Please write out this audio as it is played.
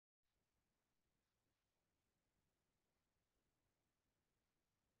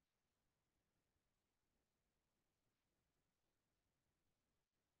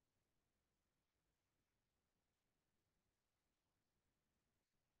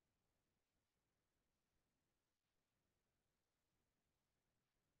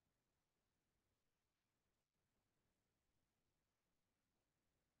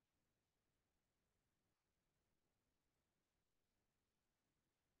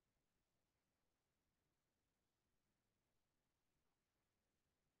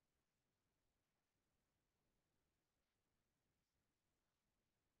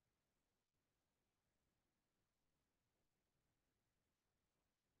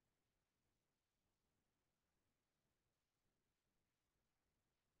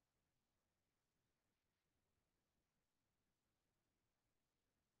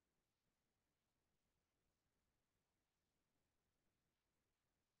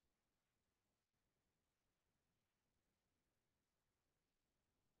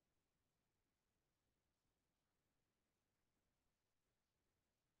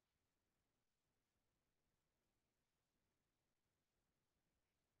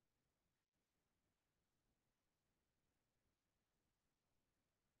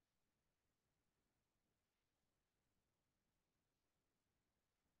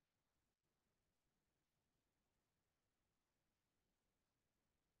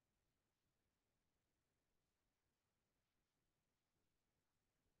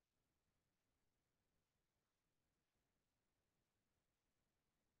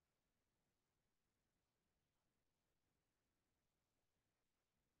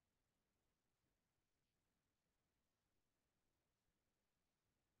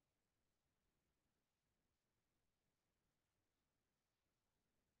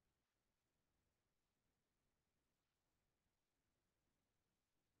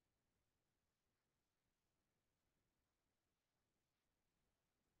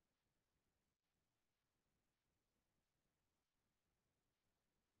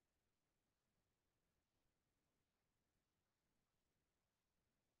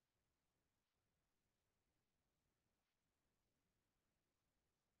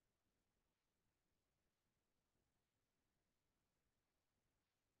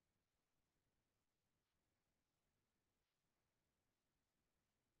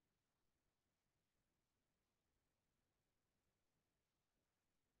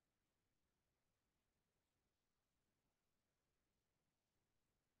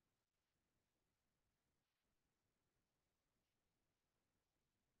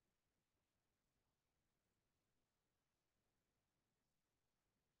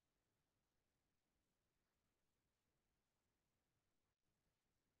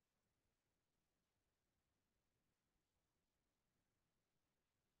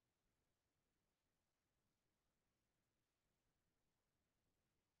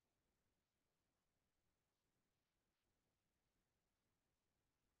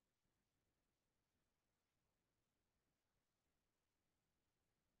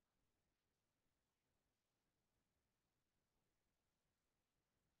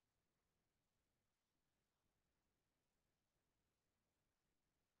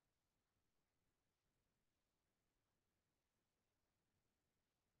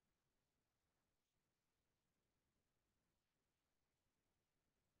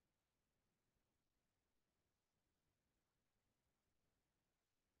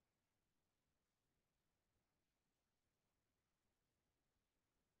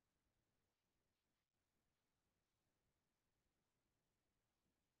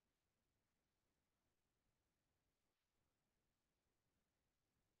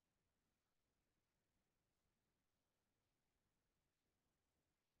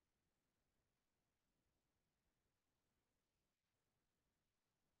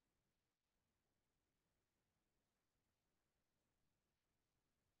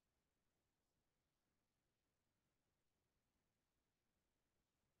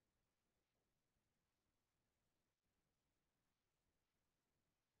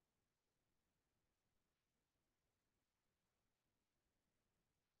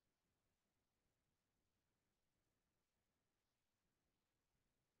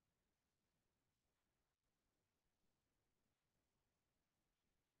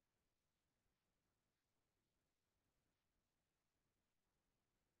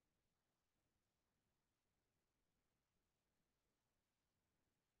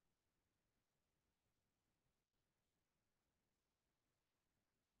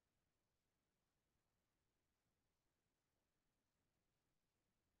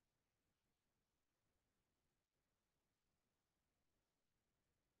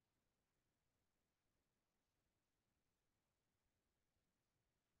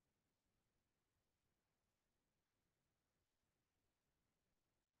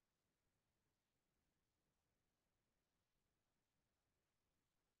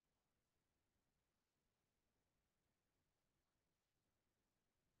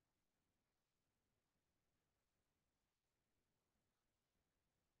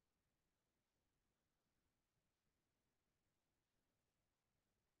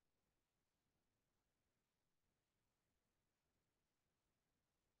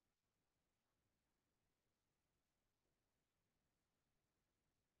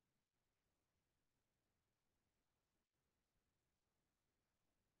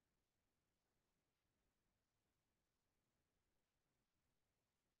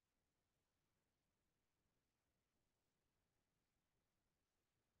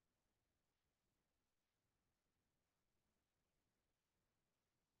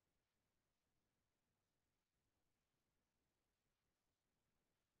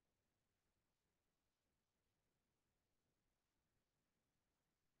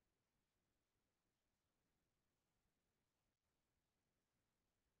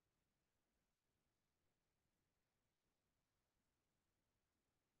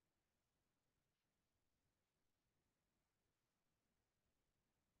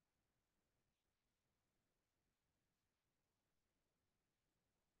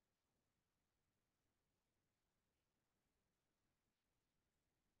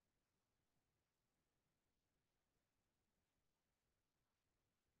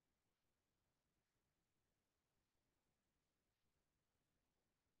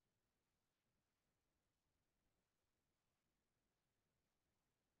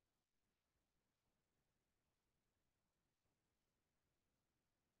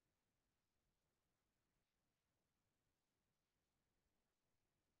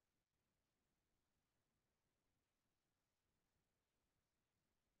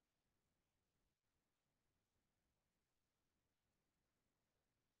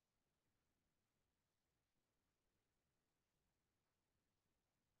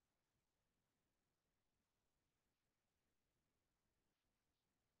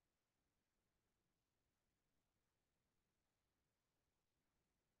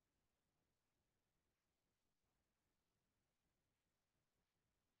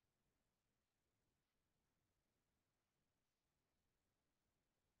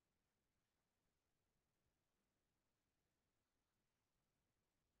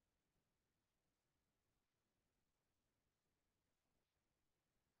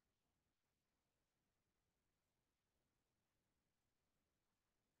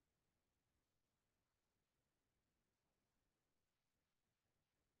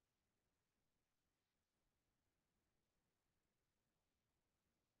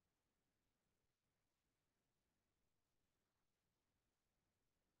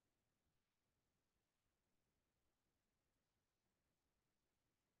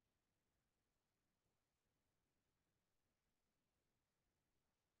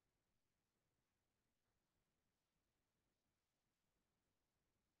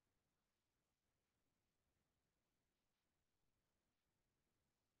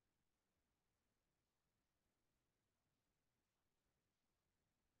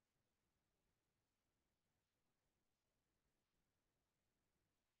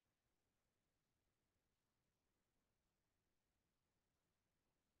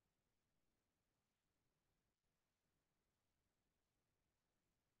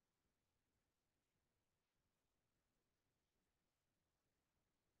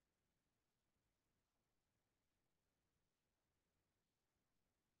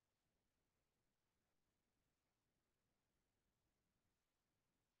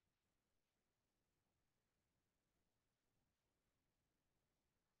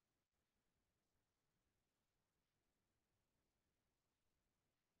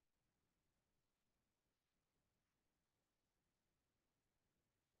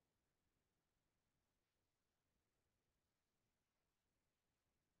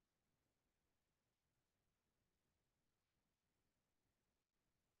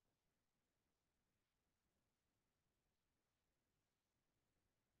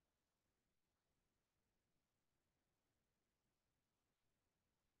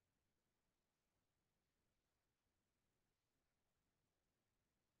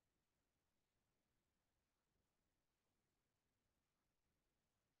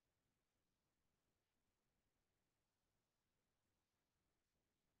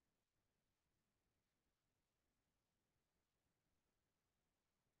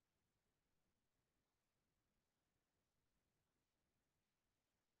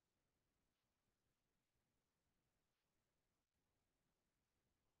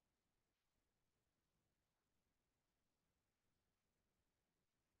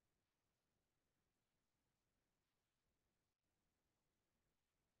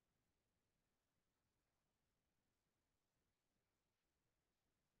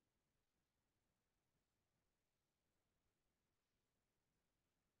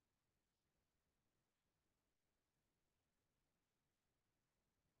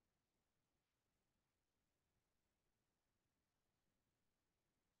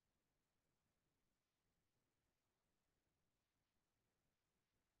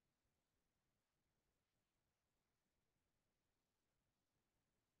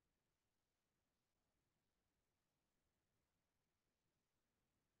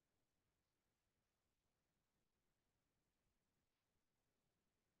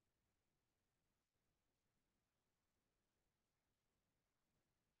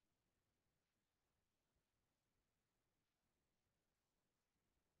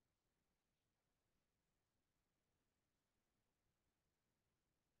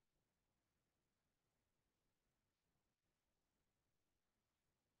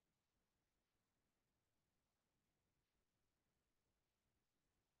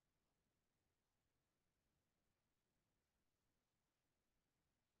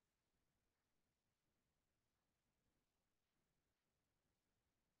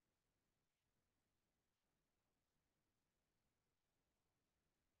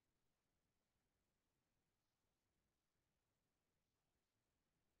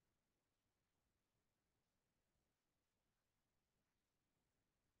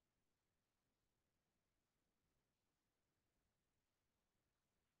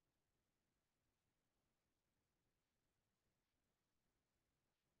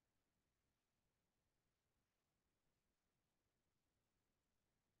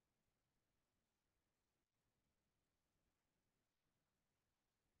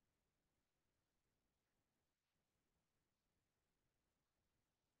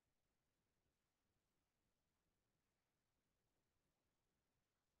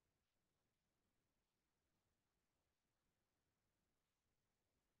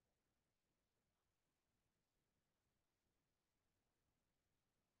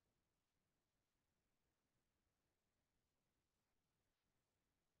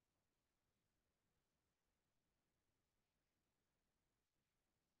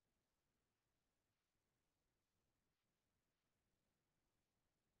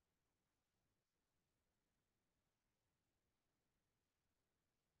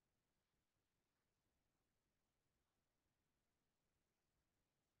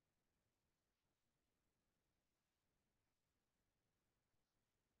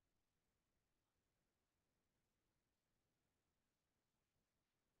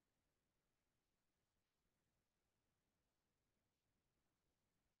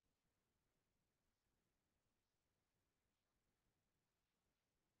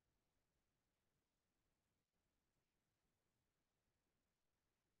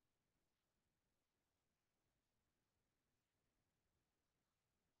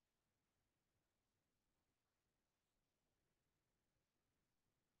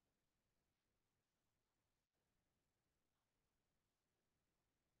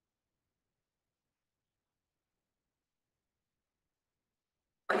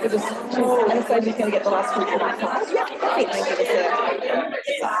We'll just choose Anastasia's going to get the last one from my side. Yeah, perfect.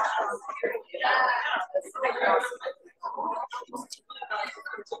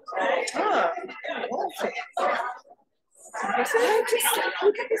 Thank you, just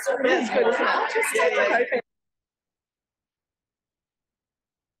look at this room. It's good, isn't it? Just open.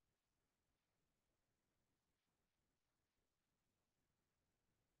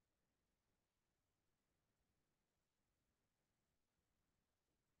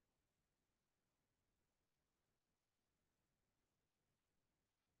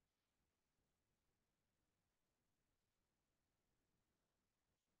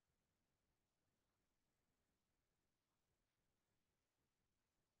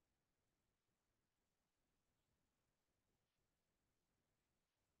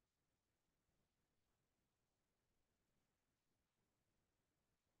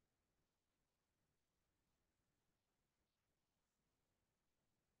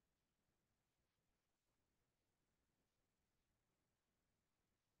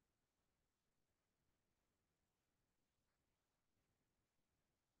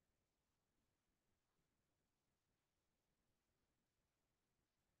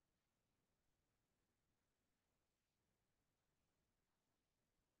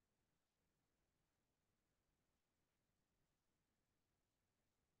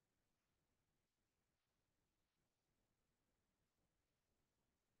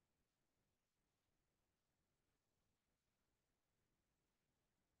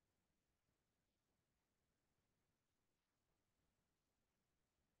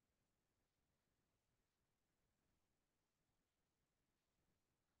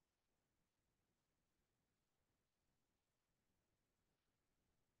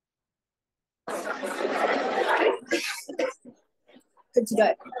 Good to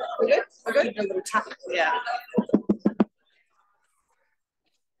go. We're good? We're good? A little tap. Yeah.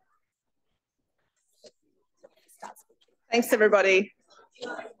 Thanks, everybody.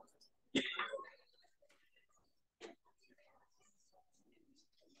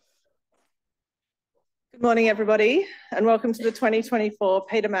 Good morning, everybody, and welcome to the 2024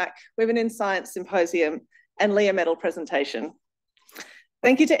 Peter Mac Women in Science Symposium and Leah Medal presentation.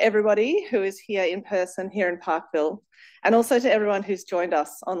 Thank you to everybody who is here in person here in Parkville, and also to everyone who's joined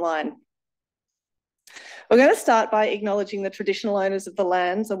us online. We're going to start by acknowledging the traditional owners of the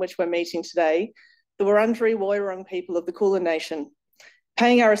lands on which we're meeting today, the Wurundjeri Woiwurrung people of the Kulin Nation,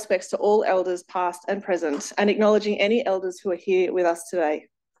 paying our respects to all elders past and present, and acknowledging any elders who are here with us today.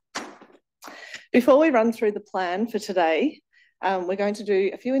 Before we run through the plan for today, we're going to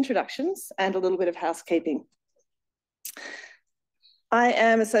do a few introductions and a little bit of housekeeping. I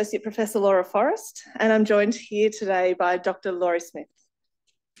am Associate Professor Laura Forrest, and I'm joined here today by Dr. Laurie Smith.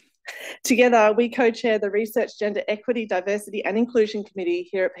 Together, we co-chair the Research Gender Equity, Diversity and Inclusion Committee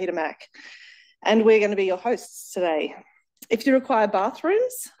here at Peter Mac, and we're going to be your hosts today. If you require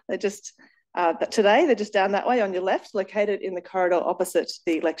bathrooms, they're just down that way on your left, located in the corridor opposite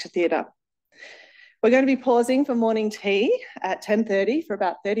the lecture theatre. We're going to be pausing for morning tea at 10:30 for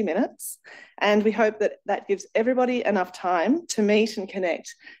about 30 minutes, and we hope that that gives everybody enough time to meet and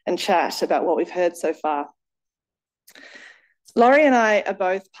connect and chat about what we've heard so far. Laurie and I are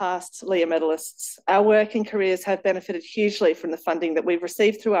both past Leah medalists. Our work and careers have benefited hugely from the funding that we've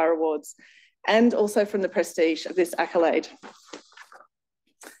received through our awards and also from the prestige of this accolade.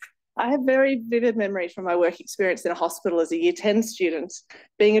 I have very vivid memories from my work experience in a hospital as a Year 10 student,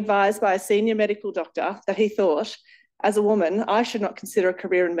 being advised by a senior medical doctor that he thought, as a woman, I should not consider a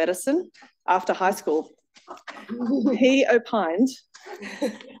career in medicine after high school. He opined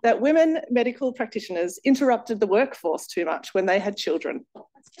that women medical practitioners interrupted the workforce too much when they had children.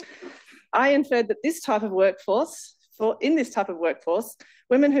 I inferred that in this type of workforce,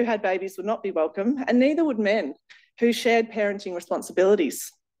 women who had babies would not be welcome, and neither would men who shared parenting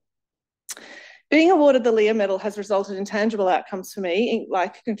responsibilities. Being awarded the Leah Medal has resulted in tangible outcomes for me,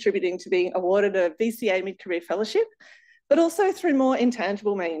 like contributing to being awarded a VCA mid-career fellowship, but also through more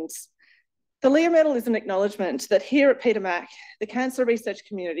intangible means. The Leah Medal is an acknowledgement that here at Peter Mac, the cancer research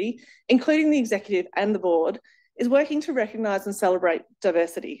community, including the executive and the board, is working to recognise and celebrate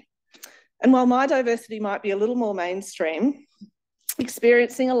diversity. And while my diversity might be a little more mainstream,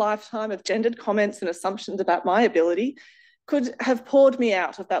 experiencing a lifetime of gendered comments and assumptions about my ability could have poured me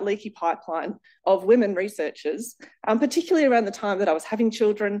out of that leaky pipeline of women researchers, particularly around the time that I was having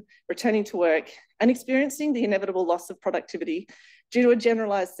children, returning to work, and experiencing the inevitable loss of productivity due to a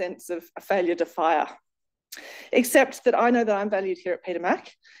generalised sense of a failure to fire. Except that I know that I'm valued here at Peter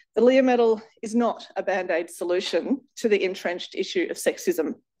Mac. The Leah Medal is not a band-aid solution to the entrenched issue of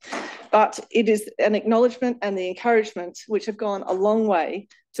sexism. but it is an acknowledgement and the encouragement which have gone a long way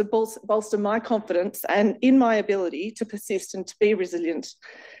to bolster my confidence and in my ability to persist and to be resilient,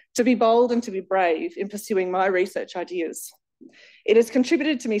 to be bold and to be brave in pursuing my research ideas. It has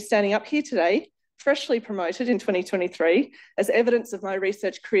contributed to me standing up here today, freshly promoted in 2023, as evidence of my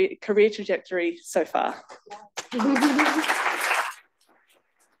research career trajectory so far.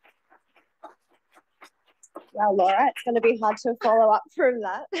 Wow, Laura, it's going to be hard to follow up from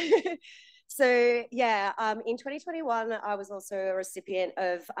that. So yeah, in 2021, I was also a recipient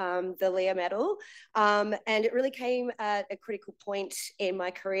of the Lear Medal, and it really came at a critical point in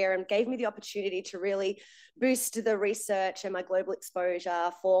my career and gave me the opportunity to really boost the research and my global exposure,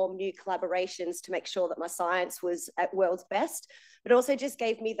 form new collaborations to make sure that my science was at world's best, but also just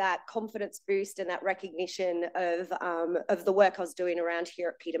gave me that confidence boost and that recognition of the work I was doing around here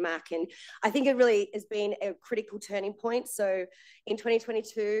at Peter Mac. And I think it really has been a critical turning point. So in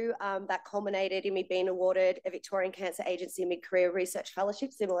 2022, that culminated in me being awarded a Victorian Cancer Agency Mid-Career Research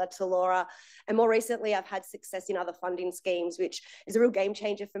Fellowship, similar to Laura. And more recently, I've had success in other funding schemes, which is a real game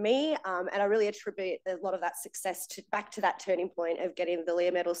changer for me. And I really attribute a lot of that success back to that turning point of getting the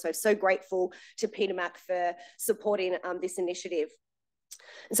Lear Medal. So grateful to Peter Mac for supporting this initiative.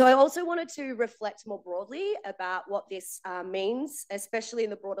 So I also wanted to reflect more broadly about what this means, especially in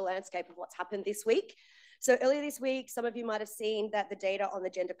the broader landscape of what's happened this week. So earlier this week, some of you might have seen that the data on the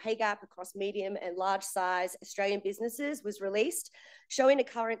gender pay gap across medium and large size Australian businesses was released, showing a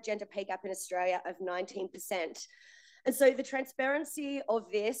current gender pay gap in Australia of 19%. And so the transparency of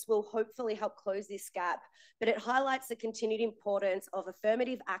this will hopefully help close this gap, but it highlights the continued importance of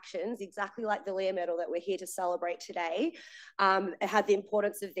affirmative actions, exactly like the Lear Medal that we're here to celebrate today. It had the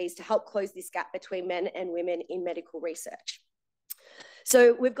importance of these to help close this gap between men and women in medical research.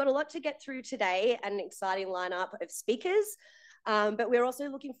 So we've got a lot to get through today and an exciting lineup of speakers. But we're also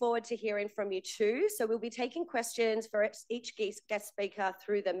looking forward to hearing from you too. So we'll be taking questions for each guest speaker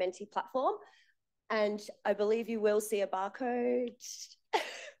through the Menti platform. And I believe you will see a barcode.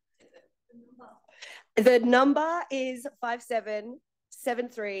 The number is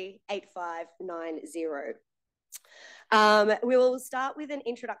 57738590. We will start with an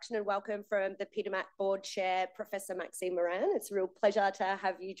introduction and welcome from the Peter Mac Board Chair, Professor Maxine Moran. It's a real pleasure to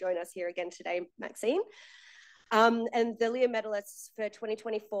have you join us here again today, Maxine. And the Lear medalists for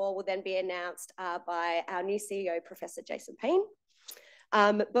 2024 will then be announced by our new CEO, Professor Jason Payne.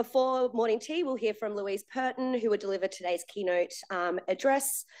 Before morning tea, we'll hear from Louise Purton, who will deliver today's keynote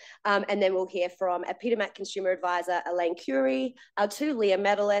address. And then we'll hear from a Peter Mac Consumer Advisor, Elaine Curie, our two Lear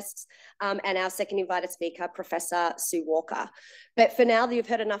medalists, and our second invited speaker, Professor Sue Walker. But for now, you've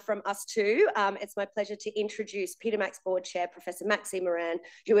heard enough from us too. It's my pleasure to introduce Peter Mac's Board Chair, Professor Maxine Moran,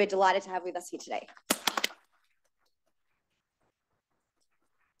 who we're delighted to have with us here today.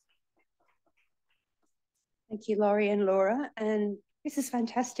 Thank you, Laurie and Laura. And this is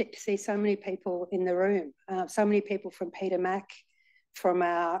fantastic to see so many people in the room, so many people from Peter Mac, from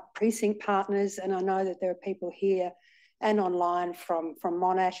our precinct partners, and I know that there are people here and online from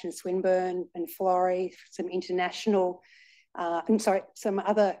Monash and Swinburne and Florey, some international, some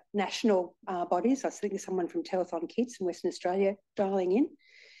other national bodies. I think there's someone from Telethon Kids in Western Australia dialing in,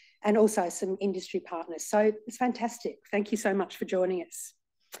 and also some industry partners. So it's fantastic. Thank you so much for joining us.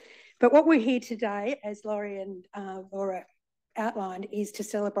 But what we're here today, as Laurie and Laura outlined, is to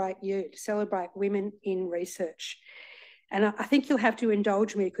celebrate you, to celebrate women in research. And I think you'll have to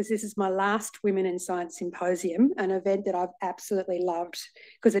indulge me because this is my last Women in Science Symposium, an event that I've absolutely loved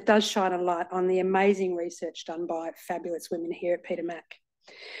because it does shine a light on the amazing research done by fabulous women here at Peter Mac.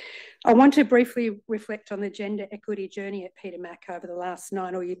 I want to briefly reflect on the gender equity journey at Peter Mac over the last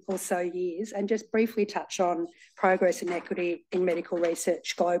 9 or so years and just briefly touch on progress in equity in medical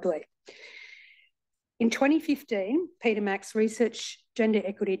research globally. In 2015, Peter Mac's Research Gender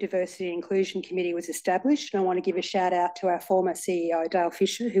Equity, Diversity and Inclusion Committee was established, and I want to give a shout out to our former CEO, Dale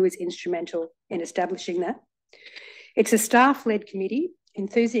Fisher, who was instrumental in establishing that. It's a staff-led committee,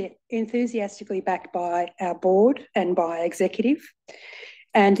 enthusiastically backed by our board and by executive,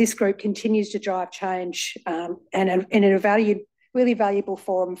 and this group continues to drive change and in a really valuable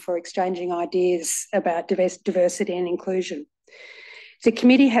forum for exchanging ideas about diversity and inclusion. The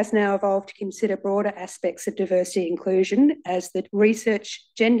committee has now evolved to consider broader aspects of diversity and inclusion as the Research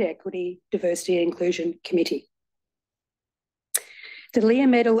Gender Equity, Diversity and Inclusion Committee. The Lear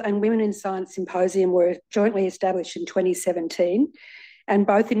Medal and Women in Science Symposium were jointly established in 2017, and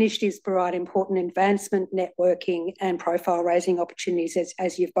both initiatives provide important advancement, networking and profile raising opportunities,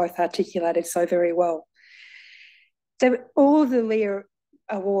 as you've both articulated so very well. So all of the Lear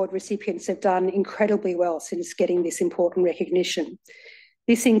Award recipients have done incredibly well since getting this important recognition.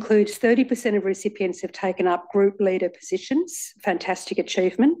 This includes 30% of recipients have taken up group leader positions, fantastic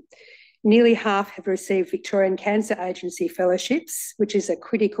achievement. Nearly half have received Victorian Cancer Agency fellowships, which is a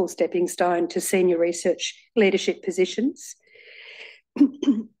critical stepping stone to senior research leadership positions.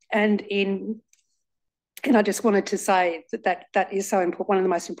 And I just wanted to say that is so important. One of the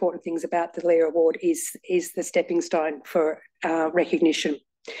most important things about the Leah Award is the stepping stone for recognition.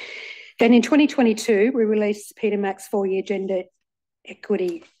 Then in 2022, we released Peter Mack's 4-year Gender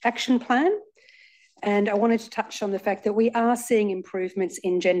Equity Action Plan. And I wanted to touch on the fact that we are seeing improvements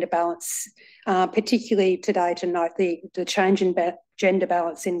in gender balance, particularly today to note the change in gender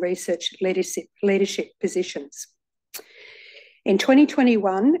balance in research leadership positions. In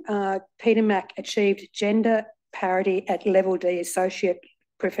 2021, Peter Mac achieved gender parity at level D associate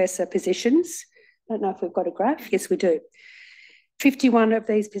professor positions. I don't know if we've got a graph. Yes, we do. 51%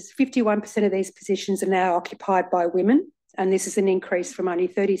 of these positions are now occupied by women, and this is an increase from only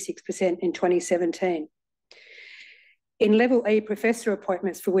 36% in 2017. In level E, professor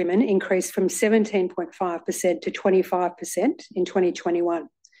appointments for women increased from 17.5% to 25% in 2021.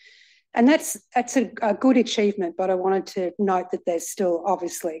 And that's a good achievement, but I wanted to note that there's still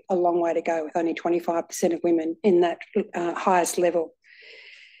obviously a long way to go with only 25% of women in that highest level.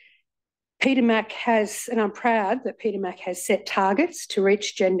 Peter Mac has, and I'm proud that Peter Mac has set targets to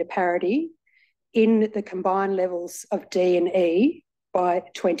reach gender parity in the combined levels of D and E by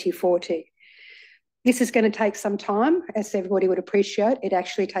 2040. This is going to take some time, as everybody would appreciate. It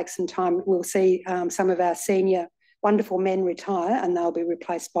actually takes some time. We'll see some of our senior wonderful men retire and they'll be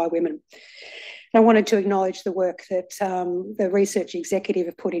replaced by women. I wanted to acknowledge the work that the research executive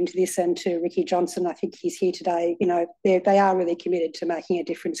have put into this, and to Ricky Johnson, I think he's here today. You know, they are really committed to making a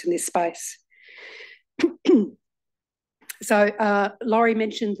difference in this space. So Laurie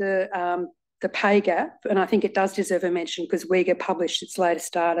mentioned the pay gap, and I think it does deserve a mention because WIGA published its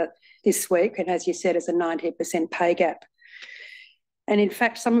latest data this week, and as you said, it's a 19% pay gap. And in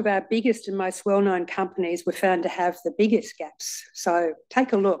fact, some of our biggest and most well-known companies were found to have the biggest gaps. So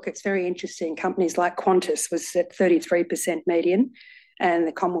take a look. It's very interesting. Companies like Qantas was at 33% median and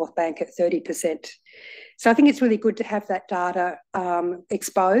the Commonwealth Bank at 30%. So I think it's really good to have that data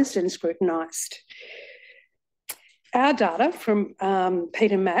exposed and scrutinised. Our data from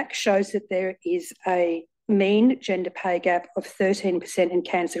Peter Mac shows that there is a mean gender pay gap of 13% in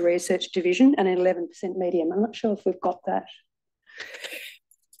Cancer Research Division and an 11% median. I'm not sure if we've got that.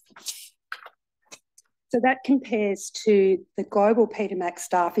 So that compares to the global Peter Mac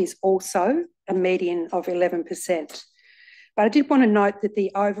staff is also a median of 11%. But I did want to note that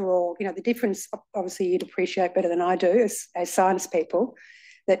the overall, you know, the difference, obviously you'd appreciate better than I do as science people,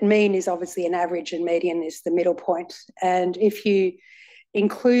 that mean is obviously an average and median is the middle point. And if you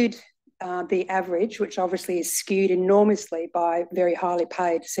include the average, which obviously is skewed enormously by very highly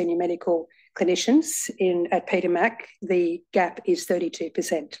paid senior medical clinicians at Peter Mac, the gap is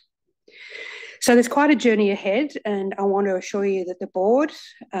 32%. So there's quite a journey ahead, and I want to assure you that the board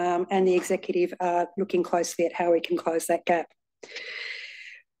and the executive are looking closely at how we can close that gap.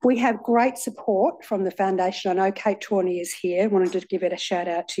 We have great support from the foundation. I know Kate Tawney is here. I wanted to give it a shout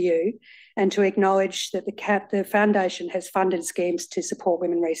out to you and to acknowledge that the foundation has funded schemes to support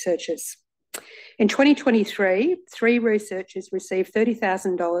women researchers. In 2023, 3 researchers received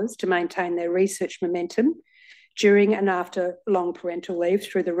 $30,000 to maintain their research momentum during and after long parental leave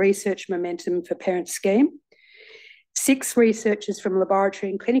through the Research Momentum for Parents scheme. 6 researchers from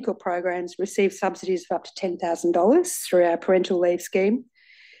laboratory and clinical programs received subsidies of up to $10,000 through our parental leave scheme.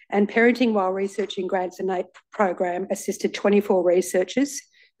 And Parenting While Researching Grants and Aid program assisted 24 researchers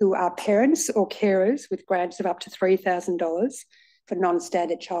who are parents or carers with grants of up to $3,000 for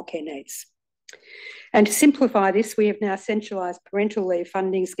non-standard childcare needs. And to simplify this, we have now centralised parental leave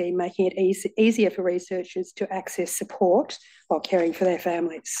funding scheme, making it easier for researchers to access support while caring for their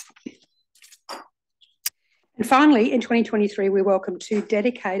families. And finally, in 2023, we welcomed 2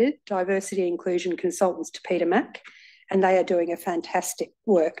 dedicated diversity inclusion consultants to Peter Mac, and they are doing a fantastic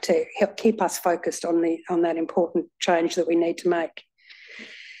work to help keep us focused on that important change that we need to make.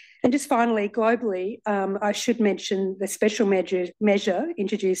 And just finally, globally, I should mention the special measure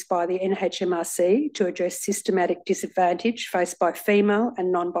introduced by the NHMRC to address systematic disadvantage faced by female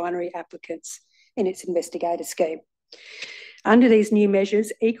and non-binary applicants in its investigator scheme. Under these new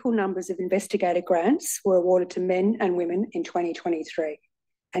measures, equal numbers of investigator grants were awarded to men and women in 2023.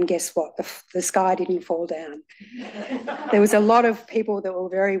 And guess what? The sky didn't fall down. There was a lot of people that were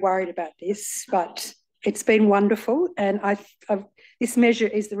very worried about this, but it's been wonderful. And this measure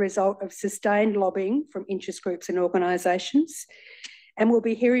is the result of sustained lobbying from interest groups and organisations. And we'll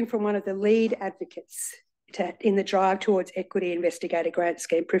be hearing from one of the lead advocates in the drive towards equity investigator grant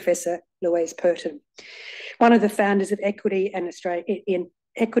scheme, Professor Louise Purton, one of the founders of Equity and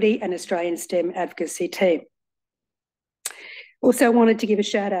Australian STEM advocacy team. Also wanted to give a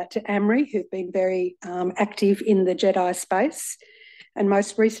shout out to AMRI, who've been very active in the JEDI space. And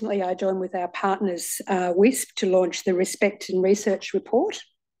most recently, I joined with our partners, WISP, to launch the Respect and Research Report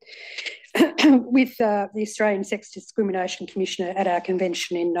with the Australian Sex Discrimination Commissioner at our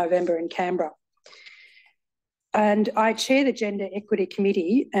convention in November in Canberra. And I chair the Gender Equity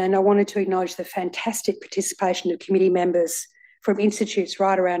Committee, and I wanted to acknowledge the fantastic participation of committee members from institutes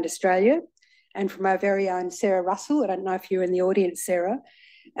right around Australia and from our very own Sarah Russell. I don't know if you're in the audience, Sarah,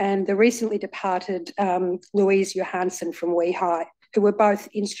 and the recently departed Louise Johansson from WeHi, who were both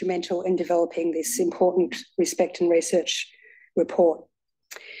instrumental in developing this important Respect and Research report.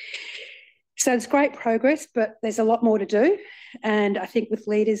 So it's great progress, but there's a lot more to do. And I think with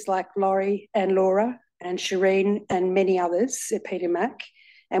leaders like Laurie and Laura and Shireen and many others at Peter Mac,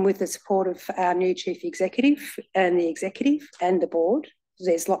 and with the support of our new Chief Executive and the board,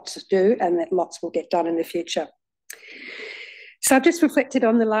 there's lots to do and that lots will get done in the future. So I've just reflected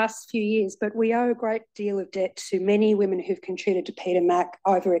on the last few years, but we owe a great deal of debt to many women who've contributed to Peter Mac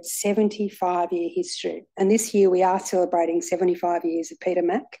over its 75-year history. And this year we are celebrating 75 years of Peter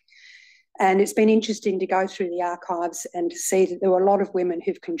Mac. And it's been interesting to go through the archives and to see that there were a lot of women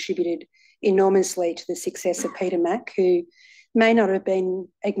who've contributed enormously to the success of Peter Mac, who may not have been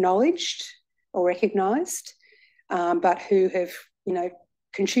acknowledged or recognised, but who have,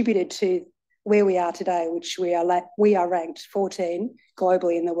 contributed to where we are today, which we are ranked 14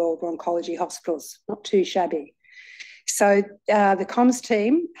 globally in the world for oncology hospitals. Not too shabby. So the comms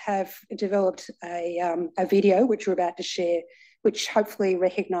team have developed a video which we're about to share, which hopefully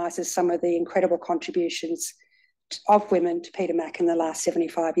recognises some of the incredible contributions of women to Peter Mac in the last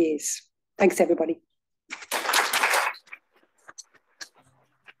 75 years. Thanks, everybody.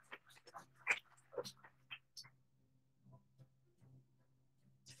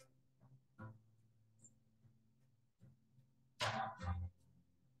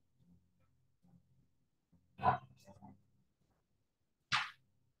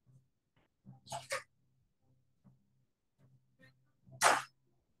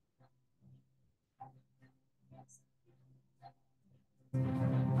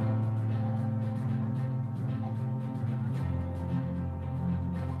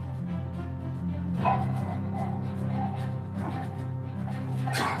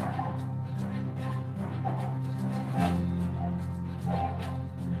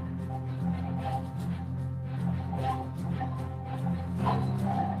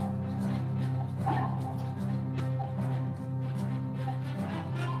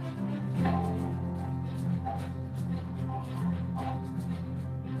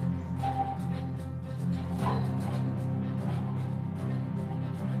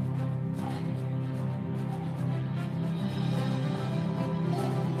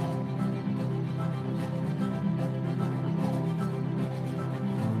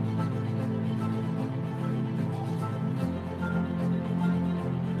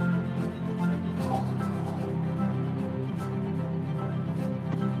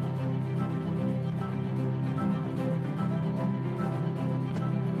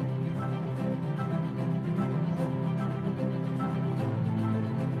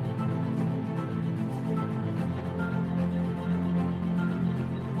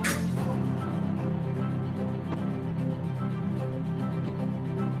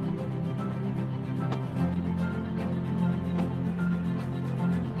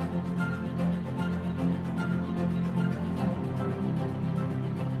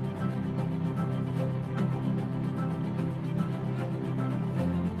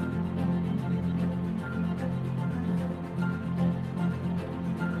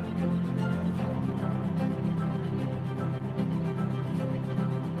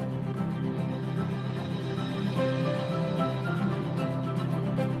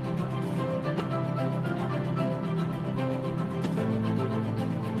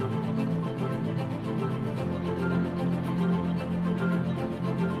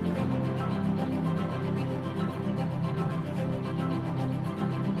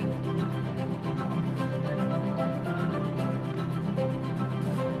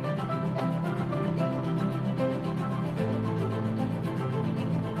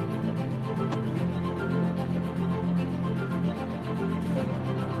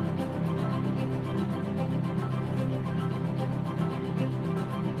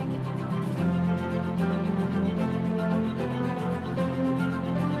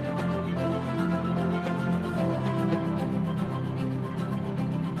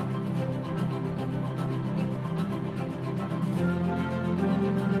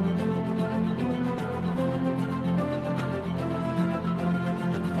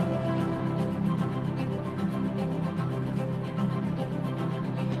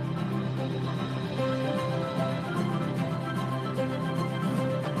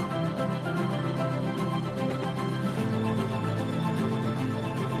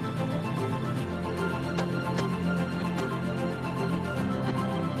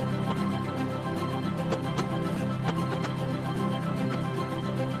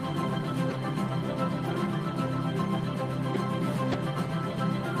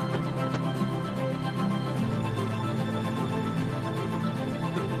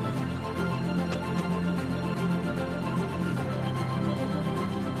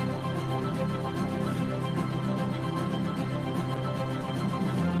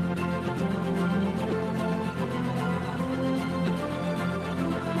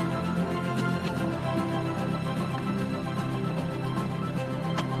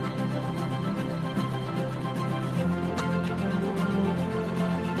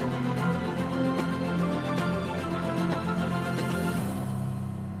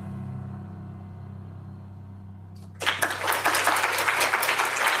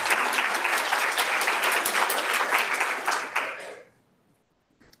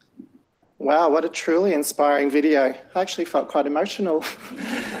 Wow, what a truly inspiring video. I actually felt quite emotional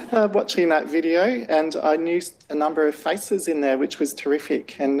watching that video, and I knew a number of faces in there, which was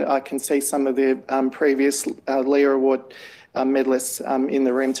terrific. And I can see some of the previous Leah Award medalists in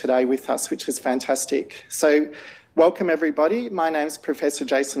the room today with us, which is fantastic. So welcome everybody. My name's Professor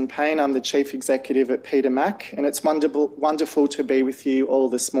Jason Payne. I'm the Chief Executive at Peter Mac, and it's wonderful to be with you all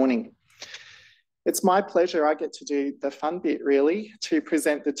this morning. It's my pleasure, I get to do the fun bit really, to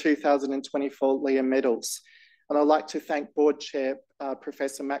present the 2024 Leah Medals. And I'd like to thank Board Chair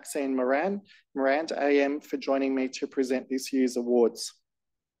Professor Maxine Morand AM for joining me to present this year's awards.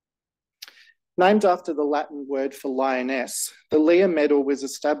 Named after the Latin word for lioness, the Leah Medal was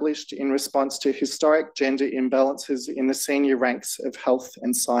established in response to historic gender imbalances in the senior ranks of health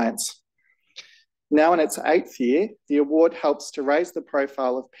and science. Now in its 8th year, the award helps to raise the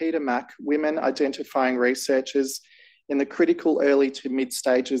profile of Peter Mac women identifying researchers in the critical early to mid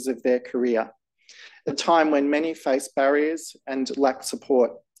stages of their career, a time when many face barriers and lack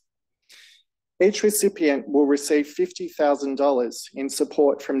support. Each recipient will receive $50,000 in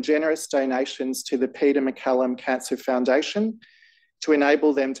support from generous donations to the Peter MacCallum Cancer Foundation to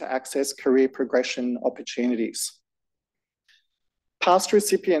enable them to access career progression opportunities. Past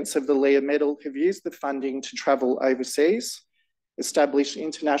recipients of the Leah Medal have used the funding to travel overseas, establish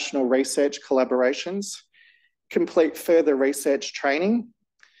international research collaborations, complete further research training,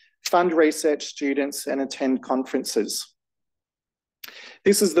 fund research students, and attend conferences.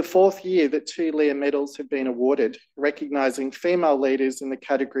 This is the 4th year that 2 Leah Medals have been awarded, recognising female leaders in the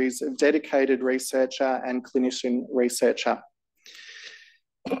categories of dedicated researcher and clinician researcher.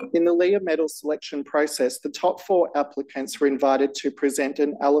 In the Leah Medal selection process, the top 4 applicants were invited to present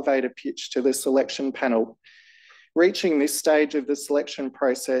an elevator pitch to the selection panel. Reaching this stage of the selection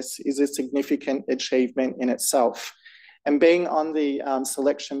process is a significant achievement in itself. And being on the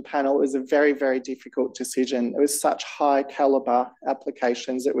selection panel is a very, very difficult decision. It was such high caliber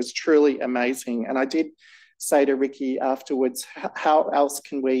applications. It was truly amazing. And I did say to Ricky afterwards, how else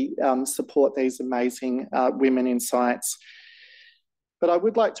can we support these amazing women in science? But I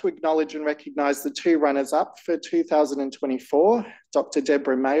would like to acknowledge and recognise the 2 runners-up for 2024, Dr.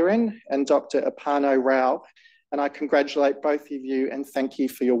 Deborah Mayrin and Dr. Apano Rao. And I congratulate both of you and thank you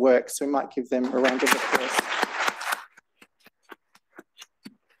for your work. So we might give them a round of applause.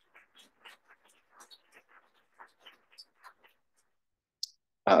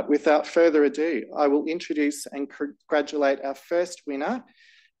 Without further ado, I will introduce and congratulate our first winner,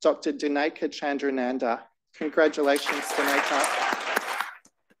 Dr. Dineka Chandrananda. Congratulations, Dineka.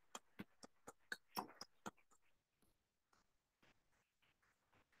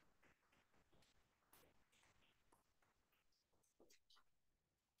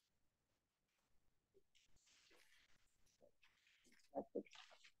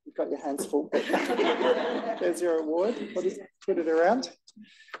 You've got your hands full. There's your award. I'll just put it around.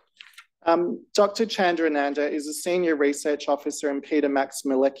 Dr. Chandrananda is a Senior Research Officer in Peter Mac's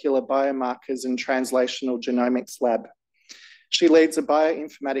Molecular Biomarkers and Translational Genomics Lab. She leads a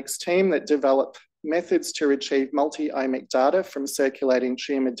bioinformatics team that develop methods to retrieve multi-omic data from circulating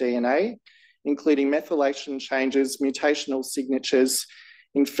tumour DNA, including methylation changes, mutational signatures,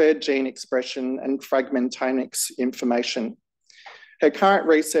 inferred gene expression, and fragmentomics information. Her current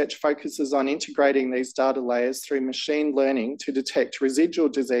research focuses on integrating these data layers through machine learning to detect residual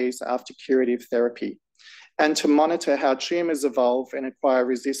disease after curative therapy and to monitor how tumours evolve and acquire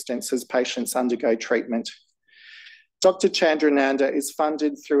resistance as patients undergo treatment. Dr. Chandrananda is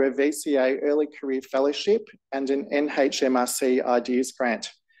funded through a VCA Early Career Fellowship and an NHMRC Ideas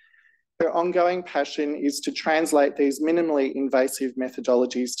Grant. Her ongoing passion is to translate these minimally invasive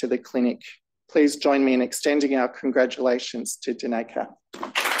methodologies to the clinic. Please join me in extending our congratulations to Dineka.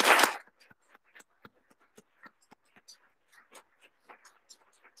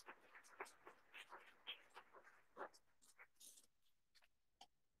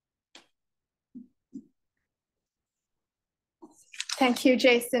 Thank you,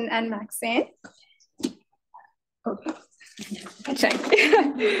 Jason and Maxine. Thank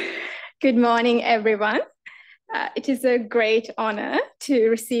you. Good morning, everyone. It is a great honor to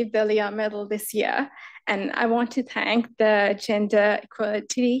receive the Leah Medal this year, and I want to thank the Gender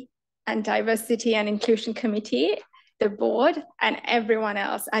Equality and Diversity and Inclusion Committee, the board, and everyone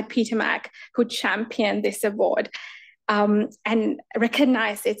else at Peter Mac who championed this award and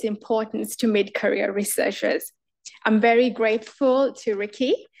recognize its importance to mid-career researchers. I'm very grateful to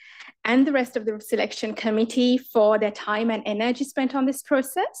Ricky and the rest of the selection committee for their time and energy spent on this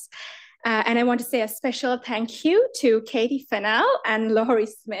process. And I want to say a special thank you to Katie Fennell and Laurie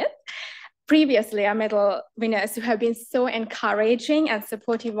Smith previous Leah Medal winners who have been so encouraging and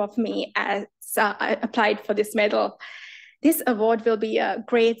supportive of me as I applied for this medal. This award will be a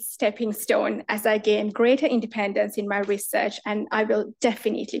great stepping stone as I gain greater independence in my research, and I will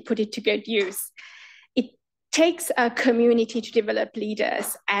definitely put it to good use. It takes a community to develop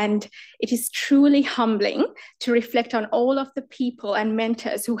leaders, and it is truly humbling to reflect on all of the people and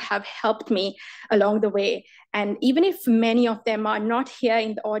mentors who have helped me along the way. And even if many of them are not here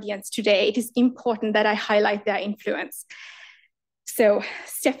in the audience today, it is important that I highlight their influence. So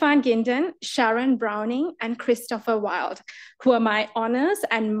Stefan Ginden, Sharon Browning, and Christopher Wild, who are my honors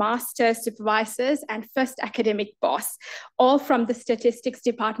and master supervisors and first academic boss, all from the statistics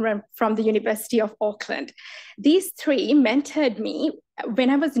department from the University of Auckland. These three mentored me when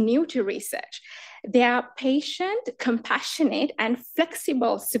I was new to research. Their patient, compassionate, and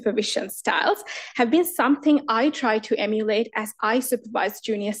flexible supervision styles have been something I try to emulate as I supervise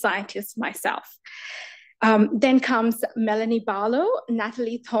junior scientists myself. Then comes Melanie Barlow,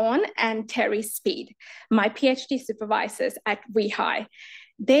 Natalie Thorne, and Terry Speed, my PhD supervisors at WeHi.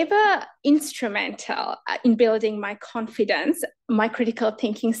 They were instrumental in building my confidence, my critical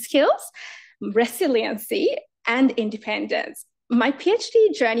thinking skills, resiliency, and independence. My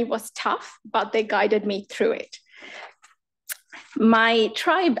PhD journey was tough, but they guided me through it. My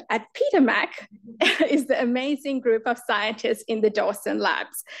tribe at Peter Mac is the amazing group of scientists in the Dawson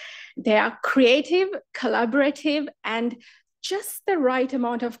labs. They are creative, collaborative, and just the right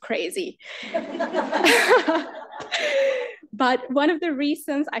amount of crazy. But one of the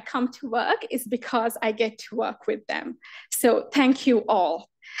reasons I come to work is because I get to work with them. So thank you all.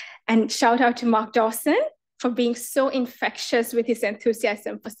 And shout out to Mark Dawson for being so infectious with his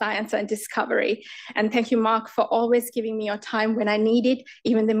enthusiasm for science and discovery. And thank you, Mark, for always giving me your time when I need it,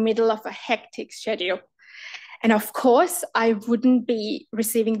 even in the middle of a hectic schedule. And of course, I wouldn't be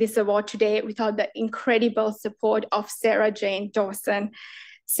receiving this award today without the incredible support of Sarah Jane Dawson.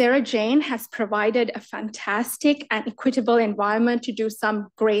 Sarah Jane has provided a fantastic and equitable environment to do some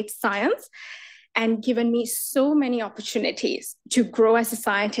great science and given me so many opportunities to grow as a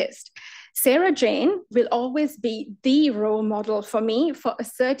scientist. Sarah Jane will always be the role model for me for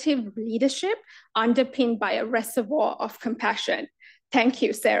assertive leadership underpinned by a reservoir of compassion. Thank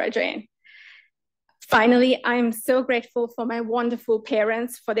you, Sarah Jane. Finally, I'm so grateful for my wonderful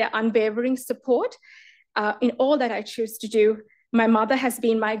parents for their unwavering support in all that I choose to do. My mother has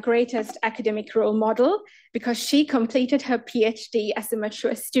been my greatest academic role model because she completed her PhD as a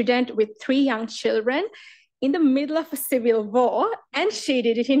mature student with 3 young children in the middle of a civil war, and she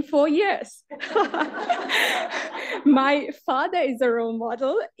did it in 4 years. My father is a role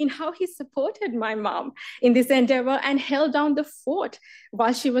model in how he supported my mom in this endeavor and held down the fort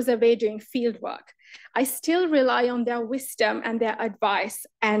while she was away doing field work. I still rely on their wisdom and their advice,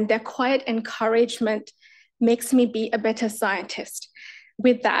 and their quiet encouragement makes me be a better scientist.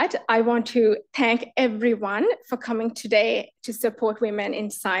 With that, I want to thank everyone for coming today to support women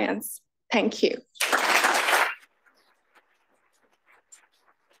in science. Thank you.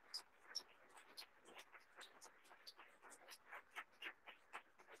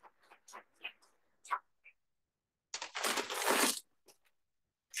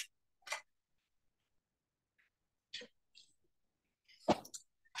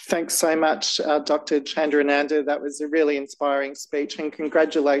 Thanks so much, Dr. Chandrananda. That was a really inspiring speech, and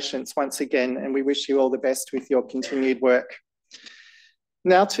congratulations once again, and we wish you all the best with your continued work.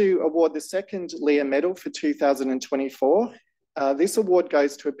 Now to award the second Leah Medal for 2024. This award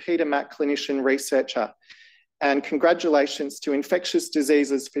goes to a Peter Mac clinician researcher, and congratulations to infectious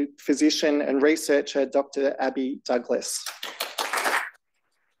diseases physician and researcher, Dr. Abby Douglas.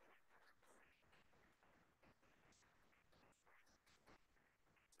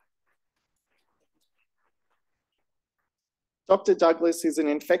 Dr. Douglas is an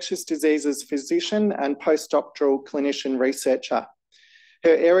infectious diseases physician and postdoctoral clinician researcher.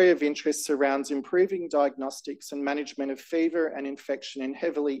 Her area of interest surrounds improving diagnostics and management of fever and infection in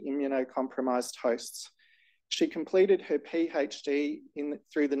heavily immunocompromised hosts. She completed her PhD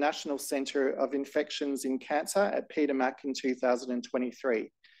through the National Centre of Infections in Cancer at Peter Mac in 2023,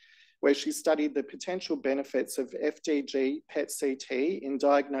 where she studied the potential benefits of FDG PET-CT in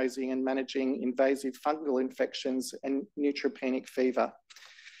diagnosing and managing invasive fungal infections and neutropenic fever.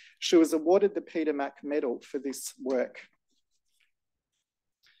 She was awarded the Peter Mac Medal for this work.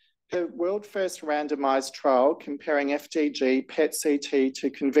 Her world first randomized trial comparing FDG PET-CT to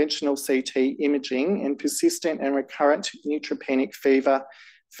conventional CT imaging in persistent and recurrent neutropenic fever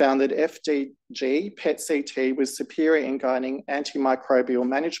found that FDG PET-CT was superior in guiding antimicrobial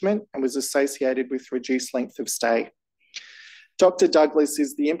management and was associated with reduced length of stay. Dr. Douglas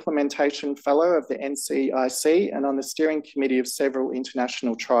is the Implementation Fellow of the NCIC and on the steering committee of several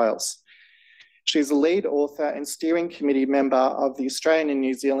international trials. She's a lead author and steering committee member of the Australian and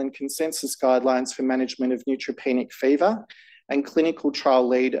New Zealand Consensus Guidelines for Management of Neutropenic Fever and clinical trial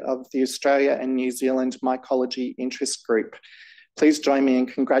lead of the Australia and New Zealand Mycology Interest Group. Please join me in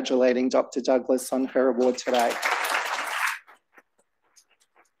congratulating Dr. Douglas on her award today.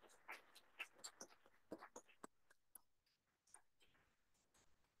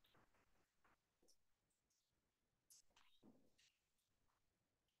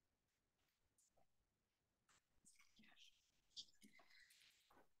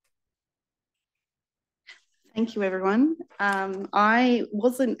 Thank you, everyone. I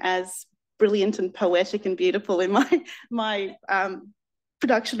wasn't as brilliant and poetic and beautiful in my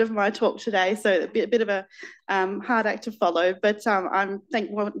production of my talk today, so a bit of a hard act to follow, but I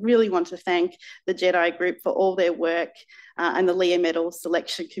really want to thank the JEDI group for all their work and the Leah Medal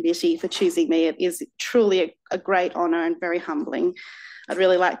Selection Committee for choosing me. It is truly a great honour and very humbling. I'd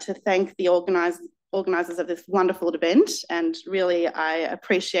really like to thank the organisers of this wonderful event, and really I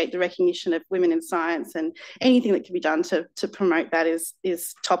appreciate the recognition of women in science, and anything that can be done to promote that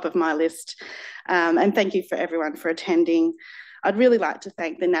is top of my list. And thank you for everyone for attending. I'd really like to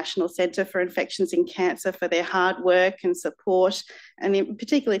thank the National Centre for Infections in Cancer for their hard work and support, and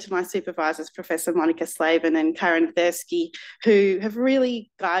particularly to my supervisors, Professor Monica Slavin and Karen Versky, who have really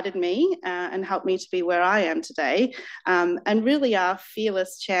guided me and helped me to be where I am today, and really are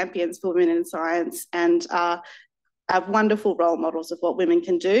fearless champions for women in science and are wonderful role models of what women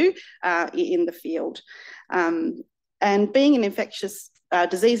can do in the field. And being an infectious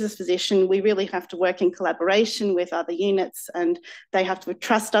diseases physician, we really have to work in collaboration with other units, and they have to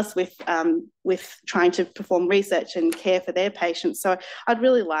trust us with trying to perform research and care for their patients. So I'd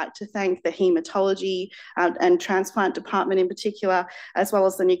really like to thank the haematology and transplant department in particular, as well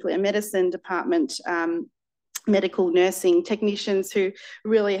as the nuclear medicine department, medical nursing technicians who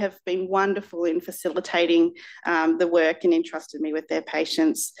really have been wonderful in facilitating the work and entrusted me with their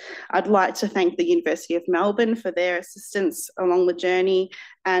patients. I'd like to thank the University of Melbourne for their assistance along the journey,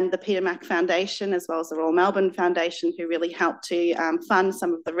 and the Peter Mac Foundation, as well as the Royal Melbourne Foundation, who really helped to fund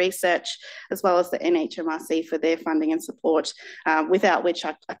some of the research, as well as the NHMRC for their funding and support, without which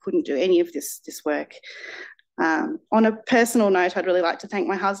I couldn't do any of this work. On a personal note, I'd really like to thank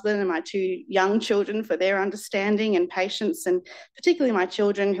my husband and my two young children for their understanding and patience, and particularly my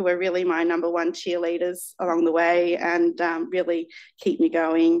children, who are really my #1 cheerleaders along the way and really keep me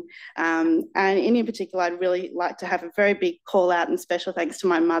going. And in particular, I'd really like to have a very big call out and special thanks to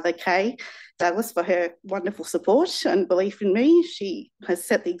my mother, Kay Douglas, for her wonderful support and belief in me. She has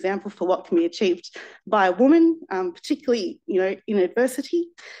set the example for what can be achieved by a woman, particularly in adversity.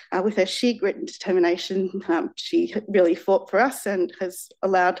 With her sheer grit and determination, she really fought for us and has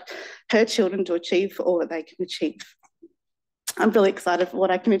allowed her children to achieve all that they can achieve. I'm really excited for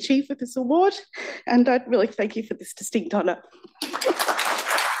what I can achieve with this award, and I'd really thank you for this distinct honour.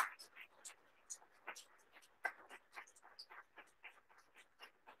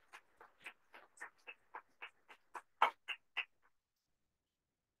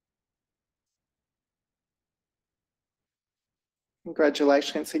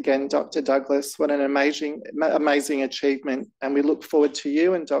 Congratulations again, Dr. Douglas. What an amazing achievement. And we look forward to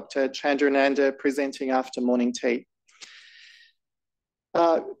you and Dr. Chandrananda presenting after morning tea.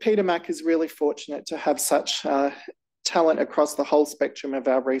 Peter Mac is really fortunate to have such talent across the whole spectrum of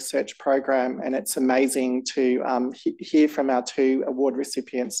our research program, and it's amazing to hear from our two award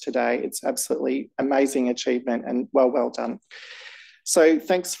recipients today. It's absolutely amazing achievement and well done. So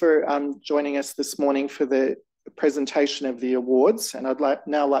thanks for joining us this morning for the presentation of the awards, and I'd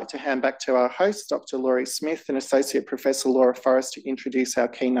now like to hand back to our host, Dr. Laurie Smith and Associate Professor Laura Forrest, to introduce our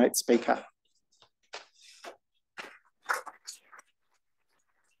keynote speaker.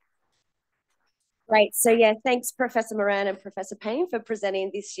 Great. So yeah, thanks Professor Moran and Professor Payne for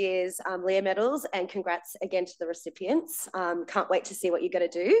presenting this year's Leah medals, and congrats again to the recipients. Can't wait to see what you're going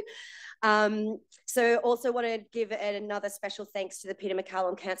to do. So also want to give another special thanks to the Peter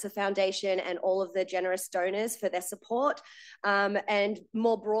MacCallum Cancer Foundation and all of the generous donors for their support. And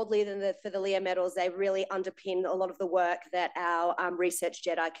more broadly than for the Leah medals, they really underpin a lot of the work that our Research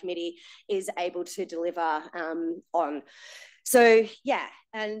JEDI committee is able to deliver on. So yeah,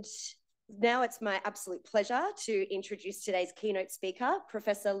 and Now it's my absolute pleasure to introduce today's keynote speaker,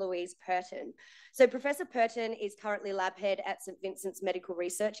 Professor Louise Purton. So Professor Purton is currently lab head at St Vincent's Medical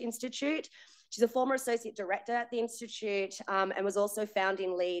Research Institute. She's a former associate director at the Institute and was also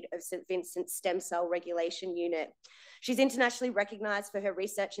founding lead of St Vincent's Stem Cell Regulation Unit. She's internationally recognised for her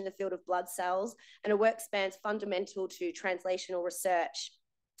research in the field of blood cells, and her work spans fundamental to translational research.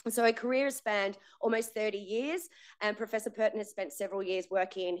 So her career has spanned almost 30 years, and Professor Purton has spent several years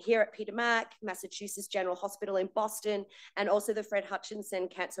working here at Peter Mac, Massachusetts General Hospital in Boston, and also the Fred Hutchinson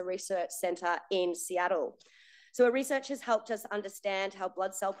Cancer Research Center in Seattle. So her research has helped us understand how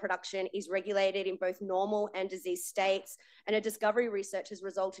blood cell production is regulated in both normal and disease states, and her discovery research has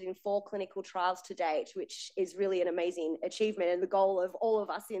resulted in 4 clinical trials to date, which is really an amazing achievement and the goal of all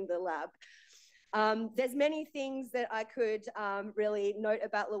of us in the lab. There's many things that I could really note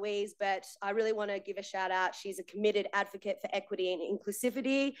about Louise, but I really want to give a shout out. She's a committed advocate for equity and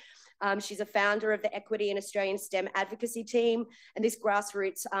inclusivity. She's a founder of the Equity in Australian STEM advocacy team, and this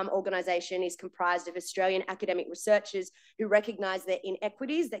grassroots organisation is comprised of Australian academic researchers who recognise their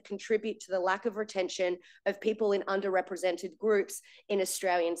inequities that contribute to the lack of retention of people in underrepresented groups in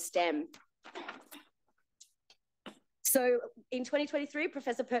Australian STEM. So in 2023,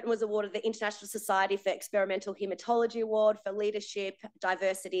 Professor Purton was awarded the International Society for Experimental Hematology Award for Leadership,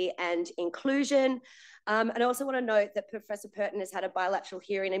 Diversity and Inclusion. And I also want to note that Professor Purton has had a bilateral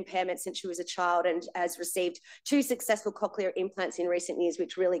hearing impairment since she was a child and has received 2 successful cochlear implants in recent years,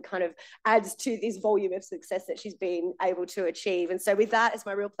 which really kind of adds to this volume of success that she's been able to achieve. And so with that, it's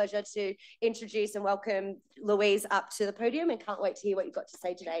my real pleasure to introduce and welcome Louise up to the podium, and can't wait to hear what you've got to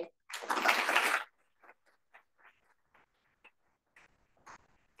say today.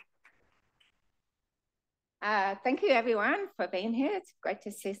 Thank you everyone for being here. It's great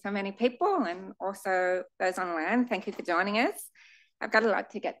to see so many people, and also those online. Thank you for joining us. I've got a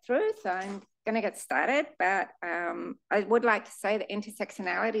lot to get through, so I'm going to get started, but I would like to say that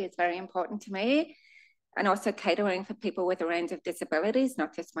intersectionality is very important to me, and also catering for people with a range of disabilities,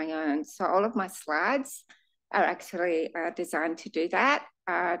 not just my own. So all of my slides are actually designed to do that,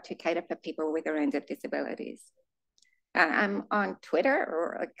 to cater for people with a range of disabilities. I'm on Twitter,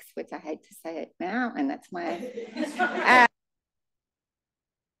 or X, which I hate to say it now, and that's my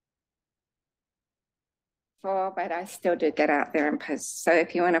but I still do get out there and post. So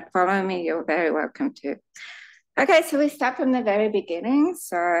if you want to follow me, you're very welcome to. Okay, so we start from the very beginning.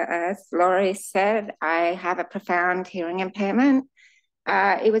 So as Laurie said, I have a profound hearing impairment.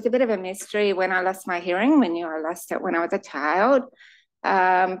 It was a bit of a mystery when I lost my hearing. We knew I lost it when I was a child.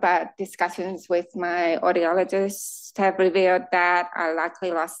 But discussions with my audiologist have revealed that I likely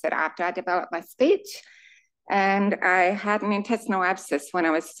lost it after I developed my speech. And I had an intestinal abscess when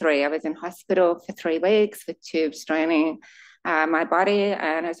I was 3. I was in hospital for 3 weeks with tubes draining my body.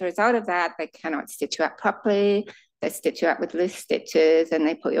 And as a result of that, they cannot stitch you up properly. They stitch you up with loose stitches, and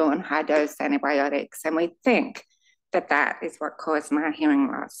they put you on high dose antibiotics. And we think that that is what caused my hearing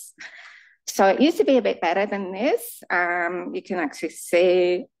loss. So it used to be a bit better than this. You can actually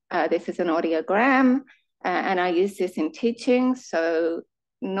see this is an audiogram, and I use this in teaching. So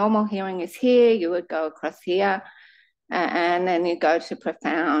normal hearing is here, you would go across here, and then you go to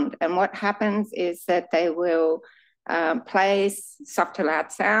profound. And what happens is that they will play soft to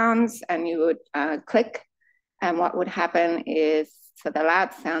loud sounds, and you would click, and what would happen is, so the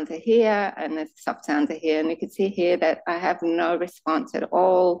loud sounds are here, and the soft sounds are here, and you can see here that I have no response at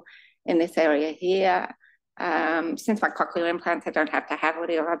all in this area here. Since my cochlear implants, I don't have to have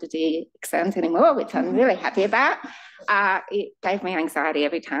audiology exams anymore, which I'm really happy about. It gave me anxiety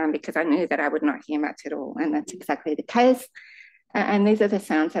every time because I knew that I would not hear much at all, and that's exactly the case. And these are the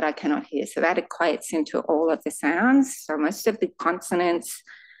sounds that I cannot hear. So that equates into all of the sounds. So most of the consonants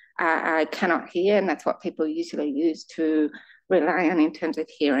I cannot hear, and that's what people usually use to rely on in terms of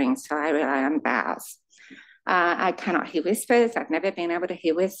hearing. So I rely on vowels. I cannot hear whispers. I've never been able to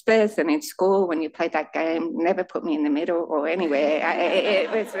hear whispers. And in school, when you played that game, never put me in the middle or anywhere.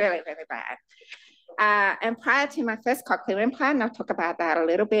 It was really, really bad. And prior to my first cochlear implant, and I'll talk about that a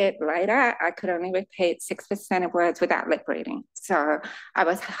little bit later, I could only repeat 6% of words without lip reading. So I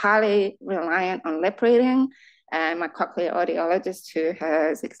was highly reliant on lip reading. And my cochlear audiologist, who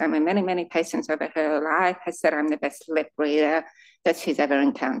has examined many, many patients over her life, has said I'm the best lip reader that she's ever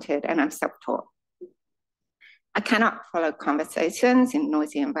encountered, and I'm self-taught. I cannot follow conversations in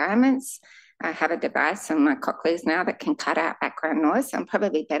noisy environments. I have a device on my cochlears now that can cut out background noise. I'm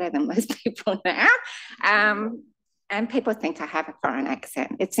probably better than most people now. And people think I have a foreign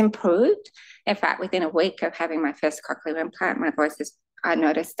accent. It's improved. In fact, within a week of having my first cochlear implant, my voice is, I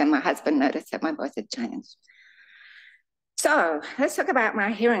noticed, and my husband noticed that my voice had changed. So let's talk about my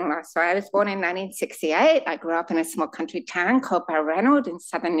hearing loss. So I was born in 1968. I grew up in a small country town called Balranald in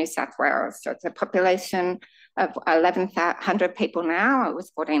southern New South Wales. So it's a population of 1,100 people now. It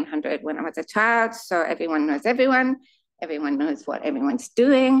was 1,400 when I was a child. So everyone knows everyone. Everyone knows what everyone's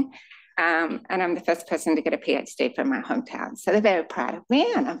doing. And I'm the first person to get a PhD from my hometown. So they're very proud of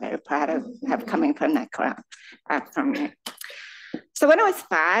me, and I'm very proud of coming from that crowd, from there. So when I was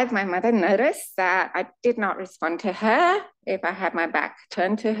 5, my mother noticed that I did not respond to her if I had my back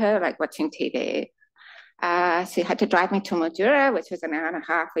turned to her, like watching TV. She had to drive me to Mildura, which was an hour and a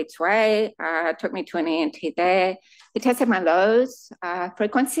half each way. Took me to an ENT there. He tested my lows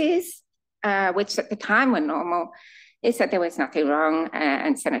frequencies, which at the time were normal. He said there was nothing wrong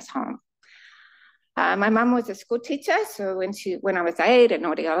and sent us home. My mum was a school teacher, so when I was 8, an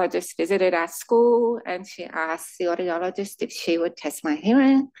audiologist visited our school, and she asked the audiologist if she would test my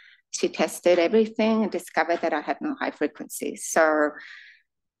hearing. She tested everything and discovered that I had no high frequencies. So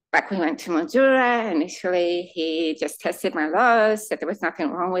back we went to Mildura. Initially, he just tested my lows, said there was nothing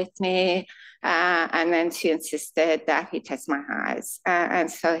wrong with me, and then she insisted that he test my highs.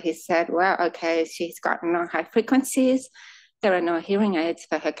 And so he said, well, okay, she's got no high frequencies. There are no hearing aids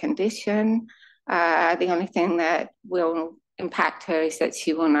for her condition. The only thing that will impact her is that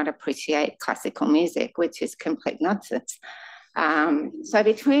she will not appreciate classical music, which is complete nonsense. So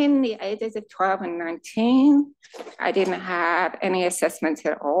between the ages of 12 and 19, I didn't have any assessments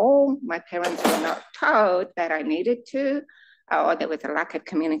at all. My parents were not told that I needed to, or there was a lack of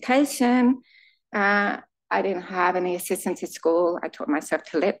communication. I didn't have any assistance at school. I taught myself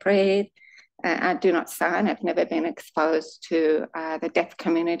to lip read. I do not sign. I've never been exposed to the deaf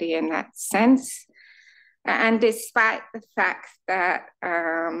community in that sense. And despite the fact that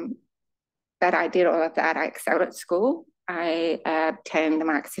that I did all of that, I excelled at school. I obtained the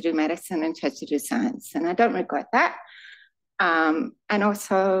marks to do medicine and chose to do science, and I don't regret that. And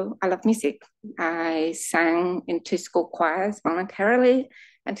also, I love music. I sang in 2 school choirs voluntarily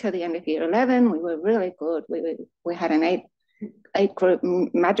until the end of year 11. We were really good. We had an 8 group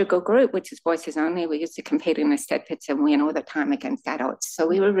madrigal group, which is voices only. We used to compete in the state pits and win all the time against adults. So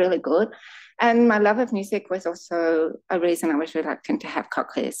we were really good. And my love of music was also a reason I was reluctant to have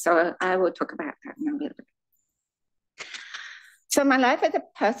cochlears. So I will talk about that in a little bit. So my life as a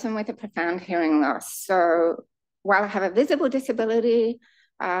person with a profound hearing loss. So while I have a visible disability,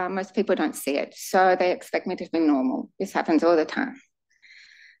 most people don't see it. So they expect me to be normal. This happens all the time.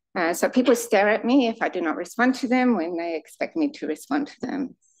 So people stare at me if I do not respond to them when they expect me to respond to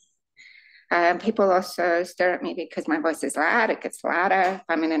them. People also stare at me because my voice is loud. It gets louder if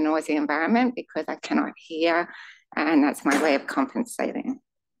I'm in a noisy environment because I cannot hear, and that's my way of compensating.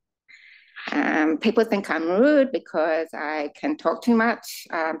 People think I'm rude because I can talk too much,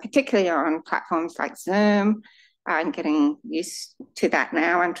 particularly on platforms like Zoom. I'm getting used to that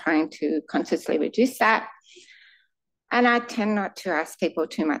now. I'm trying to consciously reduce that. And I tend not to ask people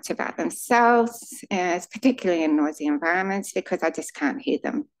too much about themselves, particularly in noisy environments, because I just can't hear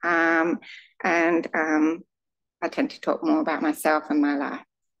them. I tend to talk more about myself and my life.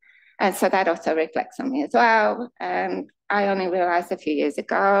 And so that also reflects on me as well. And I only realized a few years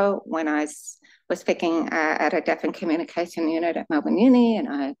ago when I was speaking at a deaf and communication unit at Melbourne Uni, and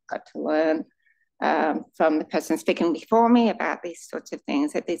I got to learn from the person speaking before me about these sorts of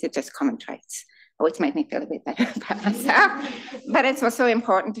things, that these are just common traits, which made me feel a bit better about myself. But it's also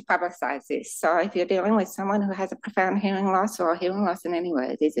important to publicize this. So if you're dealing with someone who has a profound hearing loss or hearing loss in any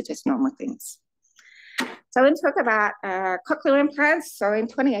way, these are just normal things. So we'll talk about cochlear implants. So in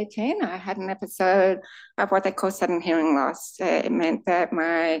 2018, I had an episode of what they call sudden hearing loss. It meant that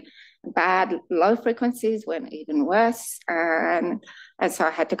my bad low frequencies went even worse. And so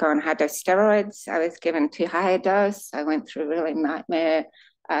I had to go on high dose steroids. I was given too high a dose. I went through really nightmare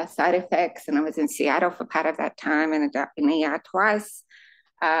side effects, and I was in Seattle for part of that time and ended up in ER twice.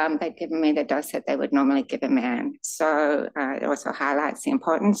 They'd given me the dose that they would normally give a man. So it also highlights the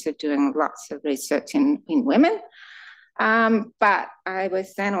importance of doing lots of research in women. But I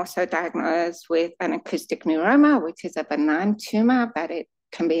was then also diagnosed with an acoustic neuroma, which is a benign tumor, but it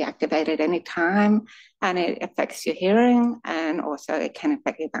can be activated anytime, and it affects your hearing, and also it can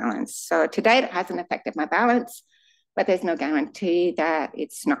affect your balance. So to date, it hasn't affected my balance, but there's no guarantee that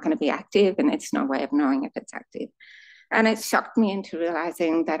it's not going to be active, and it's no way of knowing if it's active. And it shocked me into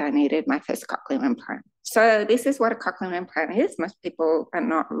realizing that I needed my first cochlear implant. So this is what a cochlear implant is. Most people are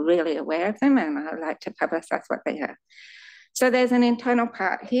not really aware of them, and I like to publicize what they are. So there's an internal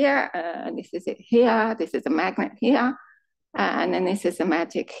part here, this is it here, this is a magnet here, and then this is the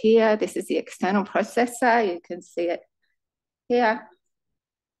magic here. This is the external processor. You can see it here.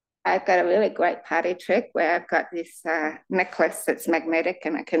 I've got a really great party trick where I've got this necklace that's magnetic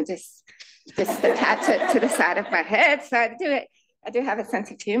and I can just attach it to the side of my head. So I do have a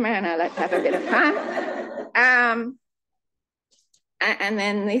sense of humor and I like to have a bit of fun. And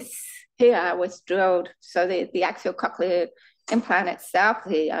then this here was drilled. So the actual cochlear implant itself,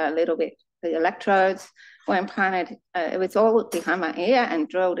 the electrodes were implanted. It was all behind my ear and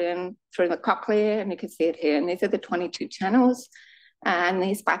drilled in through the cochlea, and you can see it here. And these are the 22 channels, and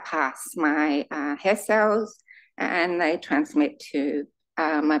these bypass my hair cells, and they transmit to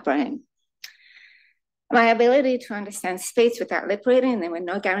my brain. My ability to understand speech without lip reading, there were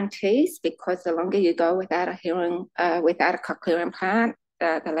no guarantees, because the longer you go without a hearing, without a cochlear implant,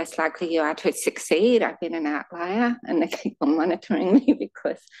 the less likely you are to succeed. I've been an outlier, and they keep on monitoring me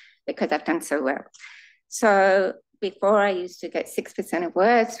because I've done so well. So before, I used to get 6% of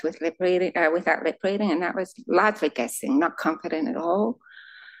words with lip reading, without lip reading, and that was largely guessing, not confident at all.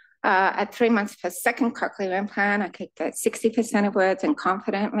 At 3 months per second cochlear implant, I could get 60% of words and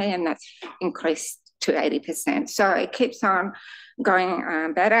confidently, and that's increased to 80%. So it keeps on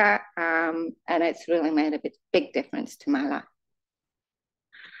going better, and it's really made a big difference to my life.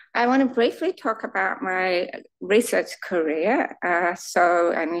 I want to briefly talk about my research career.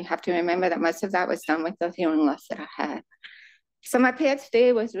 And you have to remember that most of that was done with the hearing loss that I had. So my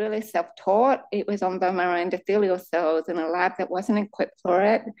PhD was really self-taught. It was on bone marrow endothelial cells in a lab that wasn't equipped for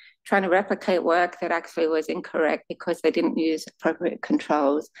it, trying to replicate work that actually was incorrect because they didn't use appropriate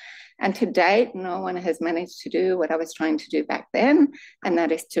controls. And to date, no one has managed to do what I was trying to do back then, and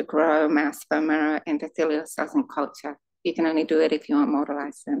that is to grow mouse bone marrow endothelial cells in culture. You can only do it if you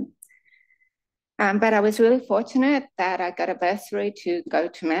immortalize them. But I was really fortunate that I got a bursary to go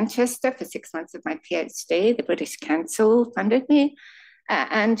to Manchester for 6 months of my PhD. The British Council funded me.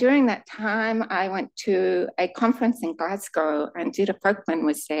 And during that time, I went to a conference in Glasgow, and Judah Folkman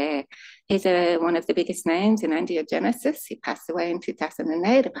was there. He's one of the biggest names in angiogenesis. He passed away in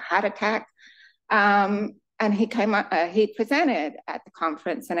 2008 of a heart attack. And he came up, he presented at the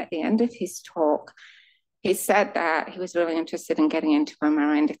conference, and at the end of his talk, he said that he was really interested in getting into bone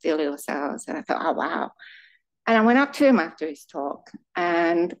marrow endothelial cells. And I thought, oh, wow. And I went up to him after his talk,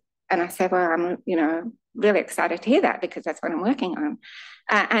 and I said, well, I'm, really excited to hear that because that's what I'm working on.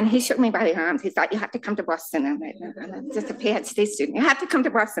 And he shook me by the arms. He's like, you have to come to Boston. I'm like, no, I'm just a PhD student. You have to come to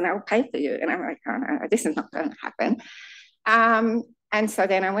Boston. I will pay for you. And I'm like, oh, no, this is not going to happen. And so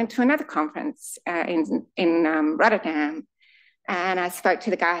then I went to another conference in Rotterdam. And I spoke to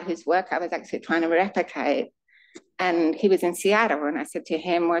the guy whose work I was actually trying to replicate. And he was in Seattle. And I said to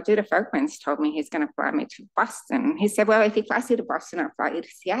him, well, Judah Folkman's told me he's going to fly me to Boston. He said, well, if he flies you to Boston, I'll fly you to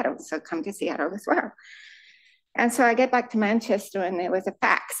Seattle. So come to Seattle as well. And so I get back to Manchester, and there was a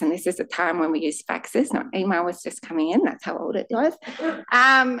fax. And this is a time when we used faxes, not email was just coming in. That's how old it was.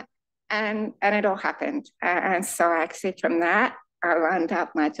 And it all happened. And so actually from that, I lined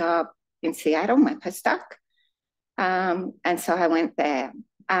up my job in Seattle, my postdoc. And so I went there.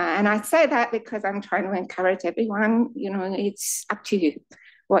 And I say that because I'm trying to encourage everyone, it's up to you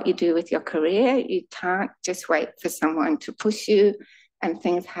what you do with your career. You can't just wait for someone to push you, and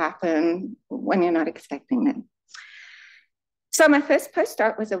things happen when you're not expecting them. So my first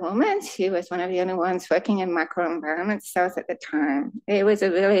postdoc was a woman. She was one of the only ones working in microenvironment cells at the time. It was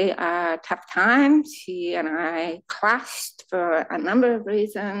a really tough time. She and I clashed for a number of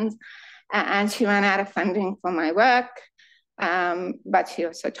reasons, and she ran out of funding for my work. But she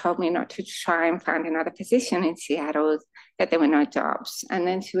also told me not to try and find another position in Seattle, that there were no jobs. And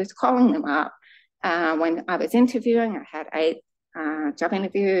then she was calling them up. When I was interviewing, I had 8 job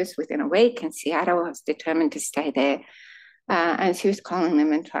interviews within a week in Seattle. I was determined to stay there. And she was calling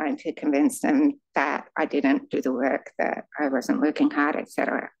them and trying to convince them that I didn't do the work, that I wasn't working hard,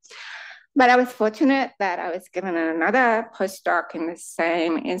 etc. But I was fortunate that I was given another postdoc in the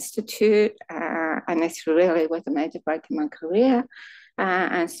same institute, and this really was a major break in my career.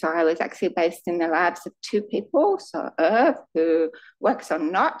 And so I was actually based in the labs of 2 people, so Irv, who works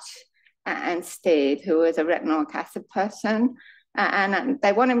on Notch, and Steve, who was a retinoic acid person. And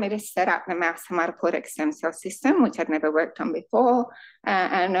they wanted me to set up the mouse hematopoietic stem cell system, which I'd never worked on before.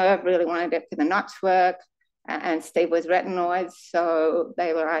 And Irv really wanted it for the Notch work. And Steve was retinoids, so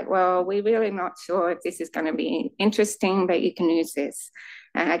they were like, well, we're really not sure if this is going to be interesting, but you can use this.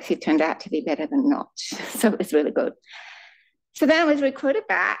 And it actually turned out to be better than Notch, so it was really good. So then I was recruited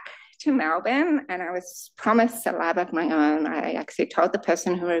back to Melbourne, and I was promised a lab of my own. I actually told the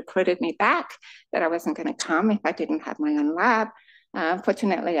person who recruited me back that I wasn't going to come if I didn't have my own lab.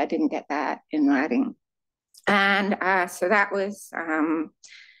 Fortunately, I didn't get that in writing. And so that was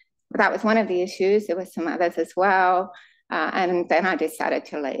one of the issues. There were some others as well. And then I decided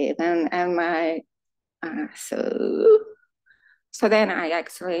to leave. And my, so then I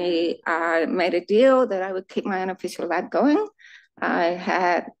actually made a deal that I would keep my unofficial lab going. I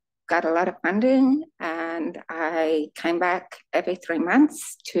had got a lot of funding, and I came back every 3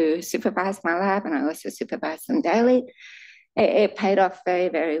 months to supervise my lab, and I also supervised them daily. It paid off very,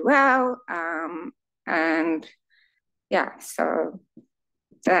 very well. And yeah, so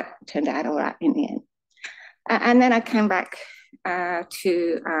that turned out all right in the end. And then I came back to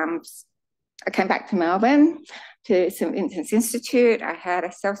Melbourne to St Vincent's Institute. I had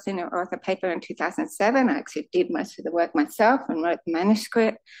a self-senior author paper in 2007. I actually did most of the work myself and wrote the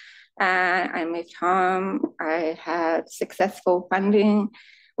manuscript. I moved home. I had successful funding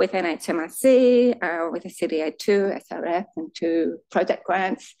with NHMRC, with a CDA2, SRF, and 2 project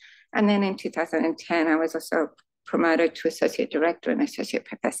grants. And then in 2010, I was also promoted to associate director and associate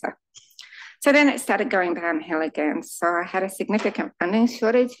professor. So then it started going downhill again. So I had a significant funding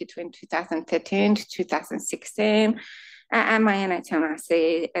shortage between 2013 to 2016. And my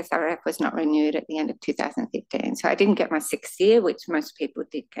NHMRC SRF was not renewed at the end of 2015. So I didn't get my 6th year, which most people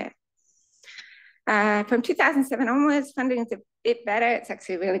did get. From 2007 onwards, funding is a bit better. It's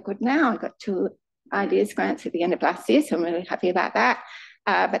actually really good now. I got 2 ideas grants at the end of last year, so I'm really happy about that.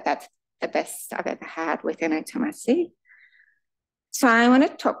 But that's the best I've ever had with NHMRC. So I want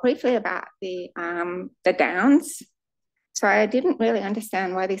to talk briefly about the downs. So I didn't really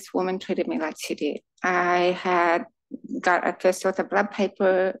understand why this woman treated me like she did. I had got a first author blood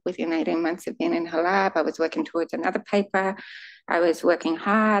paper within 18 months of being in her lab. I was working towards another paper. I was working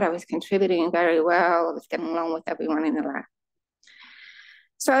hard. I was contributing very well. I was getting along with everyone in the lab.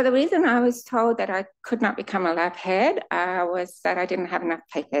 So the reason I was told that I could not become a lab head was that I didn't have enough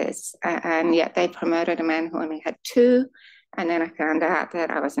papers. And yet they promoted a man who only had 2. And then I found out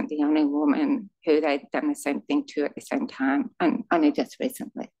that I wasn't the only woman who they'd done the same thing to at the same time, and only just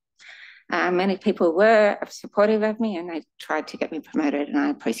recently. Many people were supportive of me, and they tried to get me promoted, and I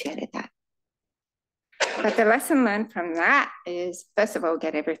appreciated that. But the lesson learned from that is, first of all,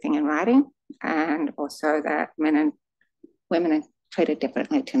 get everything in writing, and also that men and women are treated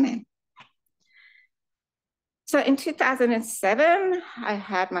differently to men. So in 2007, I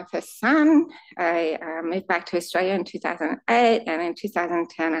had my first son. I moved back to Australia in 2008, and in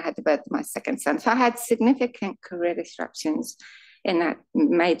 2010, I had the birth of my second son. So I had significant career disruptions in that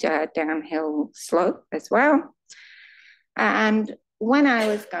major downhill slope as well. And when I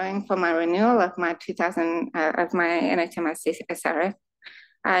was going for my renewal of my NHMRC SRF,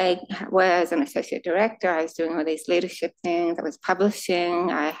 I was an associate director. I was doing all these leadership things. I was publishing.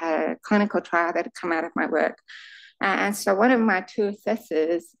 I had a clinical trial that had come out of my work. And so one of my 2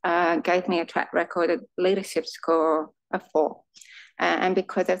 assessors gave me a track record of leadership score of 4. And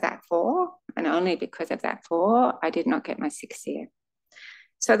because of that 4, and only because of that 4, I did not get my 6th year.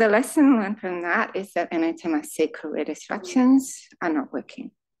 So the lesson learned from that is that NHMRC career disruptions are not working.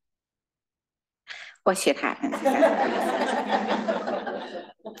 Or shit happens.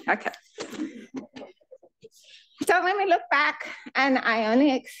 Okay. So when we look back, and I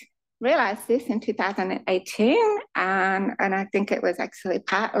only realized this in 2018, and I think it was actually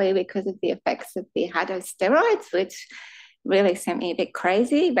partly because of the effects of the high dose steroids, which really sent me a bit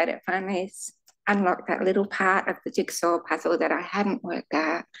crazy, but it finally unlocked that little part of the jigsaw puzzle that I hadn't worked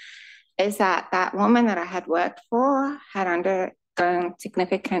out, is that that woman that I had worked for had undergone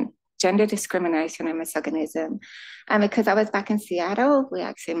significant gender discrimination and misogynism. And because I was back in Seattle, we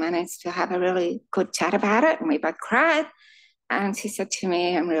actually managed to have a really good chat about it, and we both cried. And she said to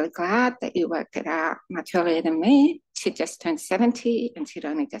me, "I'm really glad that you worked it out much earlier than me." She just turned 70 and she'd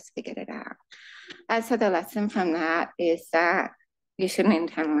only just figured it out. And so the lesson from that is that you shouldn't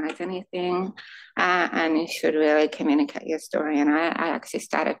internalize anything, and you should really communicate your story. And I actually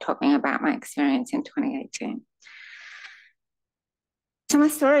started talking about my experience in 2018. So my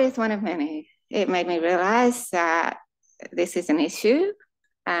story is one of many. It made me realize that this is an issue,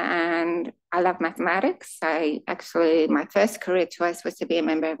 and I love mathematics. My first career choice was to be a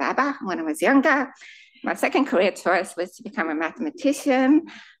member of ABBA when I was younger. My second career choice was to become a mathematician.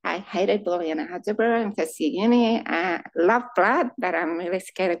 I hated Boolean algebra in first year uni. I love blood, but I'm really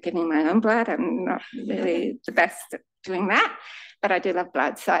scared of giving my own blood. I'm not really the best at doing that, but I do love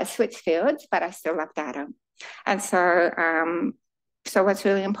blood. So I switched fields, but I still love data. And so what's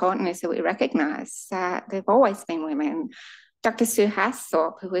really important is that we recognize that there've always been women. Dr. Sue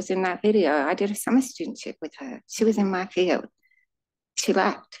Hassthorpe, who was in that video, I did a summer studentship with her. She was in my field. She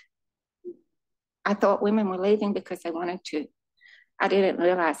left. I thought women were leaving because they wanted to. I didn't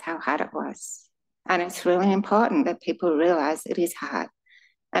realize how hard it was. And it's really important that people realize it is hard.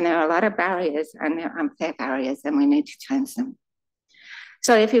 And there are a lot of barriers, and they're unfair barriers, and we need to change them.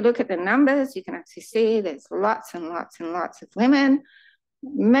 So if you look at the numbers, you can actually see there's lots and lots and lots of women,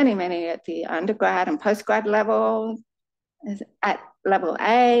 many at the undergrad and postgrad level, at level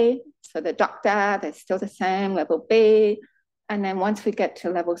A, so the doctor, they're still the same, level B. And then once we get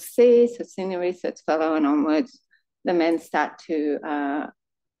to level C, so senior research fellow and onwards, the men start to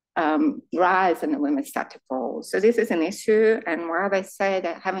rise and the women start to fall. So this is an issue. And while they say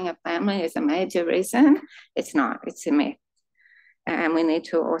that having a family is a major reason, it's not, it's a myth. And we need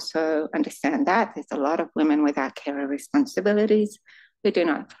to also understand that there's a lot of women without carer responsibilities who do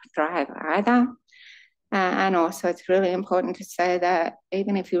not thrive either. And also it's really important to say that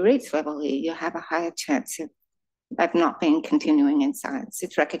even if you reach level E, you have a higher chance of not being continuing in science.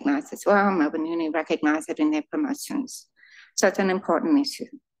 It's recognised as well. Melbourne Uni recognise it in their promotions. So it's an important issue.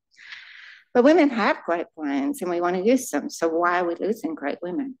 But women have great brains and we want to use them. So why are we losing great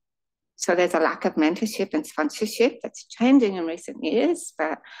women? So there's a lack of mentorship and sponsorship that's changing in recent years,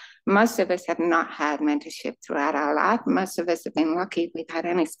 but most of us have not had mentorship throughout our life. Most of us have been lucky we've had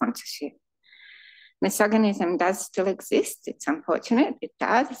any sponsorship. Misogynism does still exist. It's unfortunate, it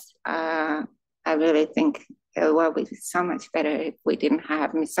does. I really think the world would be so much better if we didn't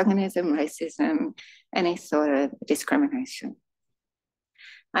have misogynism, racism, any sort of discrimination.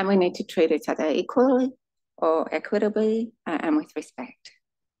 And we need to treat each other equally or equitably and with respect.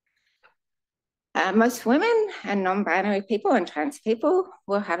 Most women and non-binary people and trans people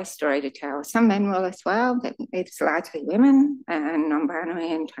will have a story to tell. Some men will as well, but it's largely women and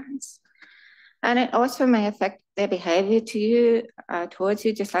non-binary and trans. And it also may affect their behaviour to you, towards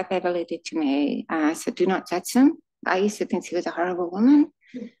you, just like Beverly did to me. So do not judge them. I used to think she was a horrible woman.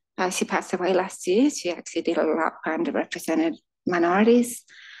 She passed away last year. She actually did a lot for underrepresented minorities.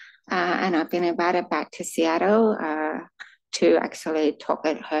 And I've been invited back to Seattle to actually talk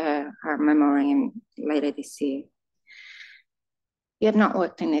at her memoriam later this year. You have not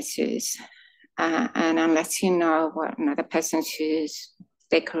worked in their shoes. And unless you know what another person's shoes,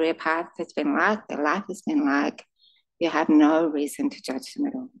 their career path has been like, their life has been like, you have no reason to judge them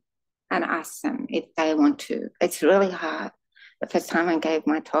at all. And ask them if they want to. It's really hard. The first time I gave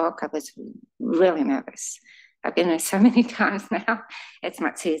my talk, I was really nervous. I've been there so many times now. It's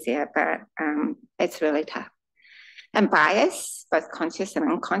much easier, but it's really tough. And bias, both conscious and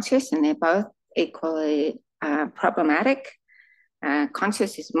unconscious, and they're both equally problematic.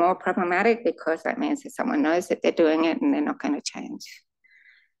 Conscious is more problematic because that means that someone knows that they're doing it and they're not going to change.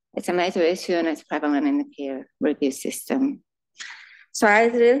 It's a major issue and it's prevalent in the peer review system. So I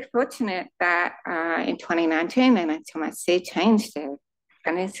was really fortunate that in 2019, NHMRC changed their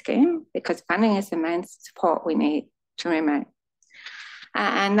funding scheme because funding is the main support we need to remain.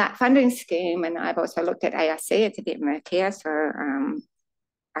 And that funding scheme, and I've also looked at ARC, it's a bit murkier, so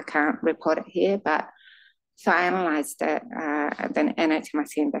I can't report it here, but so I analysed it, the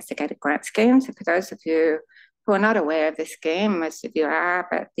NHMRC investigated grant scheme. So for those of you who are not aware of the scheme, most of you are,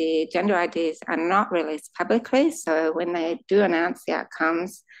 but the gender IDs are not released publicly. So when they do announce the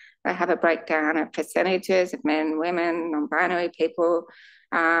outcomes, they have a breakdown of percentages of men, women, non-binary people.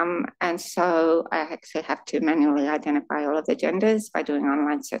 And so I actually have to manually identify all of the genders by doing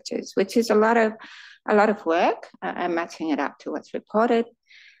online searches, which is a lot of work and matching it up to what's reported.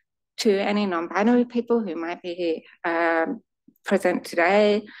 To any non-binary people who might be present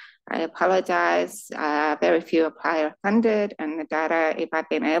today, I apologise. Very few apply are funded, and the data, if I've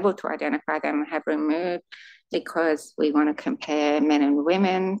been able to identify them, have removed because we want to compare men and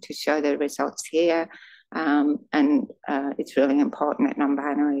women to show the results here. And it's really important that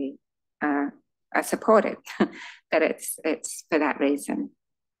non-binary are supported, that it's for that reason.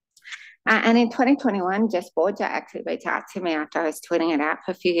 And in 2021, Jess Borgia actually reached out to me after I was tweeting it out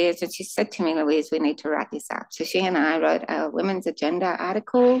for a few years, and she said to me, Louise, we need to write this up. So she and I wrote a women's agenda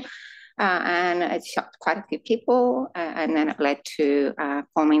article, and it shocked quite a few people, and then it led to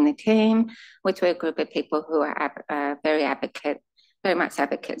forming the team, which were a group of people who are very much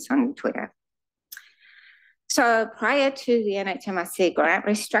advocates on Twitter. So prior to the NHMRC grant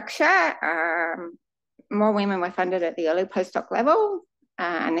restructure, more women were funded at the early postdoc level.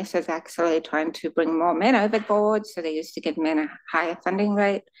 And this was actually trying to bring more men overboard. So they used to give men a higher funding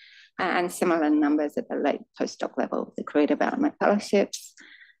rate and similar numbers at the late postdoc level, the career development fellowships.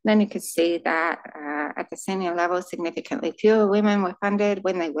 Then you could see that at the senior level, significantly fewer women were funded.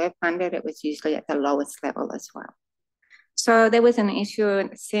 When they were funded, it was usually at the lowest level as well. So there was an issue at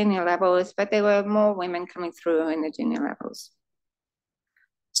the senior levels, but there were more women coming through in the junior levels.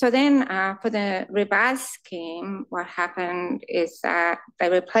 So then for the revised scheme, what happened is that they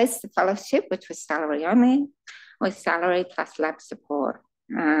replaced the fellowship, which was salary only, with salary plus lab support.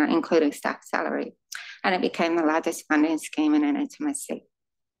 including staff salary. And it became the largest funding scheme in NHMRC.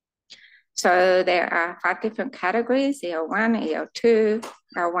 So there are 5 different categories: EL1, EL2,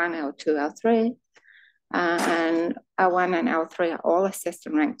 L1, L2, L3. And L1 and L3 are all assessed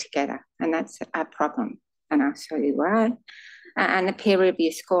and ranked together, and that's a problem, and I'll show you why. And the peer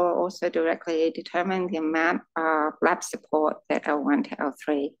review score also directly determined the amount of lab support that L1 to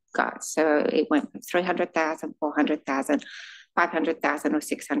L3 got. So it went from 300,000, 400,000, 500,000 or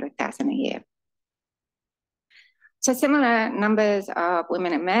 600,000 a year. So similar numbers of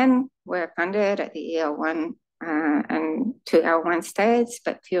women and men were funded at the EL1 and to L1 stage,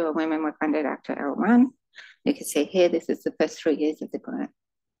 but fewer women were funded after L1. You can see here, this is the first 3 years of the grant.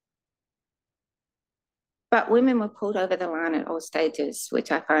 But women were pulled over the line at all stages,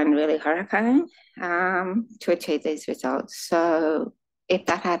 which I find really horrifying, to achieve these results. So if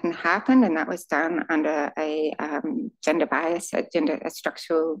that hadn't happened and that was done under a gender bias, a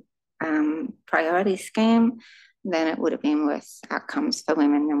structural priority scheme, then it would have been worse outcomes for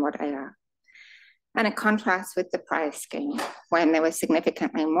women than what they are. And it contrasts with the prior scheme, when there were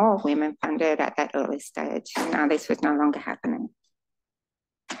significantly more women funded at that early stage. Now this was no longer happening.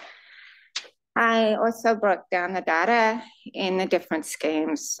 I also broke down the data in the different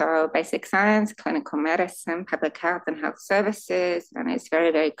schemes. So basic science, clinical medicine, public health and health services. And it's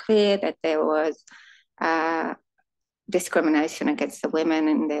very, very clear that there was discrimination against the women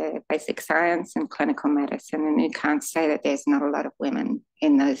in the basic science and clinical medicine. And you can't say that there's not a lot of women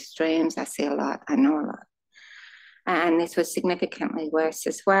in those streams. I see a lot, I know a lot. And this was significantly worse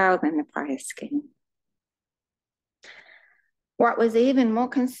as well than the prior scheme. What was even more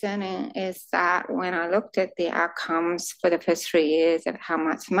concerning is that when I looked at the outcomes for the first 3 years of how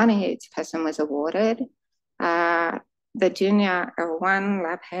much money each person was awarded, the junior L1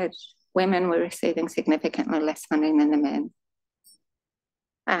 lab head women were receiving significantly less funding than the men.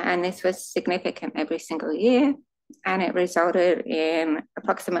 And this was significant every single year. And it resulted in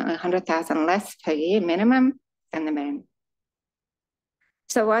approximately 100,000 less per year minimum than the men.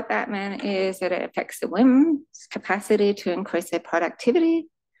 So what that meant is that it affects the women's capacity to increase their productivity,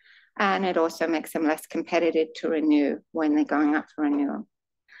 and it also makes them less competitive to renew when they're going up for renewal.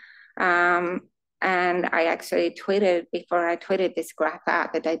 And I actually tweeted, before I tweeted this graph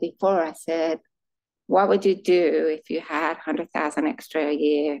out the day before, I said, what would you do if you had 100,000 extra a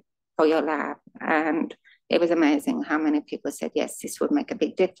year for your lab? And it was amazing how many people said, yes, this would make a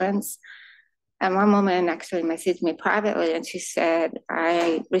big difference. And one woman actually messaged me privately and she said,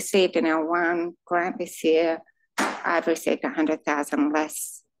 I received an L1 grant this year. I've received 100,000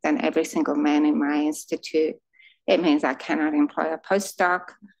 less than every single man in my institute. It means I cannot employ a postdoc.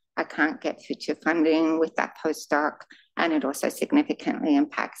 I can't get future funding with that postdoc. And it also significantly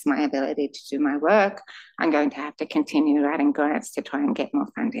impacts my ability to do my work. I'm going to have to continue writing grants to try and get more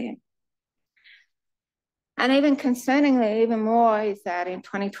funding. And even concerningly, even more, is that in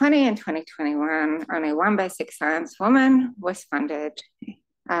 2020 and 2021, only one basic science woman was funded.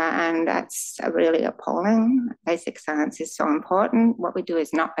 And that's really appalling. Basic science is so important. What we do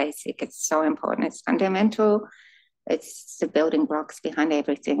is not basic, it's so important, it's fundamental. It's the building blocks behind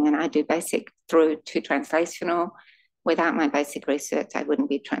everything. And I do basic through to translational. Without my basic research, I wouldn't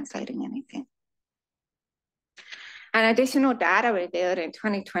be translating anything. And additional data revealed in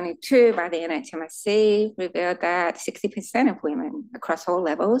 2022 by the NHMRC revealed that 60% of women across all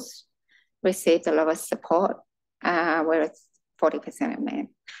levels received the lowest support, whereas 40% of men.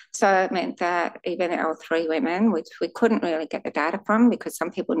 So it meant that even L3 women, which we couldn't really get the data from because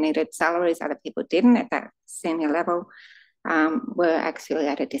some people needed salaries, other people didn't at that senior level, were actually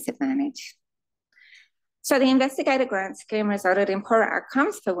at a disadvantage. So the investigator grant scheme resulted in poorer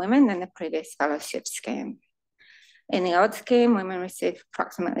outcomes for women than the previous fellowship scheme. In the old scheme, women received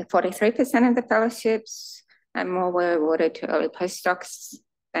approximately 43% of the fellowships, and more were awarded to early postdocs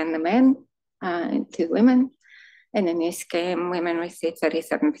than the men, to women. In the new scheme, women received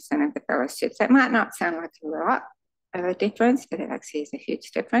 37% of the fellowships. That might not sound like a lot of a difference, but it actually is a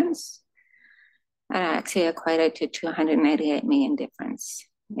huge difference. And it actually equated to 288 million difference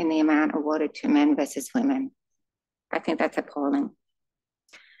in the amount awarded to men versus women. I think that's appalling.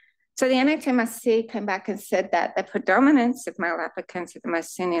 So the NHMRC came back and said that the predominance of male applicants at the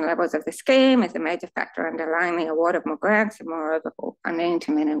most senior levels of the scheme is a major factor underlying the award of more grants and more overall funding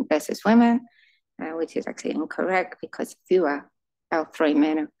to men versus women, which is actually incorrect because fewer L3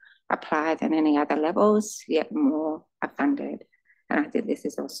 men apply than any other levels, yet more are funded. And I think this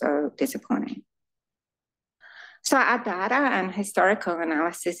is also disappointing. So our data and historical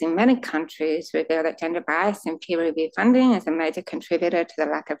analysis in many countries reveal that gender bias in peer review funding is a major contributor to the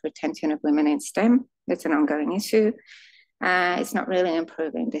lack of retention of women in STEM. It's an ongoing issue. It's not really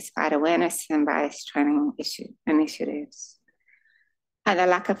improving despite awareness and bias training initiatives. And the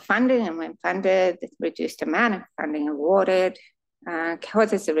lack of funding, and when funded, the reduced amount of funding awarded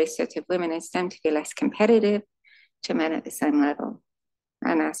causes the research of women in STEM to be less competitive to men at the same level.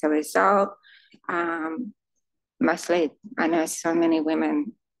 And as a result, mostly I know so many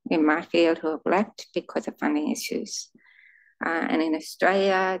women in my field who have left because of funding issues. And in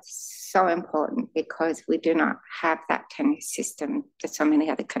Australia, it's so important because we do not have that tenure system that so many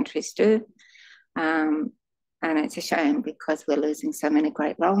other countries do. And it's a shame because we're losing so many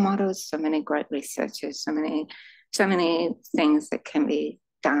great role models, so many great researchers, so many things that can be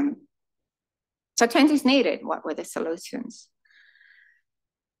done. So change is needed. What were the solutions?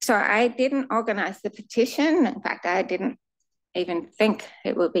 So I didn't organize the petition. In fact, I didn't even think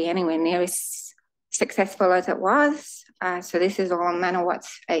it would be anywhere near as successful as it was. So this is all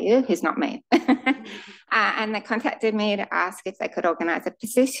Manawat's AU, who's not me. And they contacted me to ask if they could organise a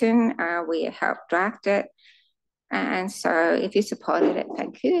petition. We helped draft it. And so if you supported it,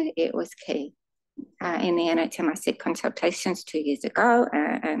 thank you. It was key in the NHMRC consultations 2 years ago,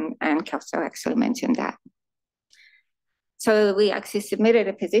 and Kelso actually mentioned that. So we actually submitted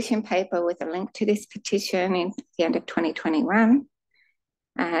a position paper with a link to this petition in the end of 2021.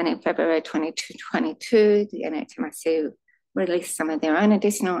 And in February 2022, the NHMRC released some of their own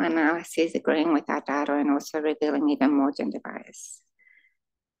additional analyses agreeing with our data and also revealing even more gender bias.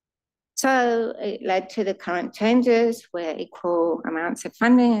 So it led to the current changes where equal amounts of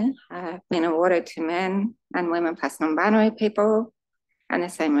funding have been awarded to men and women plus non-binary people, and the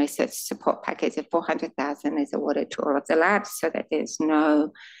same research support package of $400,000 is awarded to all of the labs so that there's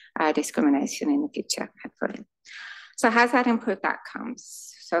no discrimination in the future, hopefully. So how's that improved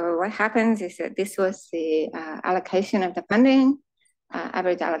outcomes? So what happens is that this was the allocation of the funding,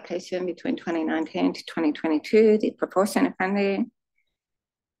 average allocation between 2019 to 2022, the proportion of funding,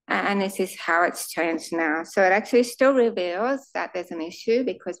 and this is how it's changed now. So it actually still reveals that there's an issue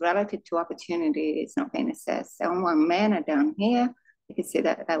because relative to opportunity is not being assessed. L1 men are down here. You can see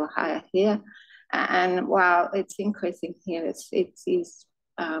that they were higher here. And while it's increasing here, it is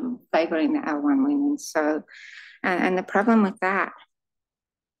favouring the L1 women. So, and the problem with that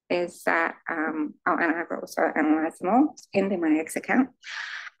is that, and I've also analysed them all, it's pinned in my X account,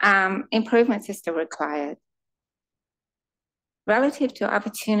 improvements are still required. Relative to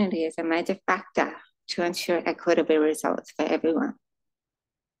opportunity is a major factor to ensure equitable results for everyone.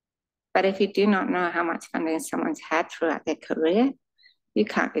 But if you do not know how much funding someone's had throughout their career, you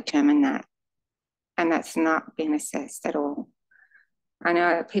can't determine that. And that's not been assessed at all. I know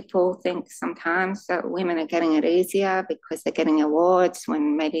that people think sometimes that women are getting it easier because they're getting awards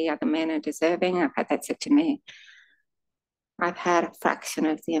when maybe other men are deserving. I've had that said to me. I've had a fraction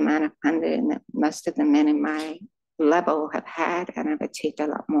of the amount of funding that most of the men in my level have had, and I've achieved a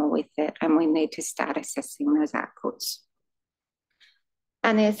lot more with it. And we need to start assessing those outputs.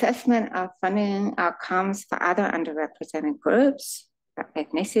 And the assessment of funding outcomes for other underrepresented groups,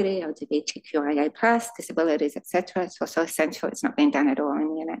 ethnicity, LGBTQIA+, disabilities, etc. It's also essential. It's not being done at all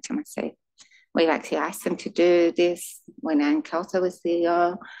in the NHMRC. We've actually asked them to do this when Anne Kelso was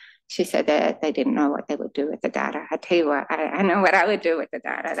CEO. She said that they didn't know what they would do with the data. I tell you what, I know what I would do with the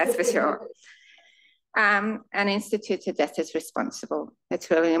data, that's for sure. And institutes are just as responsible. It's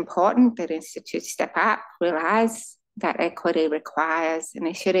really important that institutes step up, realise that equity requires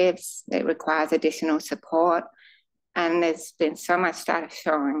initiatives, it requires additional support. And there's been so much data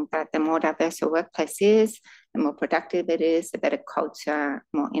showing that the more diverse a workplace is, the more productive it is, the better culture,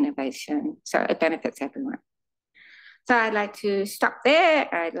 more innovation. So it benefits everyone. So I'd like to stop there.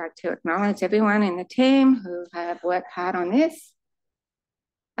 I'd like to acknowledge everyone in the team who have worked hard on this.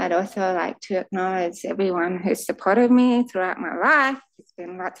 I'd also like to acknowledge everyone who's supported me throughout my life. It's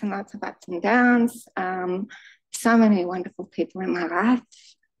been lots and lots of ups and downs. So many wonderful people in my life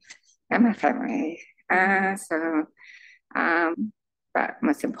and my family. But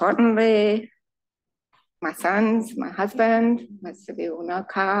most importantly, my sons, my husband, most of you will know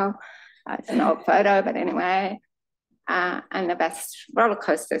Carl. It's an old photo, but anyway. And the best roller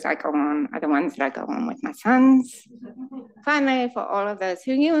coasters I go on are the ones that I go on with my sons. Finally, for all of those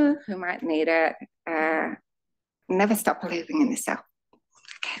who might need it, never stop believing in yourself.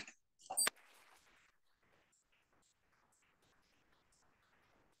 Okay.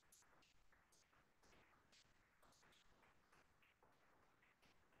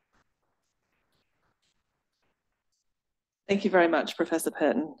 Thank you very much, Professor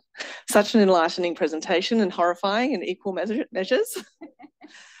Purton. Such an enlightening presentation and horrifying in equal measures.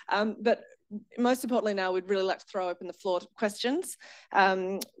 But most importantly now, we'd really like to throw open the floor to questions.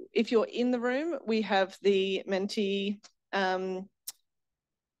 If you're in the room, we have the Menti Oh,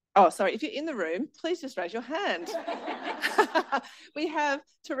 sorry, if you're in the room, please just raise your hand. We have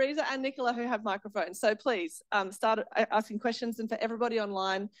Teresa and Nicola who have microphones. So please start asking questions. And for everybody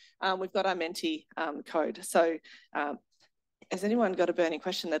online, we've got our Menti code. So has anyone got a burning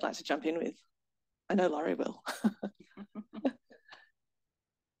question they'd like to jump in with? I know Laurie will.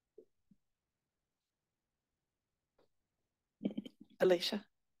 Alicia.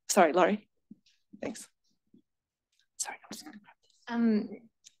 Sorry, Laurie. Thanks. Sorry, I'm just going to grab this.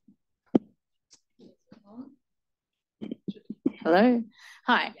 Hello.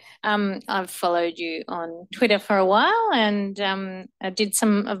 Hi. I've followed you on Twitter for a while, and I did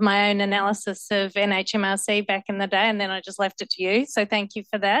some of my own analysis of NHMRC back in the day, and then I just left it to you. So thank you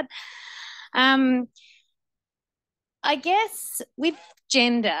for that. I guess with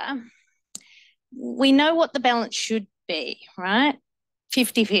gender, we know what the balance should be, right?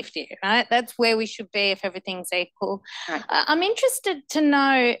 50-50, right? That's where we should be if everything's equal. Right. I'm interested to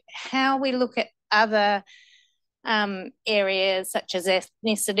know how we look at other areas such as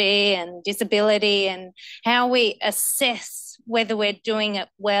ethnicity and disability, and how we assess whether we're doing it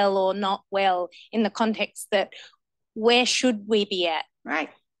well or not well in the context that where should we be at? Right.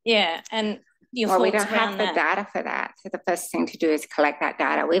 Yeah, and well, we don't have the data for that. So the first thing to do is collect that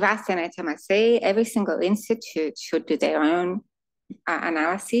data. We've asked NHMRC, every single institute should do their own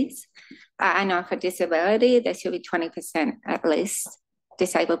analyses. I know for disability, there should be 20% at least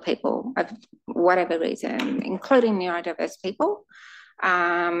disabled people of whatever reason, including neurodiverse people.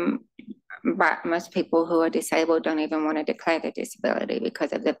 But most people who are disabled don't even want to declare their disability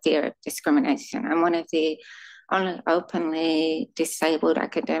because of the fear of discrimination. I'm one of the only openly disabled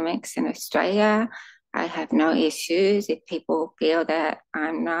academics in Australia. I have no issues. If people feel that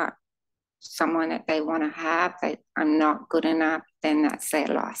I'm not someone that they want to have, that I'm not good enough, then that's their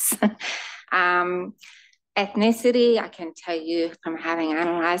loss. Ethnicity, I can tell you from having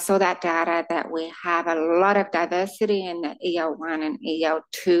analysed all that data that we have a lot of diversity in the EL1 and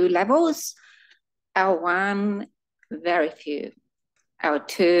EL2 levels. L1, very few.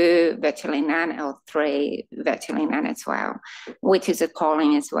 L2, virtually none. L3, virtually none as well, which is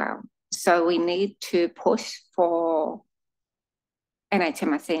appalling as well. So we need to push for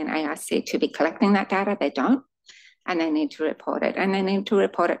NHMRC and ARC to be collecting that data. They don't. And they need to report it, and they need to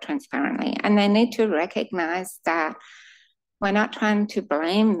report it transparently, and they need to recognize that we're not trying to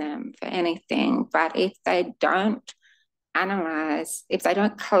blame them for anything, but if they don't analyze, if they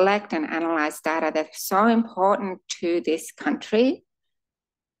don't collect and analyze data that's so important to this country,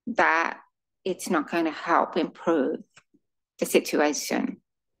 that it's not going to help improve the situation.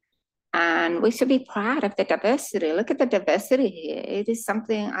 And we should be proud of the diversity. Look at the diversity here. It is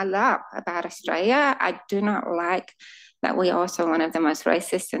something I love about Australia. I do not like that we're also one of the most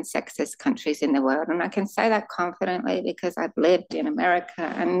racist and sexist countries in the world. And I can say that confidently because I've lived in America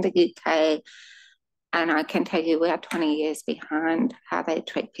and the UK. And I can tell you we are 20 years behind how they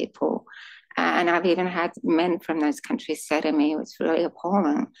treat people. And I've even had men from those countries say to me, it's really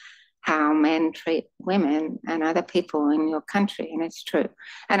appalling how men treat women and other people in your country, and it's true.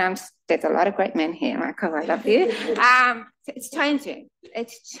 And there's a lot of great men here, Michael, I love you. It's changing,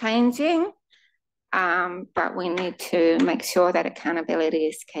 but we need to make sure that accountability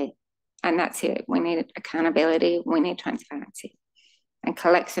is key, and that's it. We need accountability, we need transparency, and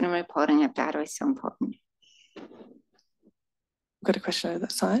collection and reporting of data is so important. Got a question over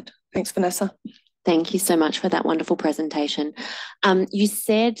that side. Thanks, Vanessa. Thank you so much for that wonderful presentation. You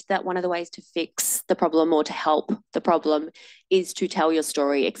said that one of the ways to fix the problem or to help the problem is to tell your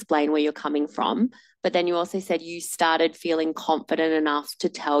story, explain where you're coming from. But then you also said you started feeling confident enough to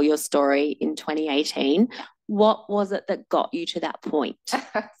tell your story in 2018. What was it that got you to that point?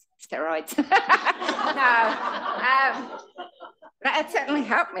 Steroids. No, that certainly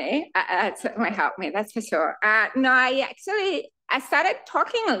helped me. That's for sure. No, I started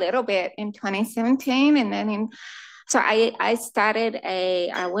talking a little bit in 2017, and then I started a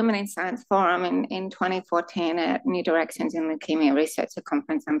Women in Science Forum in 2014 at New Directions in Leukemia Research, a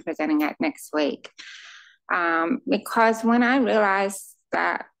conference I'm presenting at next week. Because when I realized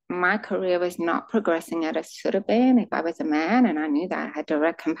that my career was not progressing as it should have been if I was a man, and I knew that I had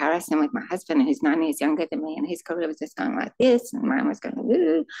direct comparison with my husband, who's 9 years younger than me, and his career was just going like this, and mine was going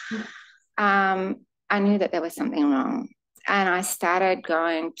woo. I knew that there was something wrong. And I started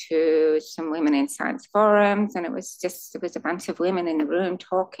going to some Women in Science forums, and it was a bunch of women in the room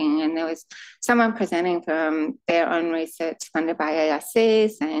talking, and there was someone presenting from their own research funded by ARC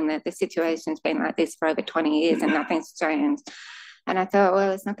saying that the situation's been like this for over 20 years and nothing's changed. And I thought,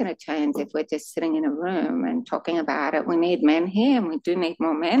 well, it's not going to change if we're just sitting in a room and talking about it. We need men here, and we do need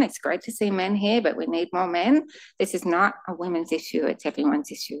more men. It's great to see men here, but we need more men. This is not a women's issue, it's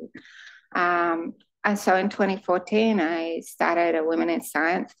everyone's issue. And so in 2014, I started a Women in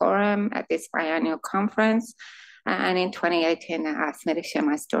Science Forum at this biannual conference. And in 2018, they asked me to share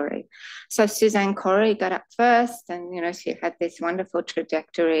my story. So Suzanne Corey got up first, and, you know, she had this wonderful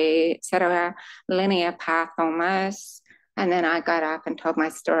trajectory, et cetera, linear path almost. And then I got up and told my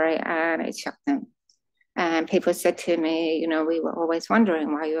story, and it shocked them. And people said to me, you know, we were always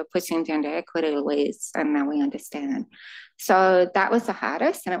wondering why you were pushing gender equity, Louise, and now we understand. So that was the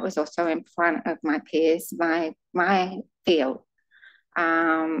hardest, and it was also in front of my peers, my field.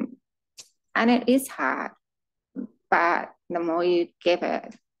 And it is hard, but the more you give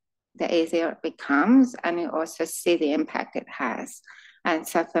it, the easier it becomes, and you also see the impact it has. And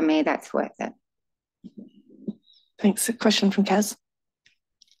so for me, that's worth it. Thanks. A question from Kaz.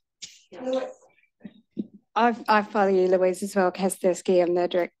 I follow you, Louise, as well. Kaz Thursky, I'm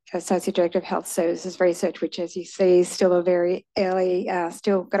the Associate Director of Health Services Research, which, as you see, is still a very early,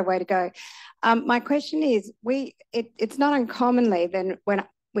 still got a way to go. My question is, it's not uncommonly then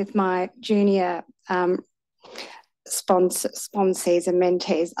with my junior sponsees and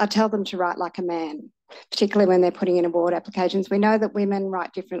mentees, I tell them to write like a man, particularly when they're putting in award applications. We know that women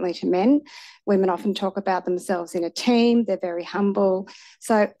write differently to men. Women often talk about themselves in a team. They're very humble.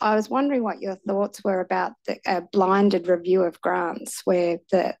 So I was wondering what your thoughts were about a blinded review of grants where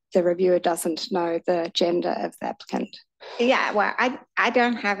the reviewer doesn't know the gender of the applicant. Yeah, well, I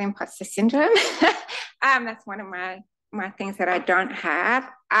don't have imposter syndrome. That's one of my things that I don't have.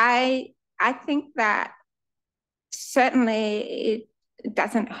 I think that certainly it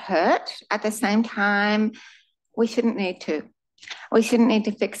doesn't hurt. At the same time, we shouldn't need to. We shouldn't need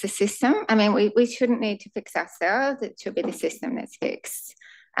to fix the system. I mean, we shouldn't need to fix ourselves. It should be the system that's fixed.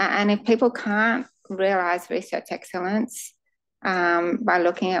 And if people can't realise research excellence by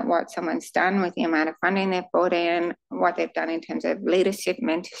looking at what someone's done with the amount of funding they've brought in, what they've done in terms of leadership,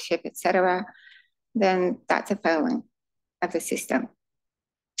 mentorship, etc., then that's a failing of the system.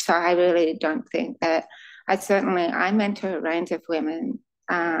 So I really don't think that. I mentor a range of women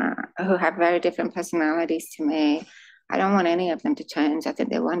who have very different personalities to me. I don't want any of them to change. I think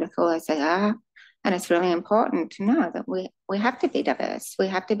they're wonderful as they are. And it's really important to know that we have to be diverse. We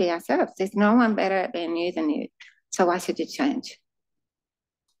have to be ourselves. There's no one better at being you than you. So why should you change?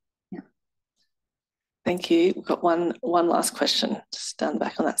 Yeah. Thank you. We've got one last question, just down the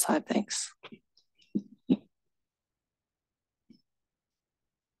back on that side. Thanks.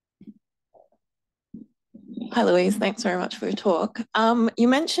 Hi, Louise. Thanks very much for your talk. You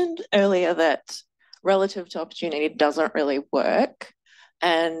mentioned earlier that relative to opportunity doesn't really work,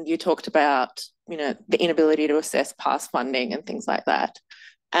 and you talked about, you know, the inability to assess past funding and things like that,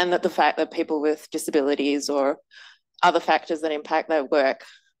 and that the fact that people with disabilities or other factors that impact their work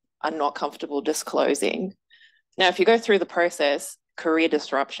are not comfortable disclosing. Now, if you go through the process, career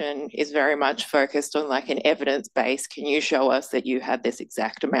disruption is very much focused on like an evidence base. Can you show us that you had this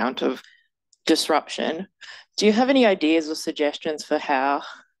exact amount of disruption? Do you have any ideas or suggestions for how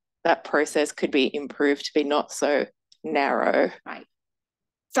that process could be improved to be not so narrow? Right.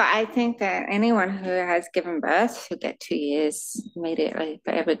 So I think that anyone who has given birth should get 2 years immediately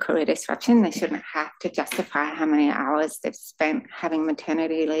for every career disruption. They shouldn't have to justify how many hours they've spent having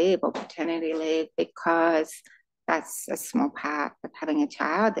maternity leave or paternity leave, because that's a small part of having a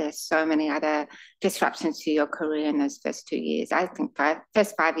child. There's so many other disruptions to your career in those first 2 years. I think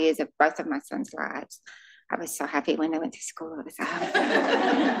first 5 years of both of my sons' lives, I was so happy when they went to school. It was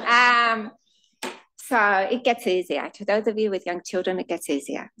so it gets easier. To those of you with young children, it gets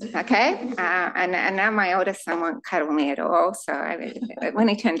easier, okay? And now my oldest son won't cuddle me at all. So when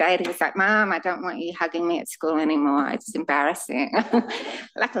he turned 8, he was like, Mom, I don't want you hugging me at school anymore. It's embarrassing.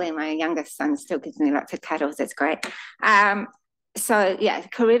 Luckily, my youngest son still gives me lots of cuddles. It's great. So yeah,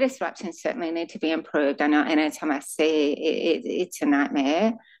 career disruptions certainly need to be improved. I know anytime I see it, it's a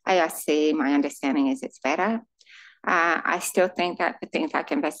nightmare. AIC, my understanding is it's better. I still think that for things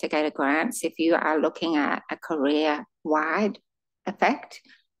like investigator grants, if you are looking at a career-wide effect,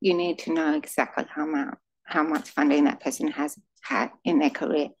 you need to know exactly how much funding that person has had in their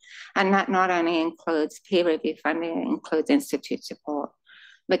career. And that not only includes peer review funding, it includes institute support,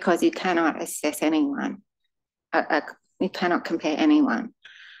 because you cannot assess anyone. You cannot compare anyone.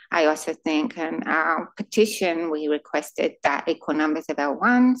 I also think in our petition, we requested that equal numbers of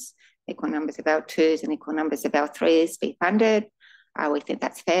L1s, equal numbers of L2s and equal numbers of L3s be funded. We think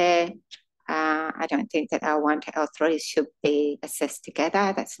that's fair. I don't think that L1 to L3 should be assessed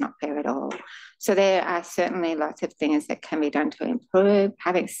together. That's not fair at all. So there are certainly lots of things that can be done to improve.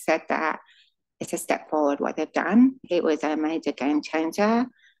 Having said that, it's a step forward what they've done. It was a major game changer.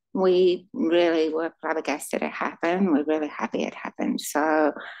 We really were flabbergasted it happened. We're really happy it happened.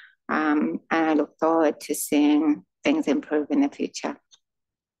 So, and I look forward to seeing things improve in the future.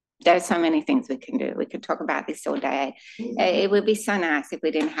 There are so many things we can do. We could talk about this all day. It would be so nice if we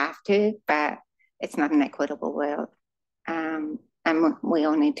didn't have to, but it's not an equitable world. And we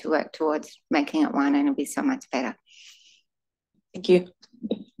all need to work towards making it one, and it'll be so much better. Thank you.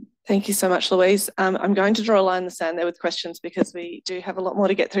 Thank you so much, Louise. I'm going to draw a line in the sand there with questions because we do have a lot more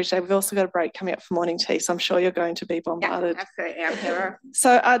to get through today. We've also got a break coming up for morning tea, so I'm sure you're going to be bombarded. Yeah, absolutely. I'm here.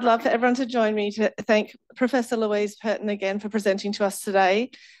 So I'd love for everyone to join me to thank Professor Louise Purton again for presenting to us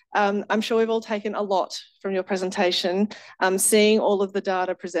today. I'm sure we've all taken a lot from your presentation. Seeing all of the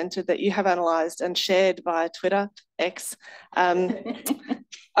data presented that you have analysed and shared via Twitter, X,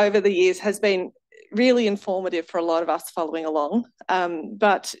 over the years has been really informative for a lot of us following along.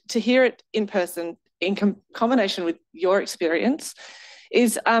 But to hear it in person in combination with your experience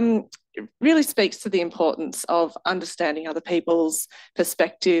is really speaks to the importance of understanding other people's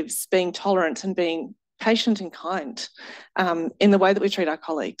perspectives, being tolerant and being patient and kind in the way that we treat our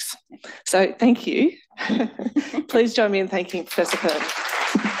colleagues. So thank you. Please join me in thanking Professor Purton.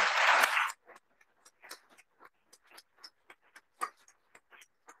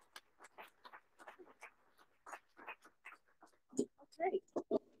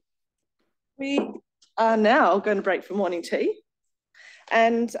 We are now going to break for morning tea.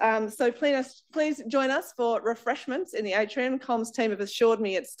 And so please join us for refreshments in the atrium. Comms team have assured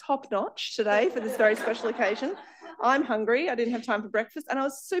me it's top notch today for this very special occasion. I'm hungry. I didn't have time for breakfast and I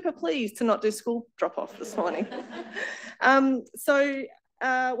was super pleased to not do school drop off this morning. What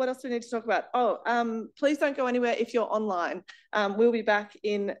else do we need to talk about? Please don't go anywhere if you're online. We'll be back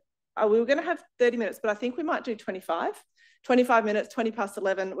in, we were going to have 30 minutes, but I think we might do 25 minutes, 20 past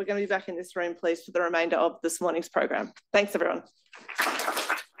 11. We're going to be back in this room, please, for the remainder of this morning's program. Thanks, everyone.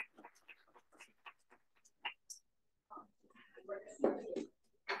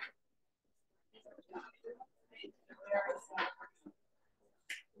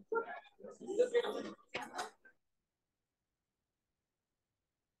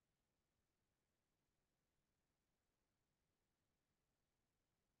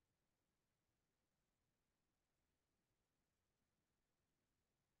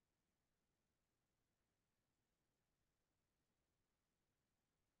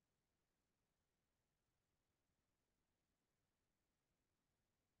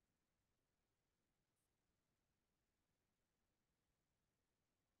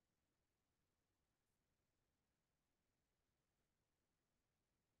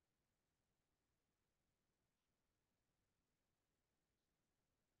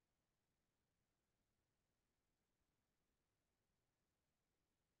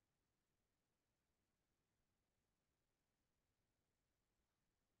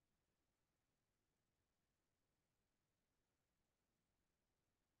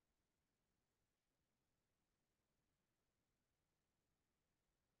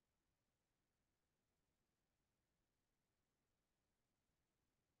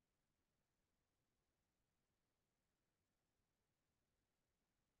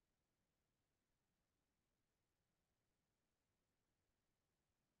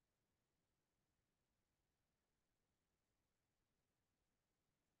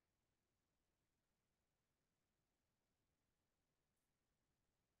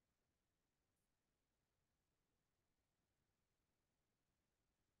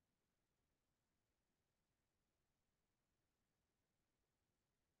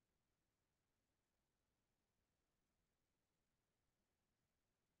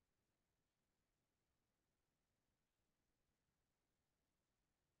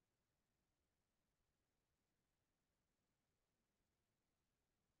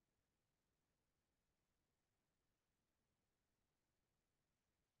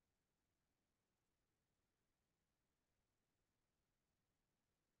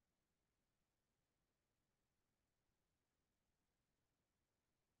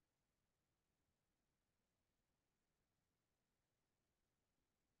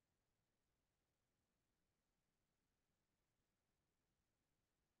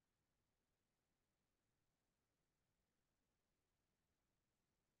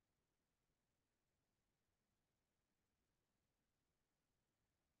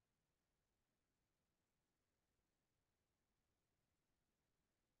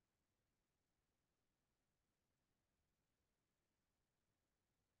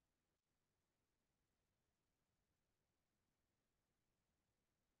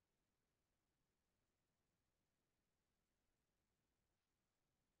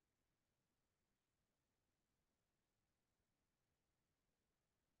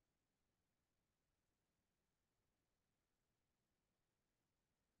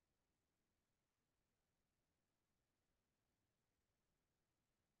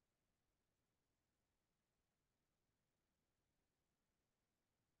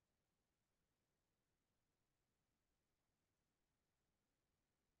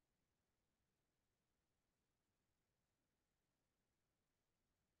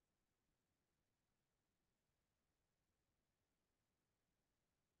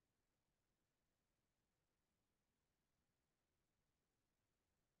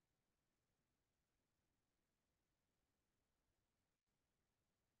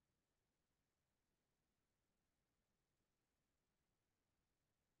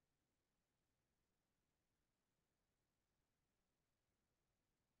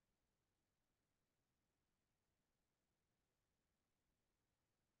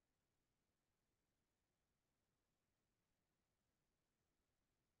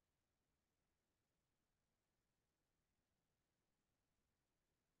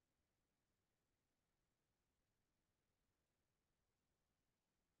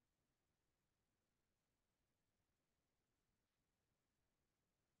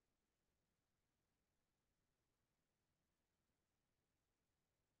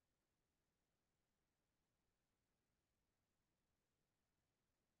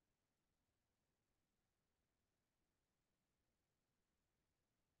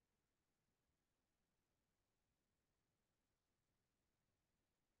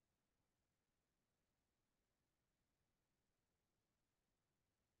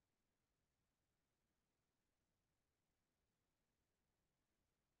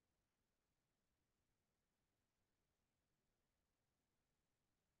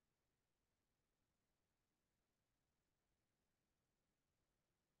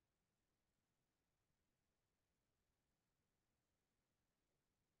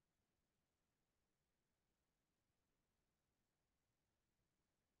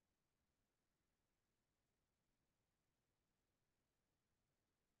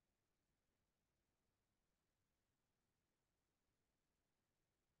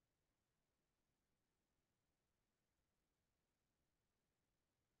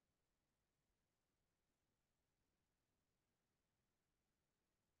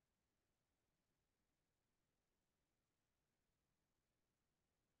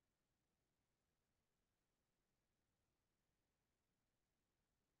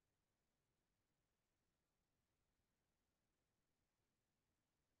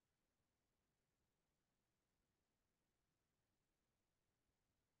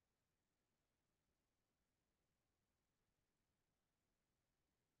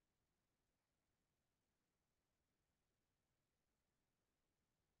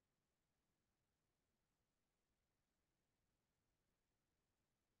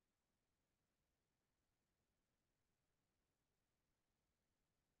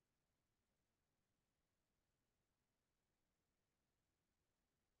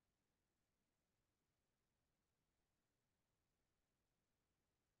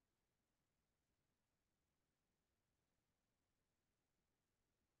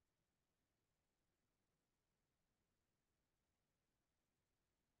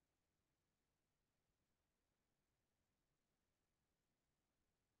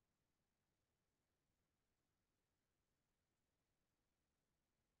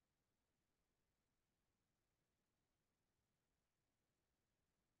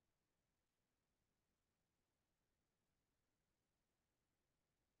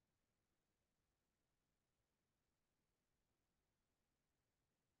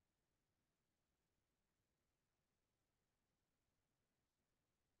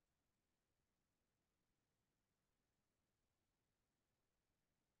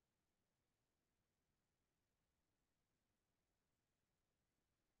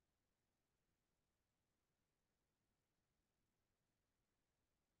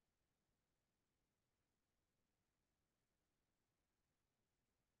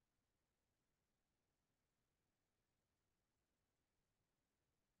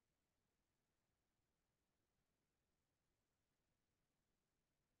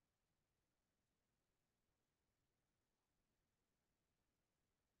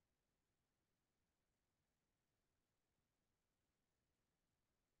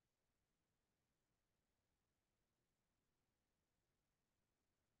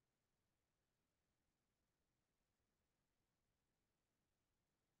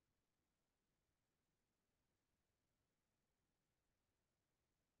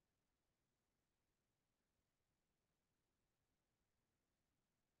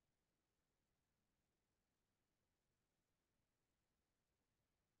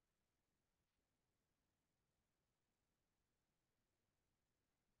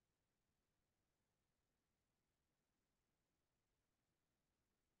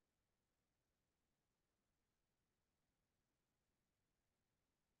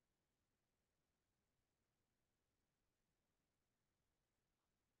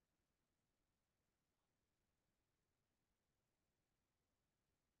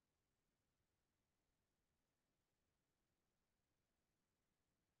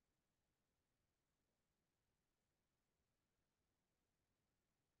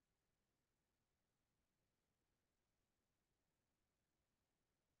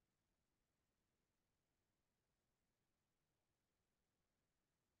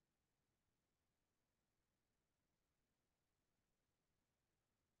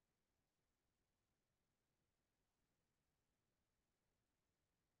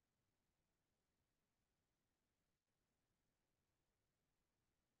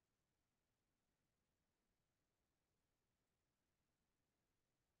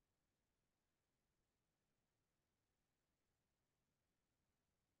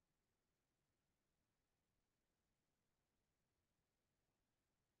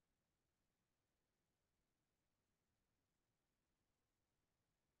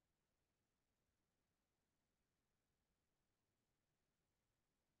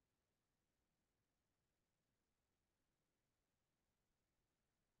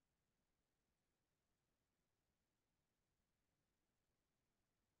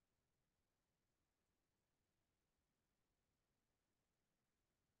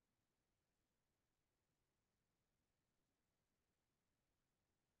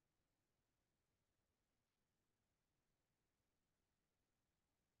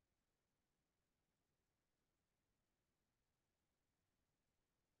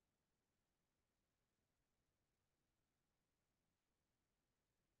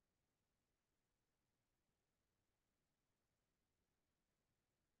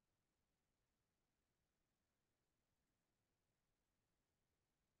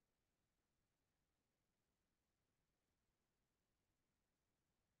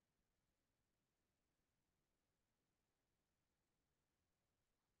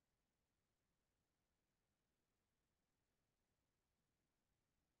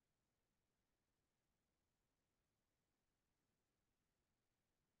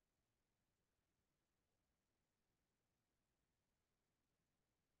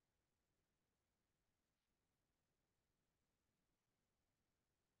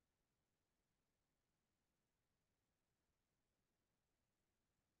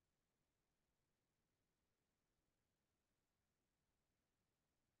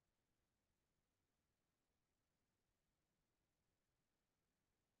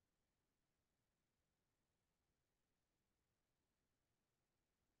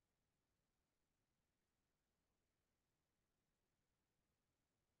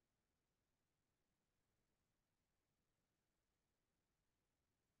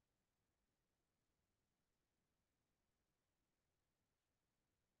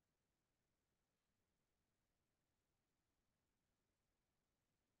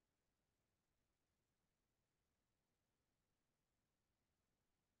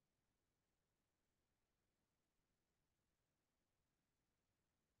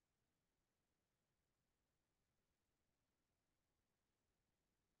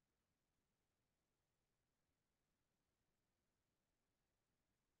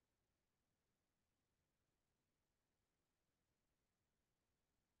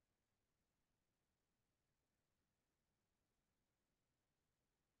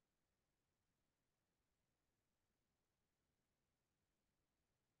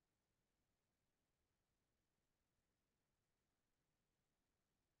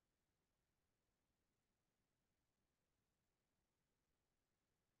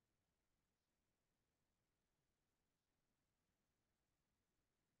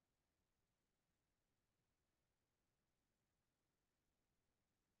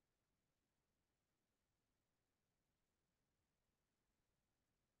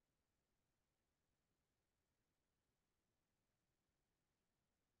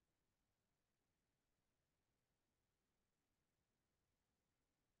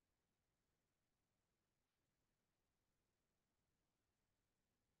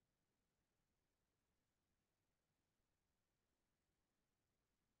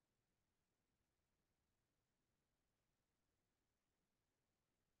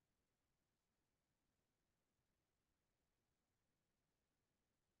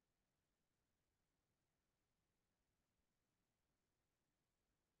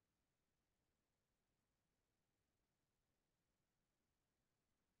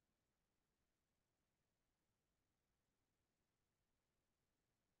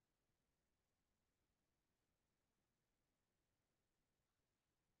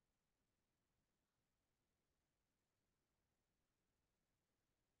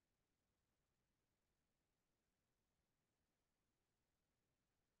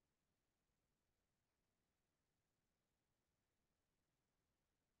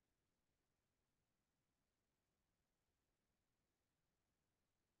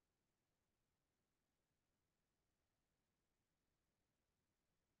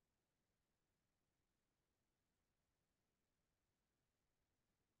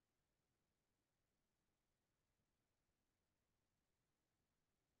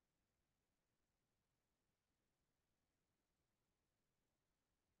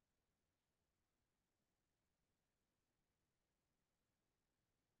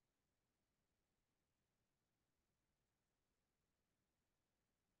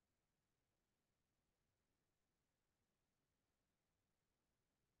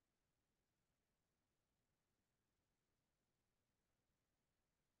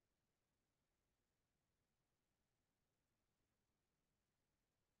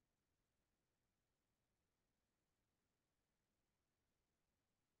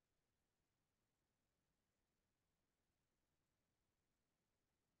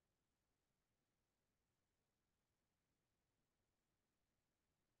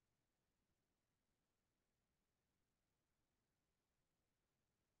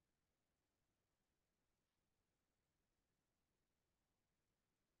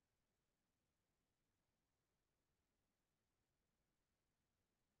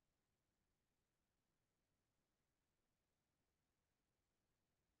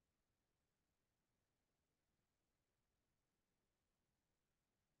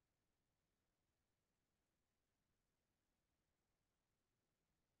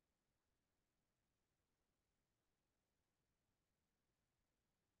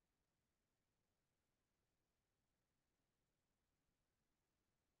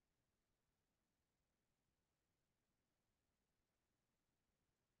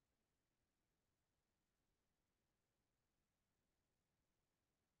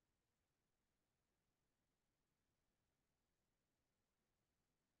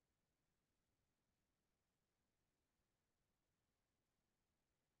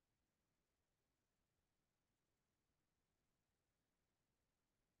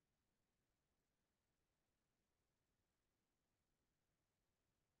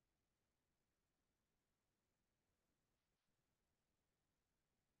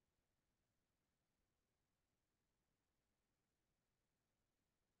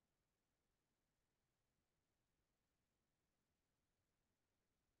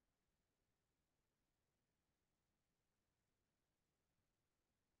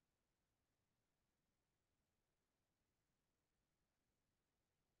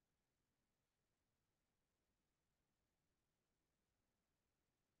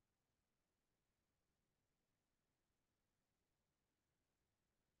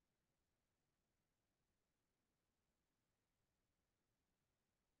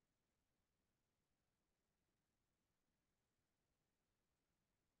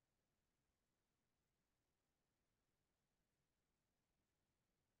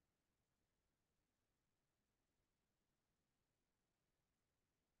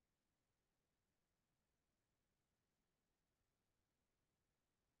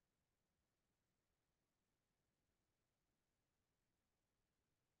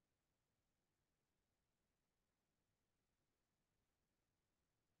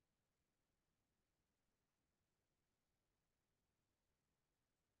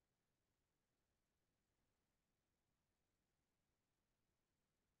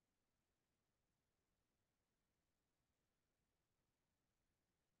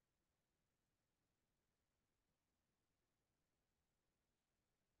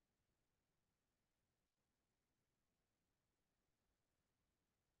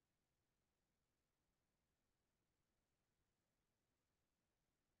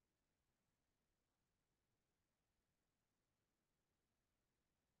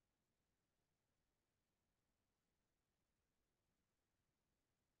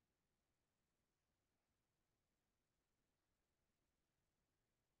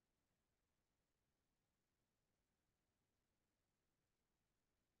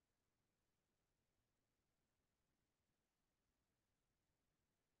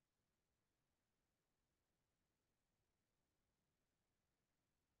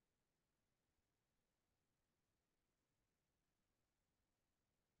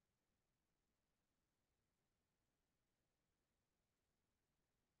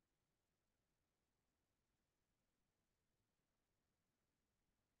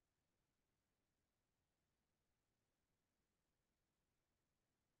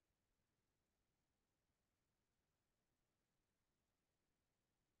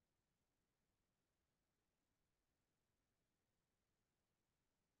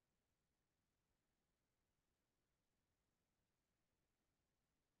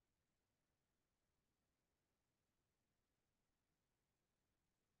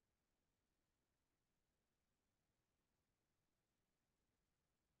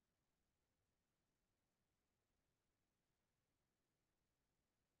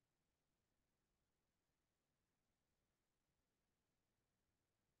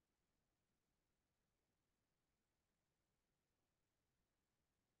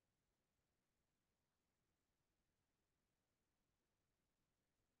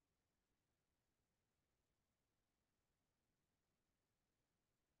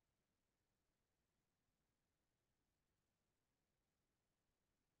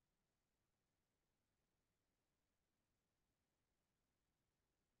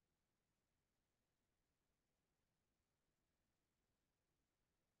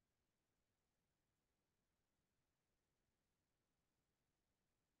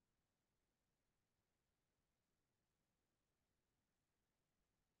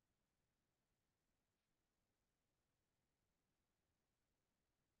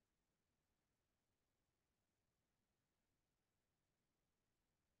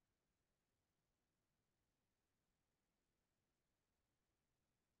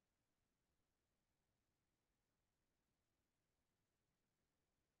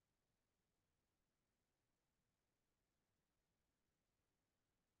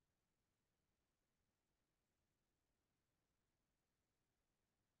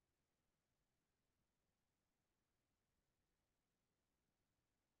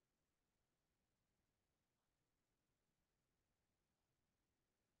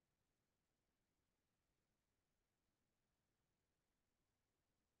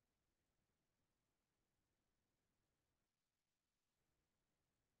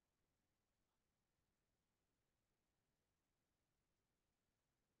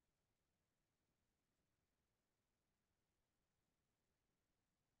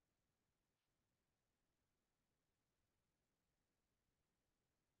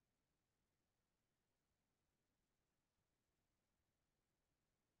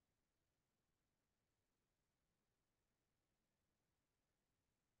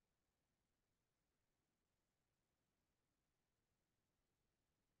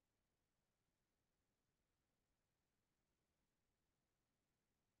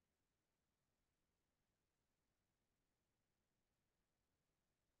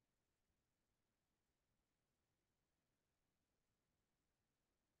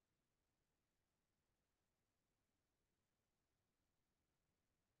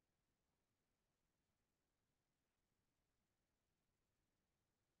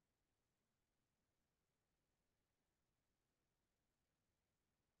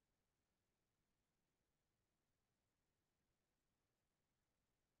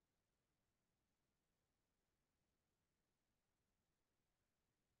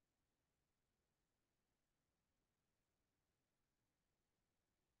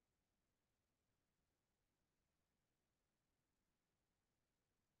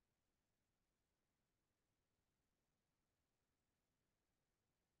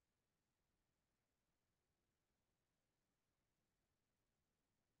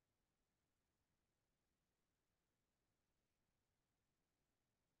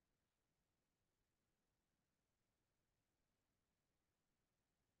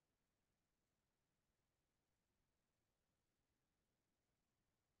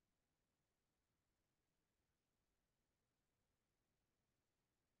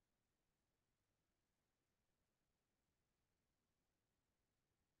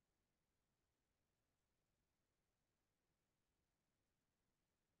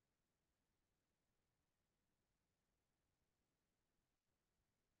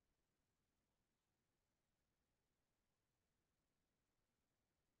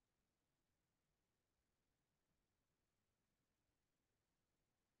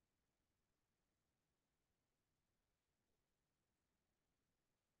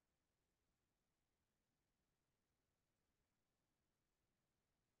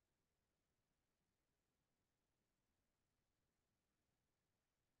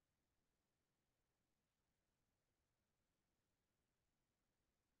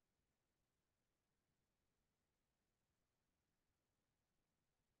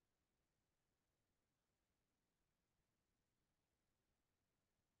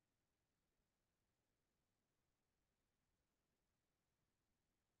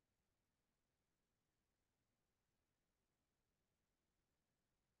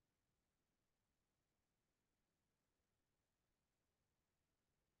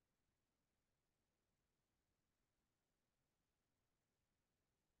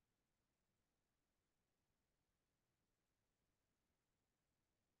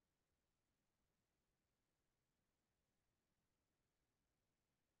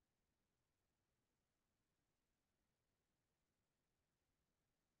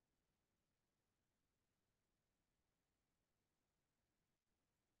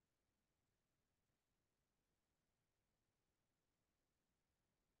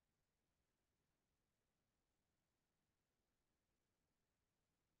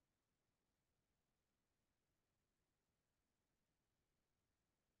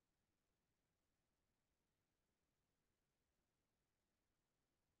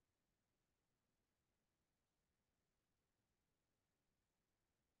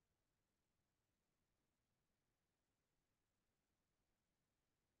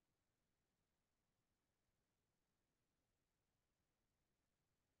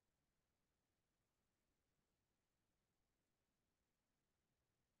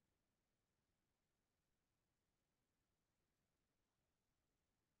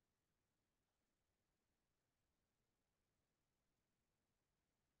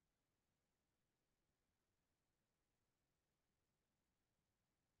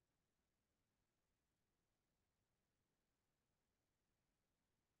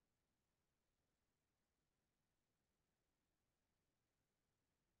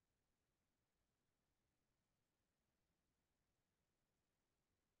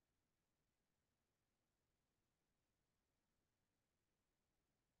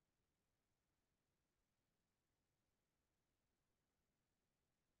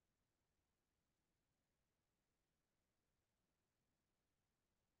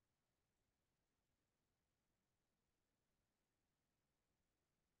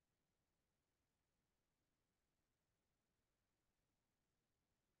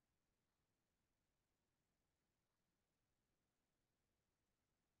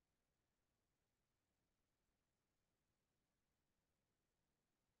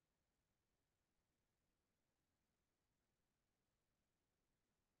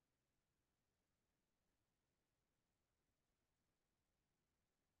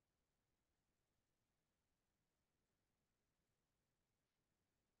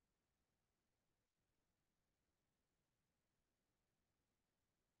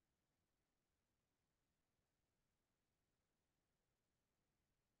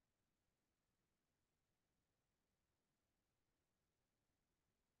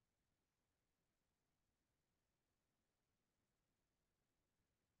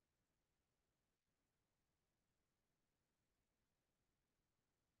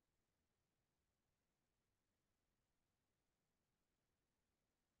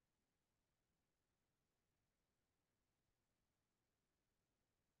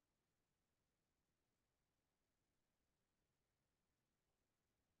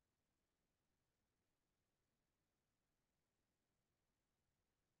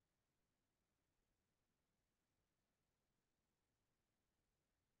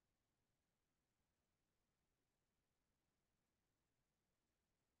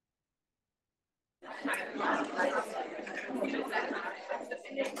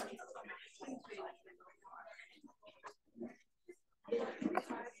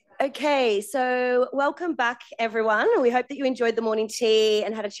 Okay, so welcome back, everyone. We hope that you enjoyed the morning tea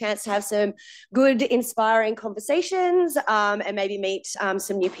and had a chance to have some good, inspiring conversations and maybe meet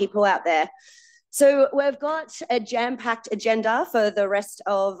some new people out there. So we've got a jam-packed agenda for the rest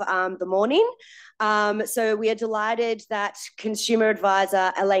of the morning. So we are delighted that consumer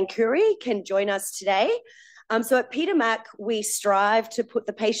advisor Elaine Curry can join us today. So at Peter Mac, we strive to put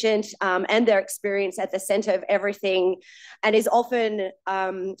the patient and their experience at the centre of everything, and is often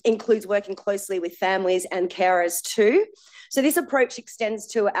includes working closely with families and carers too. So this approach extends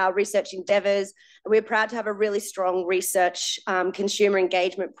to our research endeavours. We're proud to have a really strong research consumer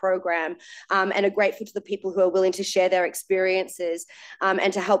engagement program and are grateful to the people who are willing to share their experiences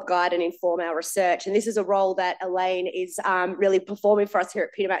and to help guide and inform our research. And this is a role that Elaine is really performing for us here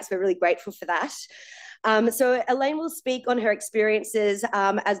at Peter Mac, so we're really grateful for that. So Elaine will speak on her experiences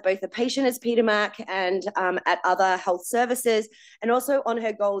as both a patient as Peter Mac and at other health services, and also on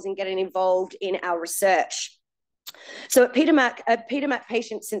her goals in getting involved in our research. So at Peter Mac, a Peter Mac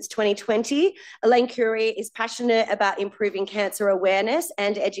patient since 2020, Elaine Curry is passionate about improving cancer awareness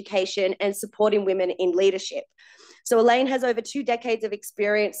and education and supporting women in leadership. So Elaine has over 2 decades of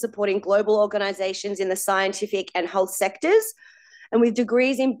experience supporting global organisations in the scientific and health sectors. And with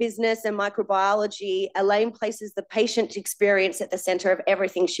degrees in business and microbiology, Elaine places the patient experience at the centre of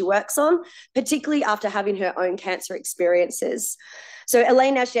everything she works on, particularly after having her own cancer experiences. So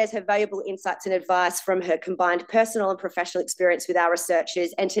Elaine now shares her valuable insights and advice from her combined personal and professional experience with our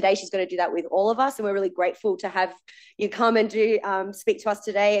researchers. And today she's going to do that with all of us. And we're really grateful to have you come and speak to us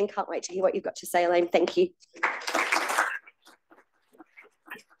today, and can't wait to hear what you've got to say, Elaine. Thank you.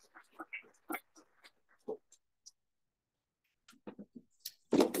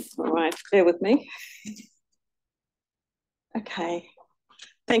 All right, bear with me. Okay.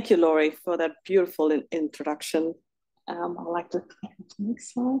 Thank you, Laurie, for that beautiful introduction. I'd like to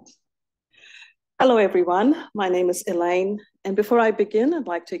next slide. Hello, everyone. My name is Elaine. And before I begin, I'd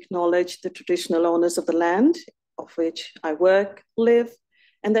like to acknowledge the traditional owners of the land of which I work, live,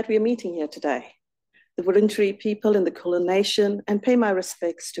 and that we are meeting here today, the Wurundjeri people in the Kulin Nation, and pay my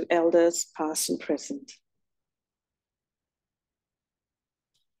respects to elders past and present.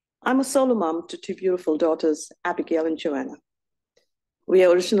 I'm a solo mom to 2 beautiful daughters, Abigail and Joanna. We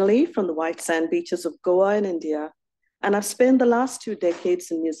are originally from the white sand beaches of Goa in India, and I've spent the last 2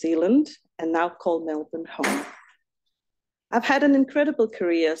 decades in New Zealand and now call Melbourne home. I've had an incredible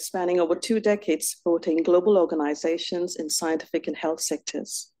career spanning over 2 decades supporting global organizations in scientific and health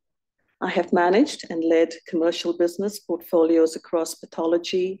sectors. I have managed and led commercial business portfolios across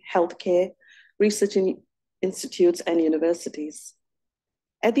pathology, healthcare, research institutes, and universities.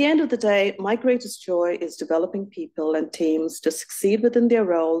 At the end of the day, my greatest joy is developing people and teams to succeed within their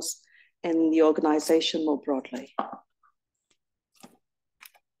roles and the organization more broadly.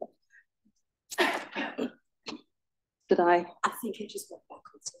 Did I? I think it just went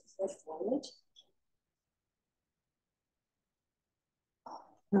backwards.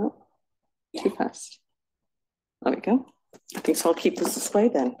 No, too fast. There we go. I think so. I'll keep this way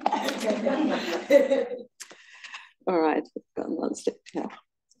then. All right, got one step now.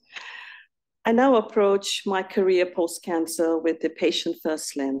 I now approach my career post-cancer with the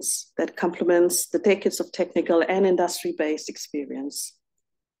patient-first lens that complements the decades of technical and industry-based experience.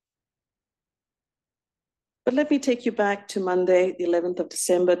 But let me take you back to Monday, the 11th of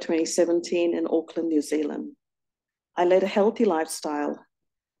December, 2017 in Auckland, New Zealand. I led a healthy lifestyle,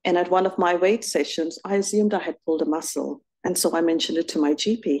 and at one of my weight sessions, I assumed I had pulled a muscle, and so I mentioned it to my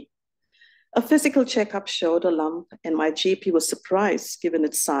GP. A physical checkup showed a lump, and my GP was surprised, given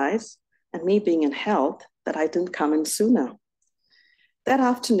its size, and me being in health, that I didn't come in sooner. That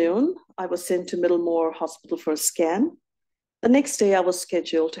afternoon, I was sent to Middlemore Hospital for a scan. The next day, I was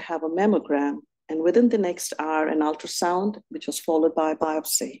scheduled to have a mammogram, and within the next hour, an ultrasound, which was followed by a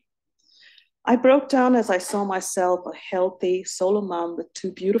biopsy. I broke down as I saw myself a healthy solo mom with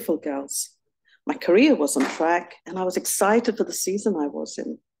 2 beautiful girls. My career was on track, and I was excited for the season I was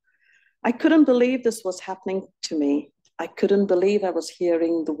in. I couldn't believe this was happening to me. I couldn't believe I was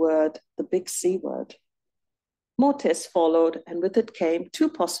hearing the big C word. More tests followed, and with it came 2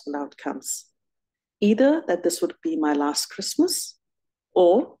 possible outcomes. Either that this would be my last Christmas,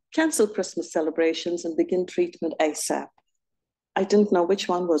 or cancel Christmas celebrations and begin treatment ASAP. I didn't know which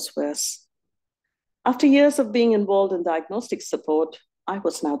one was worse. After years of being involved in diagnostic support, I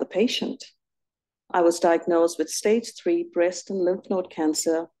was now the patient. I was diagnosed with stage 3 breast and lymph node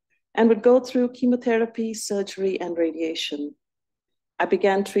cancer and would go through chemotherapy, surgery, and radiation. I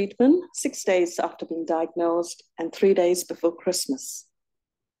began treatment 6 days after being diagnosed and 3 days before Christmas.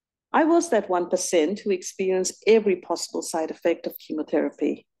 I was that 1% who experienced every possible side effect of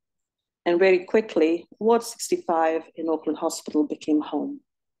chemotherapy. And very quickly, Ward 65 in Auckland Hospital became home.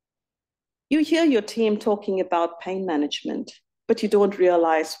 You hear your team talking about pain management, but you don't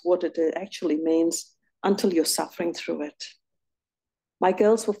realize what it actually means until you're suffering through it. My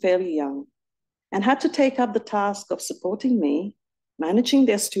girls were fairly young and had to take up the task of supporting me, managing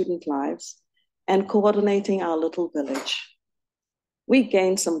their student lives, and coordinating our little village. We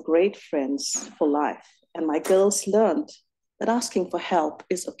gained some great friends for life, and my girls learned that asking for help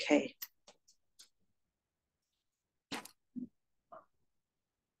is okay.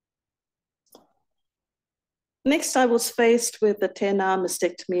 Next, I was faced with a 10-hour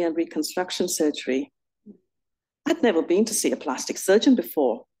mastectomy and reconstruction surgery. I'd never been to see a plastic surgeon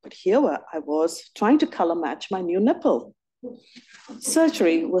before, but here I was trying to color match my new nipple.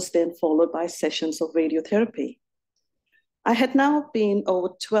 Surgery was then followed by sessions of radiotherapy. I had now been over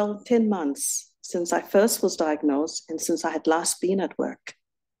 10 months since I first was diagnosed and since I had last been at work.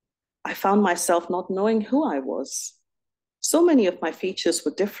 I found myself not knowing who I was. So many of my features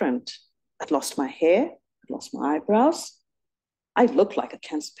were different. I'd lost my hair, I'd lost my eyebrows. I looked like a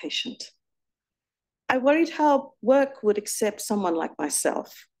cancer patient. I worried how work would accept someone like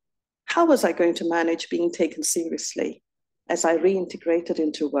myself. How was I going to manage being taken seriously as I reintegrated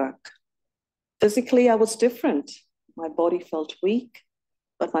into work? Physically, I was different. My body felt weak,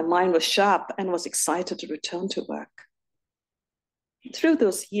 but my mind was sharp and was excited to return to work. Through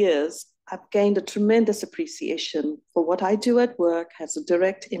those years, I've gained a tremendous appreciation for what I do at work has a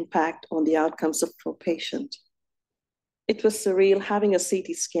direct impact on the outcomes of a patient. It was surreal having a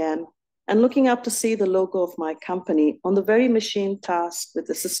CT scan and looking up to see the logo of my company on the very machine tasked with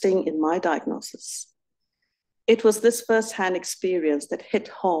assisting in my diagnosis. It was this firsthand experience that hit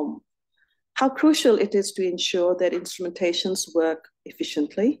home how crucial it is to ensure that instrumentations work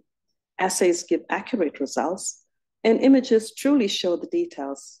efficiently, assays give accurate results, and images truly show the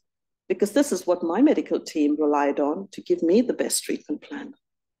details, because this is what my medical team relied on to give me the best treatment plan.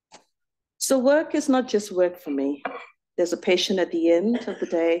 So work is not just work for me. There's a patient at the end of the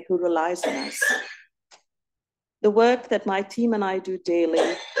day who relies on us. The work that my team and I do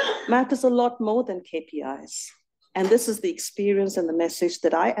daily matters a lot more than KPIs. And this is the experience and the message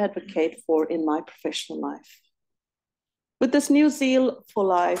that I advocate for in my professional life. With this new zeal for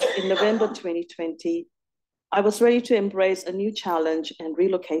life in November 2020, I was ready to embrace a new challenge and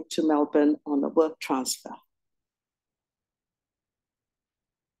relocate to Melbourne on a work transfer.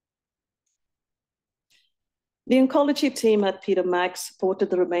 The oncology team at Peter Mac supported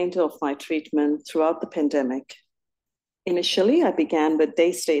the remainder of my treatment throughout the pandemic. Initially, I began with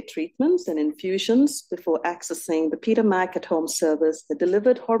day-stay treatments and infusions before accessing the Peter Mac at-home service that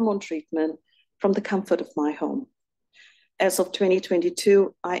delivered hormone treatment from the comfort of my home. As of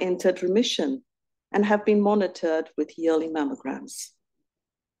 2022, I entered remission and have been monitored with yearly mammograms.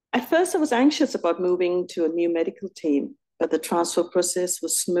 At first, I was anxious about moving to a new medical team, but the transfer process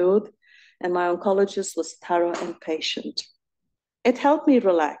was smooth and my oncologist was thorough and patient. It helped me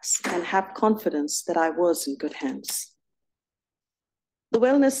relax and have confidence that I was in good hands. The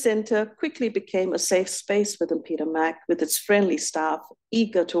Wellness Center quickly became a safe space within Peter Mac with its friendly staff,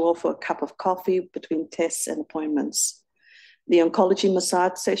 eager to offer a cup of coffee between tests and appointments. The oncology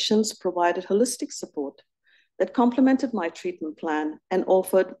massage sessions provided holistic support that complemented my treatment plan and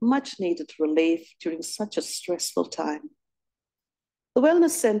offered much needed relief during such a stressful time. The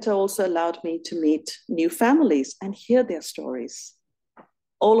Wellness Center also allowed me to meet new families and hear their stories.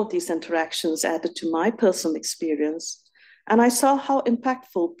 All of these interactions added to my personal experience, and I saw how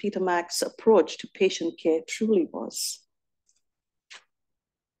impactful Peter Mac's approach to patient care truly was.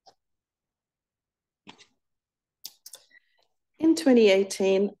 In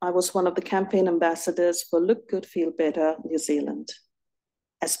 2018, I was one of the campaign ambassadors for Look Good, Feel Better New Zealand.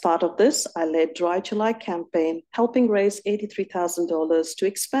 As part of this, I led Dry July campaign, helping raise $83,000 to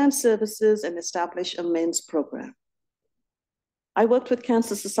expand services and establish a men's program. I worked with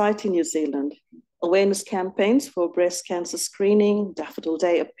Cancer Society New Zealand, awareness campaigns for breast cancer screening, Daffodil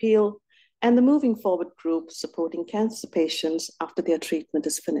Day appeal, and the Moving Forward group supporting cancer patients after their treatment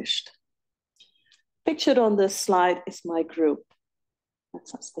is finished. Pictured on this slide is my group,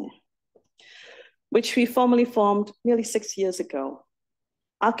 that's us there, which we formally formed nearly 6 years ago.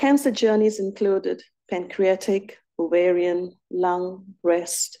 Our cancer journeys included pancreatic, ovarian, lung,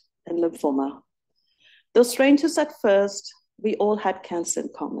 breast, and lymphoma. Though strangers at first, we all had cancer in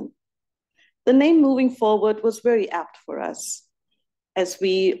common. The name Moving Forward was very apt for us. as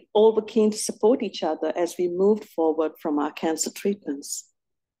we all were keen to support each other as we moved forward from our cancer treatments.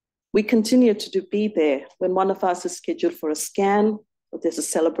 We continue to be there when one of us is scheduled for a scan, or there's a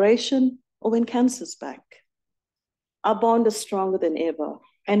celebration, or when cancer's back. Our bond is stronger than ever,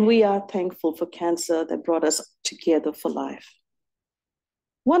 and we are thankful for cancer that brought us together for life.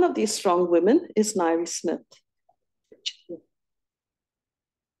 One of these strong women is Nairi Smith,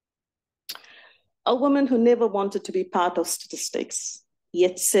 a woman who never wanted to be part of statistics,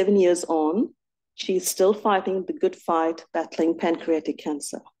 yet 7 years on, she is still fighting the good fight, battling pancreatic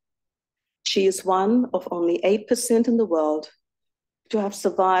cancer. She is one of only 8% in the world to have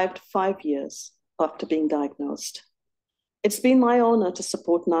survived 5 years after being diagnosed. It's been my honor to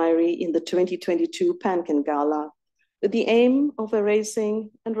support Nairi in the 2022 PanCan Gala with the aim of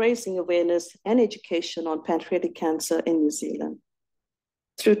raising awareness and education on pancreatic cancer in New Zealand.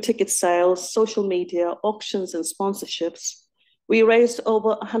 Through ticket sales, social media, auctions, and sponsorships, we raised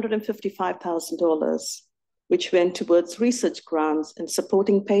over $155,000, which went towards research grants and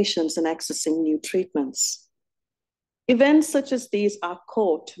supporting patients in accessing new treatments. Events such as these are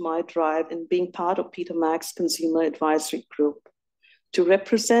core to my drive in being part of Peter Mack's Consumer Advisory Group to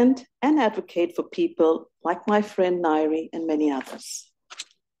represent and advocate for people like my friend Nairi and many others.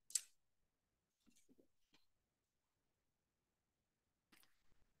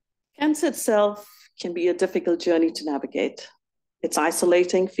 Cancer itself can be a difficult journey to navigate. It's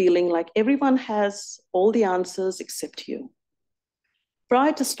isolating, feeling like everyone has all the answers except you.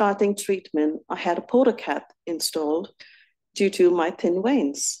 Prior to starting treatment, I had a porta cath installed due to my thin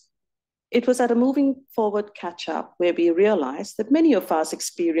veins. It was at a moving forward catch-up where we realized that many of us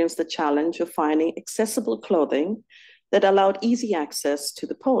experienced the challenge of finding accessible clothing that allowed easy access to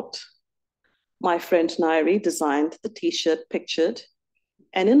the port. My friend Nairi designed the t-shirt pictured,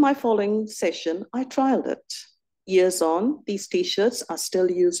 and in my following session, I trialed it. Years on, these t-shirts are still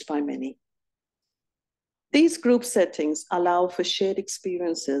used by many. These group settings allow for shared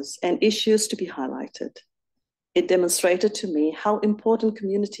experiences and issues to be highlighted. It demonstrated to me how important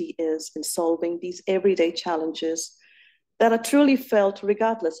community is in solving these everyday challenges that are truly felt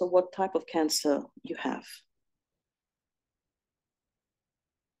regardless of what type of cancer you have.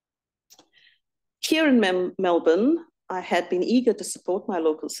 Here in Melbourne, I had been eager to support my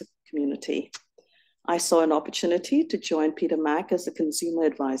local community. I saw an opportunity to join Peter Mack as a consumer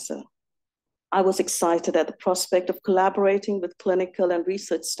advisor. I was excited at the prospect of collaborating with clinical and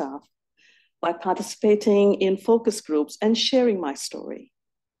research staff by participating in focus groups and sharing my story.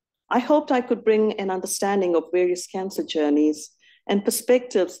 I hoped I could bring an understanding of various cancer journeys and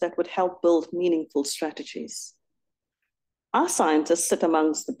perspectives that would help build meaningful strategies. Our scientists sit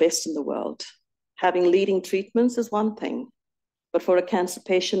amongst the best in the world. Having leading treatments is one thing, but for a cancer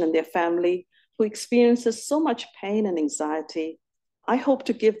patient and their family who experiences so much pain and anxiety, I hope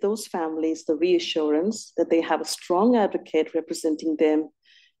to give those families the reassurance that they have a strong advocate representing them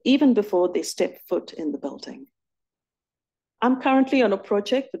even before they step foot in the building. I'm currently on a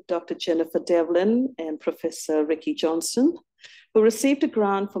project with Dr. Jennifer Devlin and Professor Ricky Johnson, who received a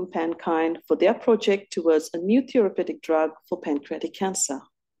grant from PanKind for their project towards a new therapeutic drug for pancreatic cancer.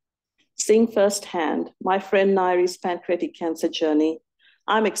 Seeing firsthand my friend Nairi's pancreatic cancer journey,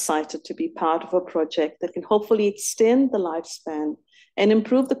 I'm excited to be part of a project that can hopefully extend the lifespan and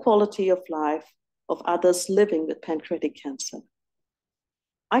improve the quality of life of others living with pancreatic cancer.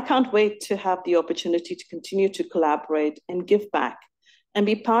 I can't wait to have the opportunity to continue to collaborate and give back and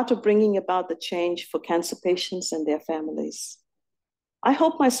be part of bringing about the change for cancer patients and their families. I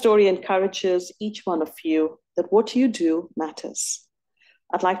hope my story encourages each one of you that what you do matters.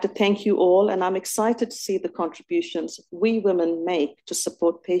 I'd like to thank you all, and I'm excited to see the contributions we women make to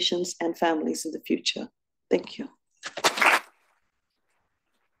support patients and families in the future. Thank you.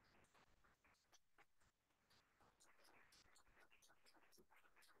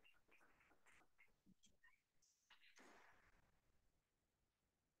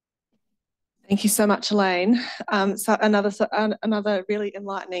 Thank you so much, Elaine. So another really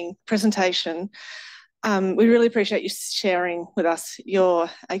enlightening presentation. We really appreciate you sharing with us your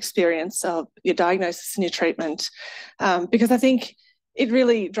experience of your diagnosis and your treatment, because I think it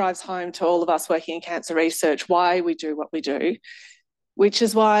really drives home to all of us working in cancer research why we do what we do, which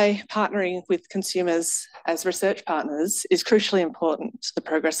is why partnering with consumers as research partners is crucially important to the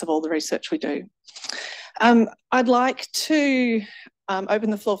progress of all the research we do. I'd like to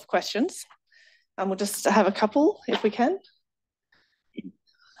open the floor for questions. We'll just have a couple if we can.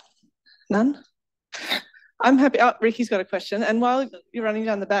 None? I'm happy. Oh, Ricky's got a question. And while you're running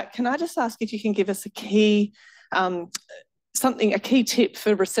down the back, can I just ask if you can give us a key a key tip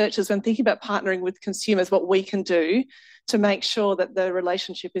for researchers when thinking about partnering with consumers, what we can do to make sure that the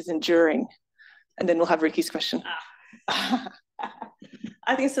relationship is enduring? And then we'll have Ricky's question.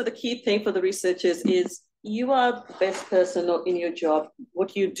 I think so. The key thing for the researchers is you are the best person in your job.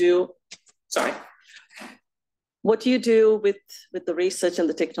 What you do with the research and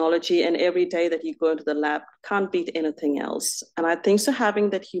the technology, and every day that you go into the lab can't beat anything else. And I think so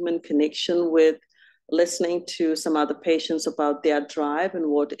having that human connection with listening to some other patients about their drive and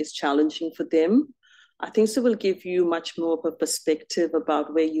what is challenging for them, I think so will give you much more of a perspective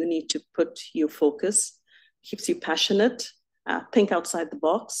about where you need to put your focus, keeps you passionate, think outside the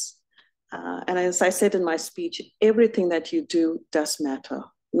box. And as I said in my speech, everything that you do does matter.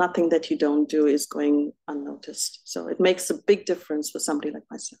 Nothing that you don't do is going unnoticed. So it makes a big difference for somebody like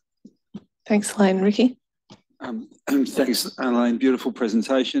myself. Thanks, Elaine. Ricky? Thanks, Elaine. Beautiful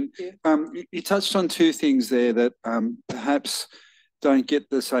presentation. You touched on two things there that perhaps don't get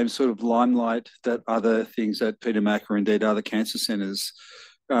the same sort of limelight that other things at Peter Mac or indeed other cancer centres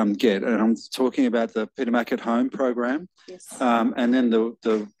get. And I'm talking about the Peter Mac at Home program, yes. And then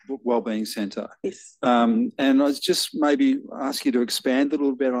the Wellbeing Centre. Yes. And I was just maybe ask you to expand a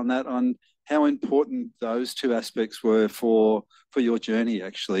little bit on that, on how important those two aspects were for your journey,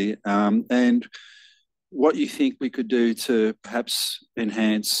 actually, and what you think we could do to perhaps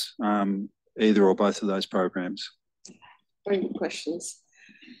enhance either or both of those programs. Very good questions.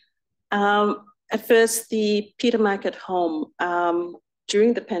 At first, the Peter Mac at Home,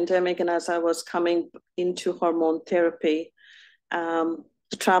 during the pandemic and as I was coming into hormone therapy,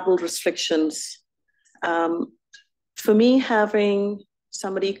 travel restrictions, for me, having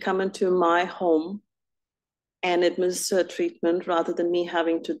somebody come into my home and administer treatment rather than me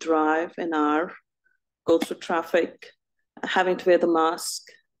having to drive an hour, go through traffic, having to wear the mask,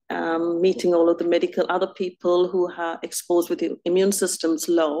 meeting all of the other people who are exposed with the immune systems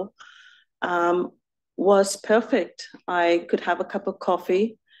low, was perfect. I could have a cup of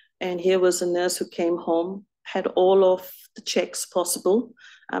coffee, and here was a nurse who came home, had all of the checks possible,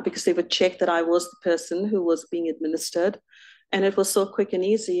 because they would check that I was the person who was being administered. And it was so quick and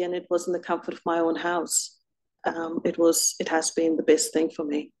easy, and it was in the comfort of my own house. It has been the best thing for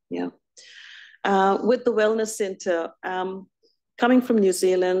me, yeah. With the Wellness Centre, coming from New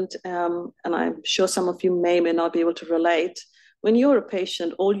Zealand, and I'm sure some of you may not be able to relate, when you're a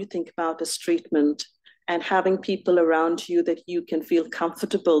patient, all you think about is treatment and having people around you that you can feel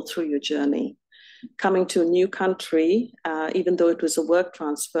comfortable through your journey. Coming to a new country, even though it was a work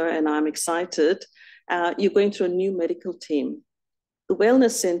transfer and I'm excited, you're going through a new medical team. The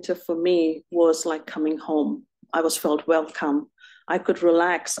Wellness Centre for me was like coming home. I was felt welcome. I could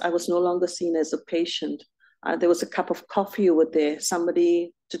relax. I was no longer seen as a patient. There was a cup of coffee over there,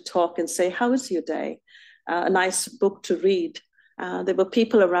 somebody to talk and say, how is your day? A nice book to read. There were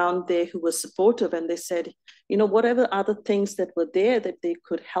people around there who were supportive, and they said, you know, whatever other things that were there that they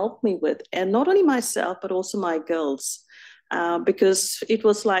could help me with. And not only myself, but also my girls, because it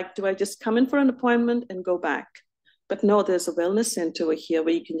was like, do I just come in for an appointment and go back? But no, there's a wellness center over here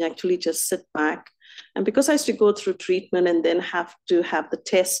where you can actually just sit back. And because I used to go through treatment and then have to have the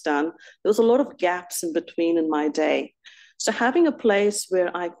test done, there was a lot of gaps in between in my day. So having a place where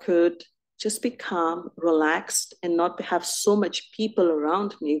I could just be calm, relaxed, and not have so much people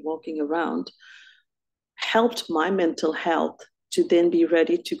around me walking around helped my mental health to then be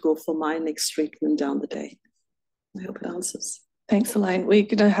ready to go for my next treatment down the day. I hope it answers. Thanks, Elaine. We're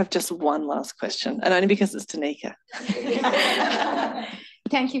going to have just one last question, and only because it's Tanika.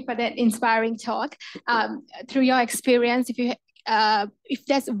 Thank you for that inspiring talk. Through your experience, if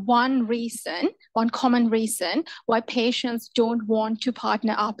there's one common reason why patients don't want to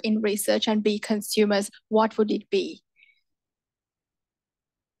partner up in research and be consumers, what would it be?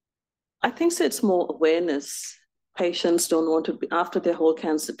 I think so it's more awareness. Patients don't want to be, after their whole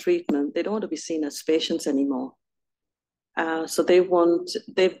cancer treatment, they don't want to be seen as patients anymore. So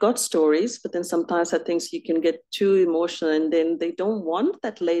they've got stories, but then sometimes I think you can get too emotional, and then they don't want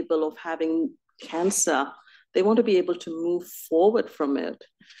that label of having cancer. They want to be able to move forward from it.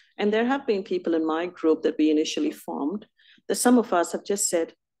 And there have been people in my group that we initially formed, that some of us have just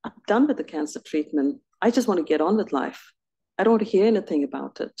said, I'm done with the cancer treatment. I just want to get on with life. I don't want to hear anything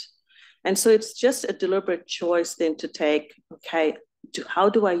about it. And so it's just a deliberate choice then to take, okay, how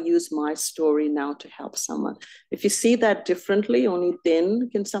do I use my story now to help someone? If you see that differently, only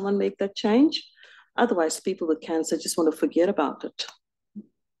then can someone make that change. Otherwise, people with cancer just want to forget about it.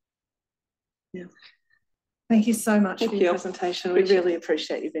 Yeah. Thank you so much for your presentation. We really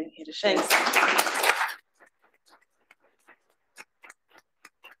appreciate you being here to share. Thanks.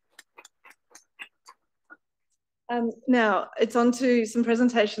 Now, it's on to some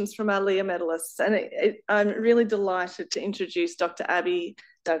presentations from our Lear medalists, and I'm really delighted to introduce Dr. Abby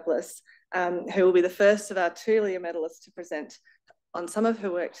Douglas, who will be the first of our 2 Lear medalists to present on some of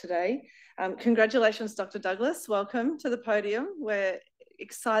her work today. Congratulations, Dr. Douglas. Welcome to the podium. We're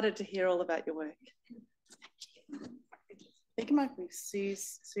excited to hear all about your work. I think I might move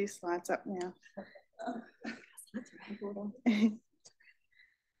Sue's slides up now.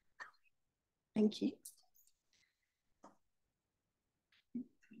 Thank you.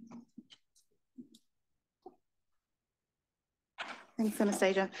 Thanks,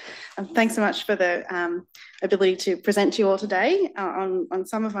 Anastasia. Thanks so much for the ability to present to you all today on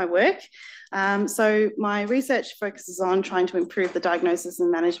some of my work. So my research focuses on trying to improve the diagnosis and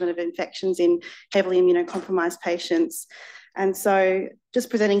management of infections in heavily immunocompromised patients. And so just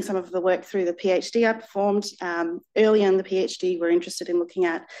presenting some of the work through the PhD I performed. Early in the PhD, we're interested in looking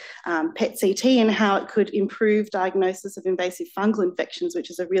at PET-CT and how it could improve diagnosis of invasive fungal infections, which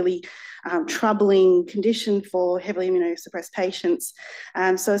is a really troubling condition for heavily immunosuppressed patients.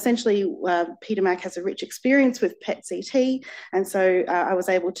 So essentially, Peter Mac has a rich experience with PET-CT, and so I was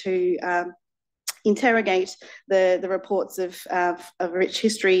able to interrogate the reports of a rich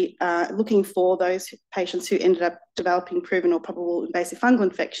history looking for those patients who ended up developing proven or probable invasive fungal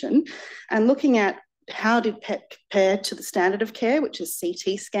infection, and looking at how did PET compare to the standard of care, which is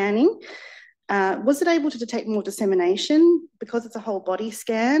CT scanning. Was it able to detect more dissemination because it's a whole body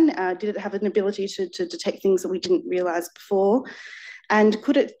scan? Did it have an ability to detect things that we didn't realise before? And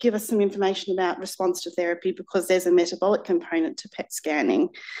could it give us some information about response to therapy, because there's a metabolic component to PET scanning?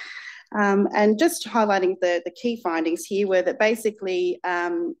 And just highlighting the key findings here were that basically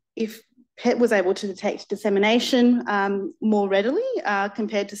if PET was able to detect dissemination more readily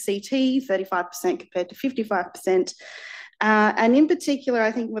compared to CT, 35% compared to 55%. And in particular,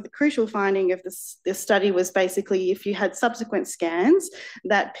 I think what the crucial finding of this study was basically if you had subsequent scans,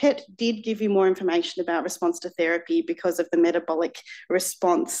 that PET did give you more information about response to therapy because of the metabolic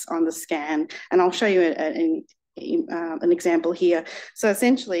response on the scan. And I'll show you an example here. So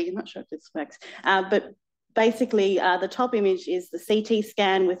essentially, I'm not sure if this works, but basically the top image is the CT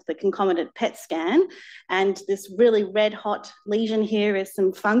scan with the concomitant PET scan, and this really red hot lesion here is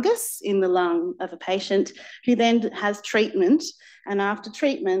some fungus in the lung of a patient who then has treatment, and after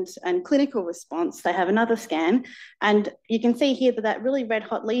treatment and clinical response they have another scan, and you can see here that really red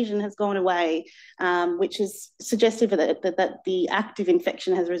hot lesion has gone away, which is suggestive that the active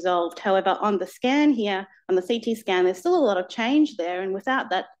infection has resolved. However, on the scan here, on the CT scan, there's still a lot of change there, and without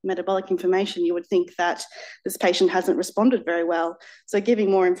that metabolic information you would think that this patient hasn't responded very well. So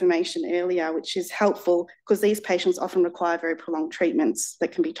giving more information earlier, which is helpful because these patients often require very prolonged treatments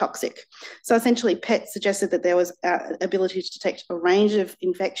that can be toxic. So essentially PET suggested that there was ability to detect a range of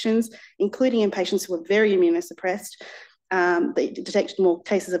infections, including in patients who were very immunosuppressed. They detected more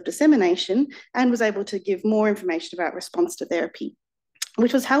cases of dissemination and was able to give more information about response to therapy,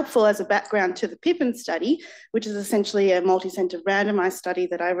 which was helpful as a background to the PIPPIN study, which is essentially a multi-centre randomised study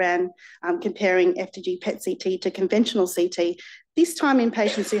that I ran comparing FDG PET-CT to conventional CT, this time in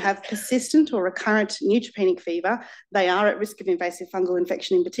patients who have persistent or recurrent neutropenic fever. They are at risk of invasive fungal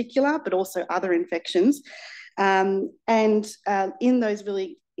infection in particular, but also other infections. In those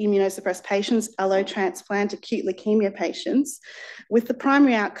really immunosuppressed patients, allotransplant acute leukemia patients, with the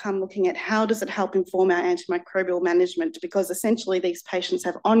primary outcome looking at how does it help inform our antimicrobial management, because essentially these patients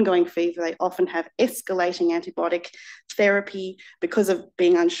have ongoing fever. They often have escalating antibiotic therapy because of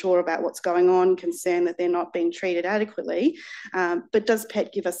being unsure about what's going on, concerned that they're not being treated adequately. But does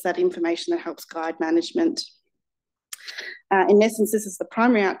PET give us that information that helps guide management? In essence, this is the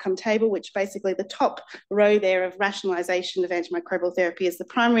primary outcome table, which basically the top row there of rationalisation of antimicrobial therapy is the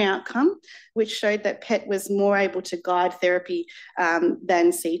primary outcome, which showed that PET was more able to guide therapy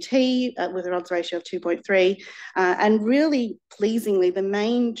than CT with an odds ratio of 2.3. And really pleasingly, the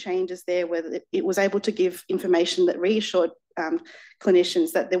main changes there were that it was able to give information that reassured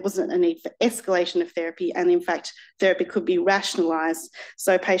clinicians that there wasn't a need for escalation of therapy, and in fact therapy could be rationalised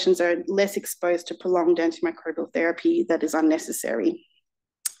so patients are less exposed to prolonged antimicrobial therapy that is unnecessary.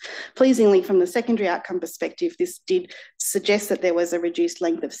 Pleasingly, from the secondary outcome perspective, this did suggest that there was a reduced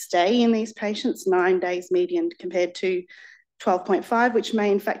length of stay in these patients, 9 days median compared to 12.5, which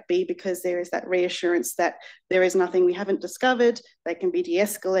may in fact be because there is that reassurance that there is nothing we haven't discovered, they can be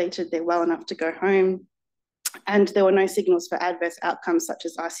de-escalated, they're well enough to go home. And there were no signals for adverse outcomes such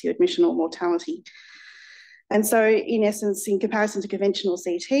as ICU admission or mortality. And so, in essence, in comparison to conventional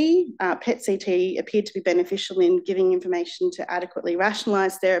CT, PET-CT appeared to be beneficial in giving information to adequately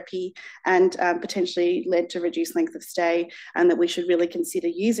rationalise therapy and potentially led to reduced length of stay, and that we should really consider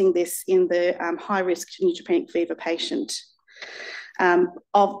using this in the high-risk neutropenic fever patient.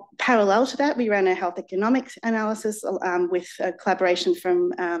 Parallel to that, we ran a health economics analysis with a collaboration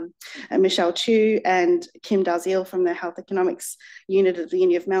from Michelle Chu and Kim Darziel from the health economics unit at the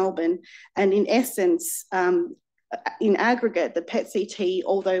Uni of Melbourne. And in essence, in aggregate, the PET-CT,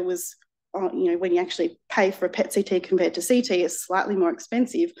 although was, when you actually pay for a PET-CT compared to CT, is slightly more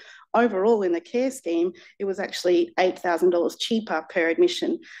expensive. Overall, in the care scheme, it was actually $8,000 cheaper per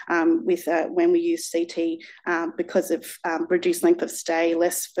admission when we used CT because of reduced length of stay,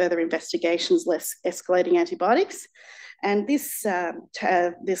 less further investigations, less escalating antibiotics. And this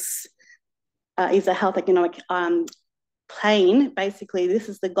is a health economic plane. Basically, this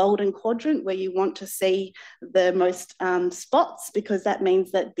is the golden quadrant where you want to see the most spots, because that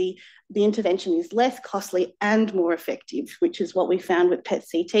means that the intervention is less costly and more effective, which is what we found with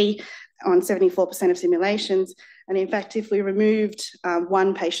PET-CT on 74% of simulations. And in fact, if we removed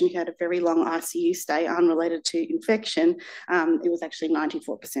one patient who had a very long ICU stay unrelated to infection, it was actually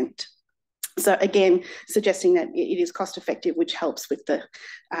 94%. So again, suggesting that it is cost effective, which helps with the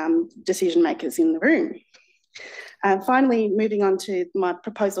decision makers in the room. Finally, moving on to my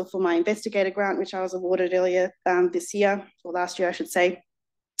proposal for my investigator grant, which I was awarded earlier this year, or last year, I should say.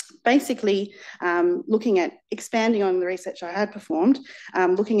 Basically, looking at expanding on the research I had performed,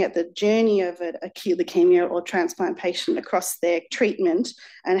 looking at the journey of an acute leukemia or transplant patient across their treatment,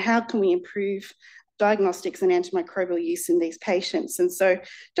 and how can we improve diagnostics and antimicrobial use in these patients. And so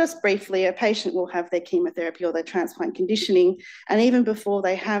just briefly, a patient will have their chemotherapy or their transplant conditioning, and even before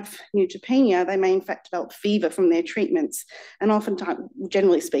they have neutropenia, they may in fact develop fever from their treatments. And oftentimes,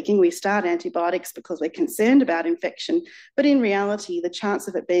 generally speaking, we start antibiotics because we're concerned about infection, but in reality, the chance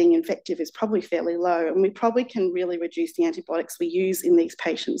of it being infective is probably fairly low, and we probably can really reduce the antibiotics we use in these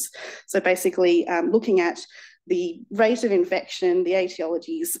patients. So basically, looking at the rate of infection, the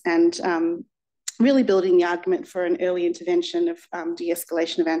etiologies, and really building the argument for an early intervention of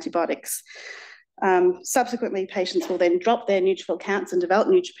de-escalation of antibiotics. Subsequently, patients will then drop their neutrophil counts and develop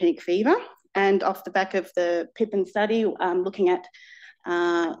neutropenic fever. And off the back of the Pippin study, looking at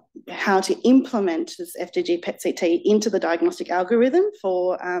how to implement this FDG PET-CT into the diagnostic algorithm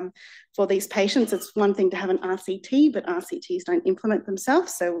for these patients. It's one thing to have an RCT, but RCTs don't implement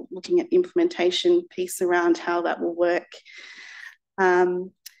themselves. So looking at the implementation piece around how that will work.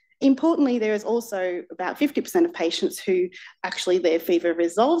 Importantly, there is also about 50% of patients who actually their fever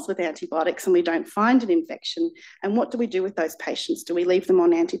resolves with antibiotics and we don't find an infection. And what do we do with those patients? Do we leave them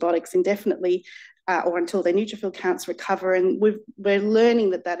on antibiotics indefinitely or until their neutrophil counts recover? And we're learning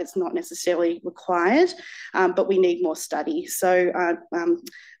that that is not necessarily required, but we need more study. So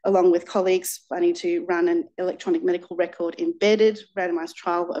along with colleagues, planning to run an electronic medical record embedded randomized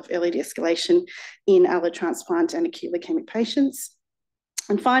trial of early de-escalation in allotransplant and acute leukemic patients.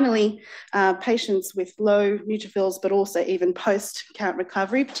 And finally, patients with low neutrophils, but also even post-count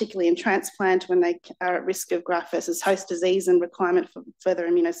recovery, particularly in transplant when they are at risk of graft versus host disease and requirement for further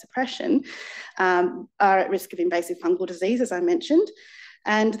immunosuppression, are at risk of invasive fungal disease, as I mentioned.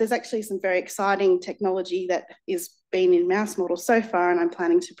 And there's actually some very exciting technology that is been in mouse models so far, and I'm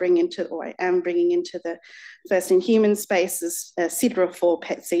planning to bring into, or I am bringing into the first in human space is CIDRA4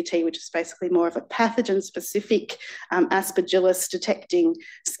 PET-CT, which is basically more of a pathogen-specific aspergillus detecting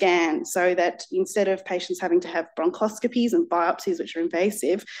scan, so that instead of patients having to have bronchoscopies and biopsies, which are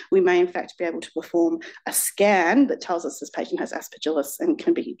invasive, we may in fact be able to perform a scan that tells us this patient has aspergillus and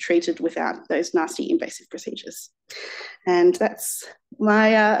can be treated without those nasty invasive procedures. And that's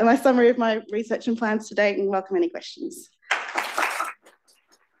my summary of my research and plans to date, and welcome any questions.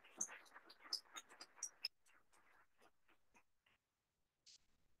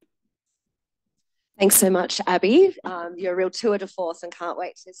 Thanks so much, Abby. You're a real tour de force and can't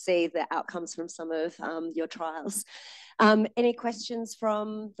wait to see the outcomes from some of your trials. Any questions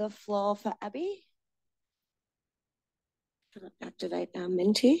from the floor for Abby? Can I activate our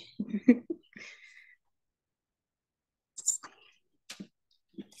Menti?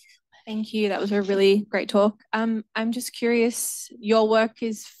 Thank you. That was a really great talk. I'm just curious, your work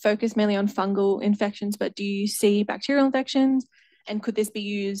is focused mainly on fungal infections, but do you see bacterial infections? And could this be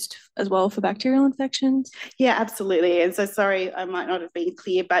used as well for bacterial infections? Yeah, absolutely. And so sorry, I might not have been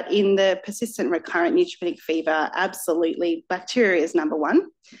clear, but in the persistent recurrent neutropenic fever, absolutely, bacteria is number one.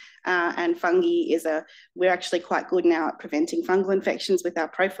 and fungi we're actually quite good now at preventing fungal infections with our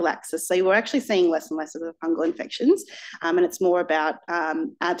prophylaxis. So we're actually seeing less and less of the fungal infections, and it's more about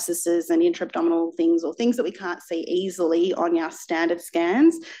abscesses and intra-abdominal things, or things that we can't see easily on our standard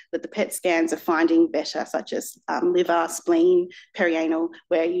scans that the PET scans are finding better, such as liver, spleen, perianal,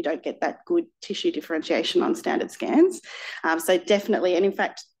 where you don't get that good tissue differentiation on standard scans. So definitely, and in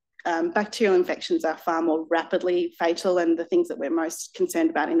fact, bacterial infections are far more rapidly fatal and the things that we're most concerned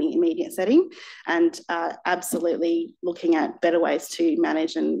about in the immediate setting, and absolutely looking at better ways to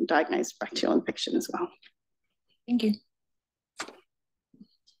manage and diagnose bacterial infection as well. Thank you.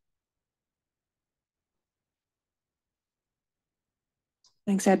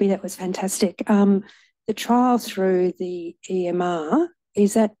 Thanks, Abby. That was fantastic. The trial through the EMR,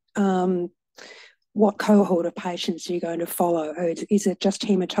 is that what cohort of patients are you going to follow? Is it just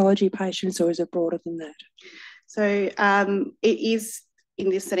haematology patients, or is it broader than that? So it is in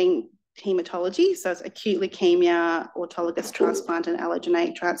this setting haematology, so it's acute leukemia, autologous transplant and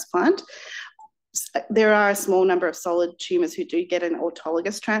allogeneic transplant. There are a small number of solid tumours who do get an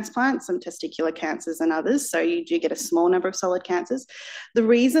autologous transplant, some testicular cancers and others, so you do get a small number of solid cancers. The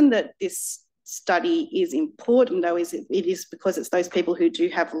reason that this study is important, though, is it is because it's those people who do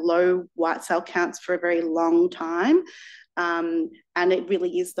have low white cell counts for a very long time. And it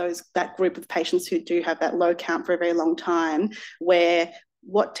really is that group of patients who do have that low count for a very long time, where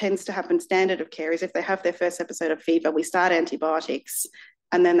what tends to happen standard of care is if they have their first episode of fever, we start antibiotics,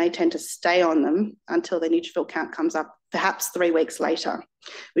 and then they tend to stay on them until their neutrophil count comes up, perhaps 3 weeks later,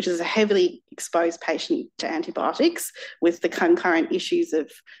 which is a heavily exposed patient to antibiotics with the concurrent issues of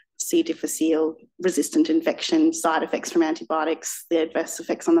C. difficile, resistant infection, side effects from antibiotics, the adverse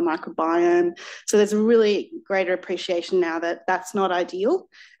effects on the microbiome. So there's a really greater appreciation now that that's not ideal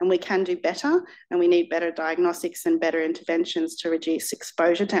and we can do better, and we need better diagnostics and better interventions to reduce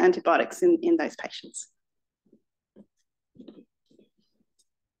exposure to antibiotics in those patients.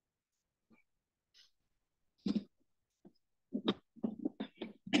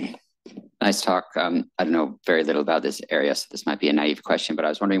 Nice talk. I don't know very little about this area, so this might be a naive question, but I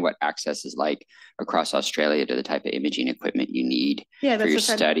was wondering what access is like across Australia to the type of imaging equipment you need for your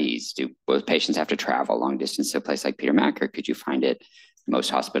studies. Do both patients have to travel long distance to a place like Peter Mac, or could you find it in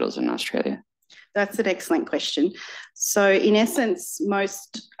most hospitals in Australia? That's an excellent question. So in essence,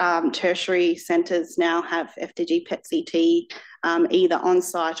 most tertiary centres now have FDG PET-CT either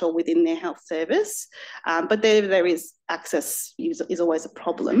on-site or within their health service. But there is access is always a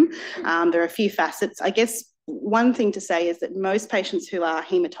problem. There are a few facets. I guess one thing to say is that most patients who are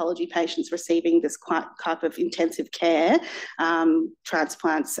haematology patients receiving this type of intensive care,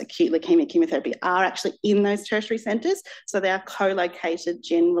 transplants, acute leukemia, chemotherapy, are actually in those tertiary centres. So they are co-located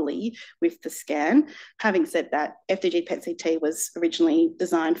generally with the scan. Having said that, FDG PET-CT was originally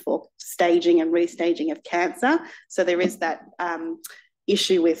designed for staging and restaging of cancer. So there is that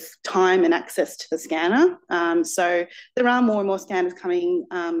issue with time and access to the scanner. So there are more and more scanners coming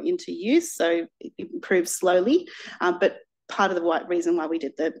into use, so it improves slowly. But part of the reason why we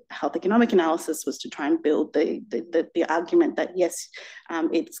did the health economic analysis was to try and build the argument that, yes,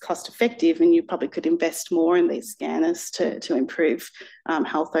 it's cost effective and you probably could invest more in these scanners to improve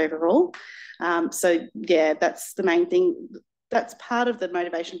health overall. So yeah, that's the main thing. That's part of the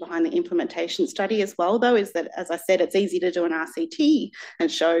motivation behind the implementation study as well, though, is that, as I said, it's easy to do an RCT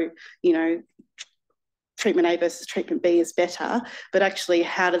and show, you know, treatment A versus treatment B is better, but actually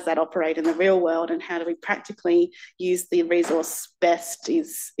how does that operate in the real world and how do we practically use the resource best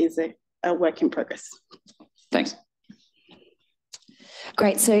is a work in progress. Thanks.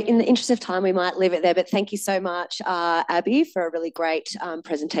 Great. So in the interest of time, we might leave it there, but thank you so much, Abby, for a really great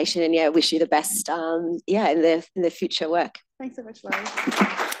presentation, and yeah, wish you the best in the future work. Thanks so much, Laurie.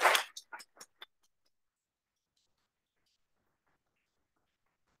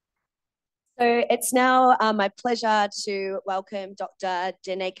 So it's now my pleasure to welcome Dr.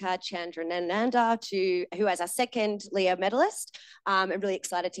 Danika Chandrananda, who is our second Leo medalist. I'm really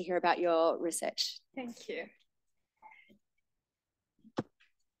excited to hear about your research. Thank you.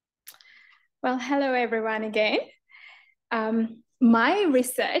 Well, hello everyone again. My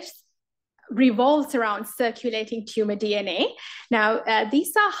research revolves around circulating tumor DNA. Now,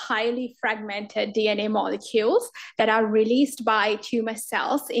 these are highly fragmented DNA molecules that are released by tumor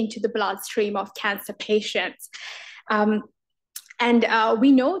cells into the bloodstream of cancer patients. And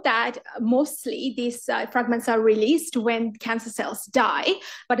we know that mostly these fragments are released when cancer cells die,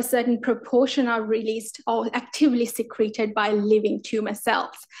 but a certain proportion are released or actively secreted by living tumor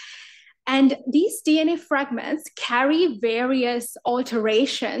cells. And these DNA fragments carry various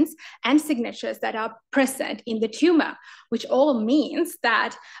alterations and signatures that are present in the tumor, which all means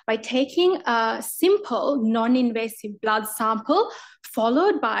that by taking a simple non-invasive blood sample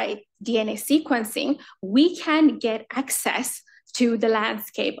followed by DNA sequencing, we can get access to the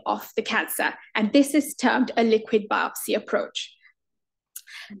landscape of the cancer. And this is termed a liquid biopsy approach.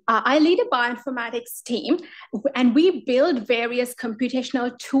 I lead a bioinformatics team, and we build various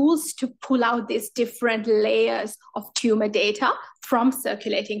computational tools to pull out these different layers of tumor data from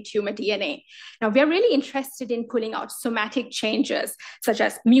circulating tumor DNA. Now, we're really interested in pulling out somatic changes, such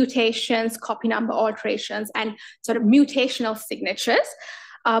as mutations, copy number alterations, and sort of mutational signatures.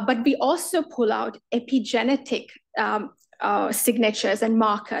 But we also pull out epigenetic signatures and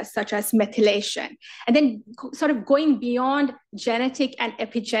markers such as methylation. And then sort of going beyond genetic and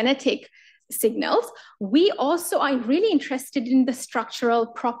epigenetic signals, we also are really interested in the structural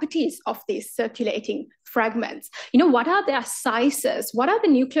properties of these circulating fragments. You know, what are their sizes? What are the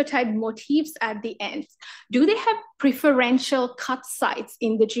nucleotide motifs at the end? Do they have preferential cut sites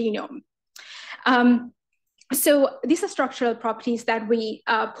in the genome? So these are structural properties that we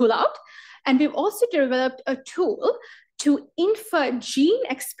pull out. And we've also developed a tool to infer gene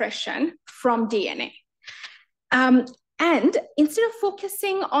expression from DNA. And instead of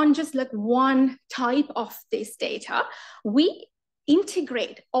focusing on just like one type of this data, we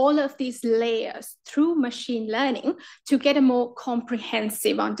integrate all of these layers through machine learning to get a more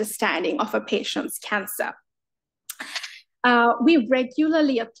comprehensive understanding of a patient's cancer. We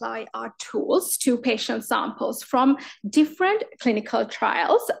regularly apply our tools to patient samples from different clinical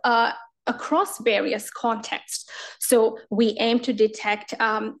trials across various contexts. So we aim to detect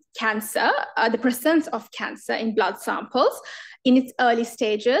cancer, the presence of cancer in blood samples in its early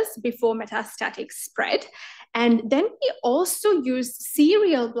stages before metastatic spread. And then we also use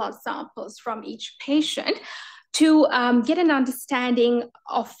serial blood samples from each patient to get an understanding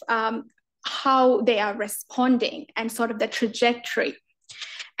of how they are responding and sort of the trajectory.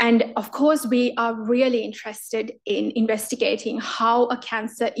 And of course, we are really interested in investigating how a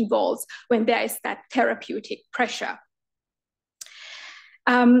cancer evolves when there is that therapeutic pressure.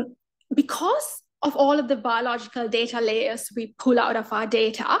 Because of all of the biological data layers we pull out of our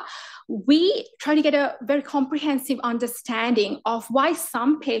data, we try to get a very comprehensive understanding of why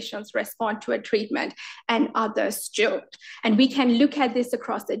some patients respond to a treatment and others don't. And we can look at this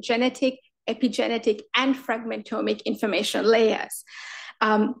across the genetic, epigenetic, and fragmentomic information layers.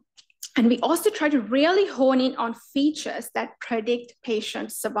 And we also try to really hone in on features that predict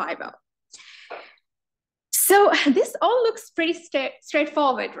patient survival. So this all looks pretty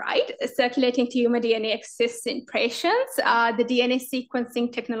straightforward, right? Circulating tumor DNA exists in patients. The DNA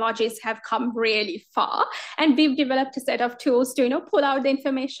sequencing technologies have come really far, and we've developed a set of tools to, pull out the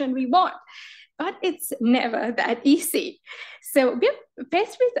information we want. But it's never that easy. So we're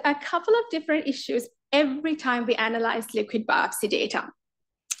faced with a couple of different issues every time we analyze liquid biopsy data.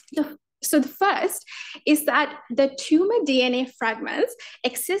 So the first is that the tumor DNA fragments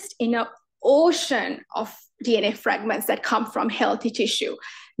exist in an ocean of DNA fragments that come from healthy tissue,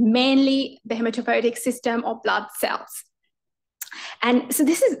 mainly the hematopoietic system or blood cells. And so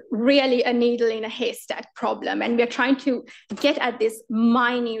this is really a needle in a haystack problem, and we're trying to get at this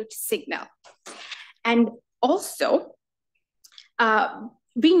minute signal. And also,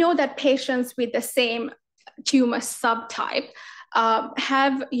 we know that patients with the same tumor subtype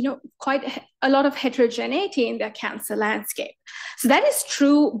have quite a lot of heterogeneity in their cancer landscape. So that is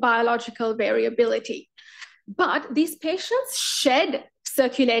true biological variability. But these patients shed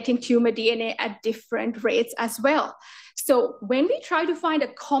circulating tumor DNA at different rates as well. So when we try to find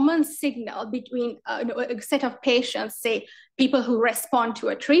a common signal between a set of patients, say people who respond to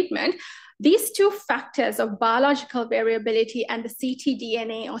a treatment, these two factors of biological variability and the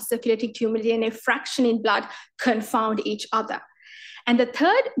ctDNA or circulating tumor DNA fraction in blood confound each other. And the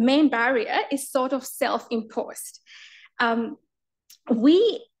third main barrier is sort of self-imposed.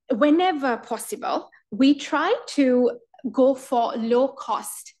 Whenever possible, we try to go for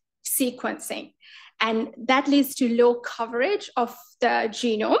low-cost sequencing, and that leads to low coverage of the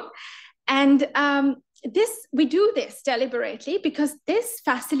genome. And we do this deliberately because this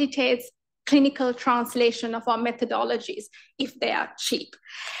facilitates clinical translation of our methodologies if they are cheap.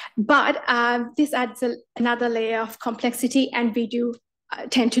 But this adds another layer of complexity, and we do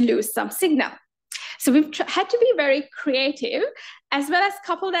tend to lose some signal. So we've had to be very creative, as well as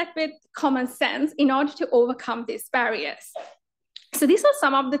couple that with common sense in order to overcome these barriers. So these are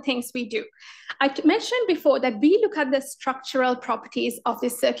some of the things we do. I mentioned before that we look at the structural properties of the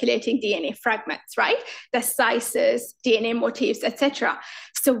circulating DNA fragments, right? The sizes, DNA motifs, etc.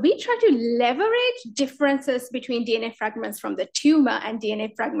 So we try to leverage differences between DNA fragments from the tumor and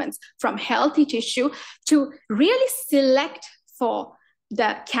DNA fragments from healthy tissue to really select for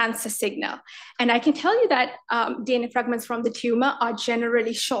the cancer signal. And I can tell you that DNA fragments from the tumor are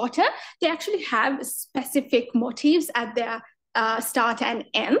generally shorter. They actually have specific motifs at their start and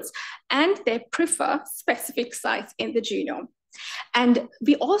ends, and they prefer specific sites in the genome. And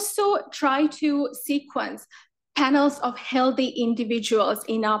we also try to sequence panels of healthy individuals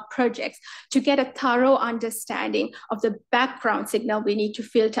in our projects to get a thorough understanding of the background signal we need to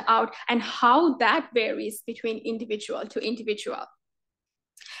filter out and how that varies between individual to individual.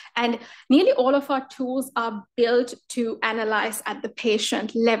 And nearly all of our tools are built to analyze at the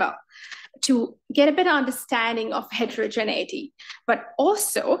patient level, to get a better understanding of heterogeneity. But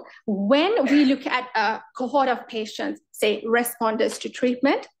also, when we look at a cohort of patients, say responders to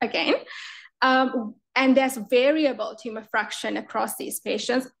treatment, again, and there's variable tumor fraction across these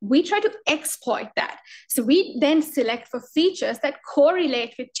patients, we try to exploit that. So we then select for features that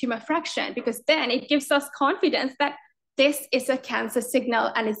correlate with tumor fraction, because then it gives us confidence that this is a cancer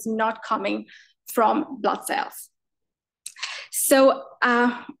signal and it's not coming from blood cells. So,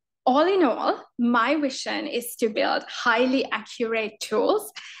 all in all, my vision is to build highly accurate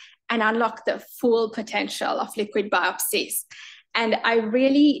tools and unlock the full potential of liquid biopsies. And I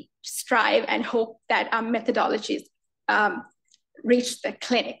really strive and hope that our methodologies reach the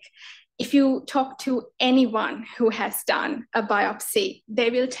clinic. If you talk to anyone who has done a biopsy, they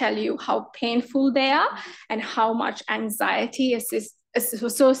will tell you how painful they are and how much anxiety is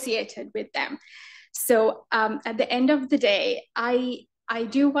associated with them. So at the end of the day, I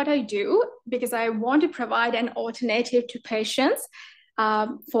do what I do because I want to provide an alternative to patients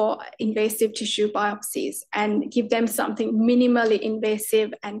for invasive tissue biopsies and give them something minimally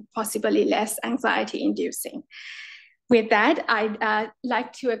invasive and possibly less anxiety inducing. With that, I'd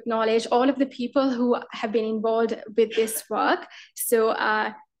like to acknowledge all of the people who have been involved with this work. So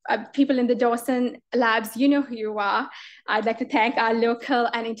people in the Dawson labs, you know who you are. I'd like to thank our local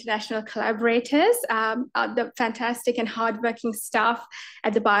and international collaborators, the fantastic and hardworking staff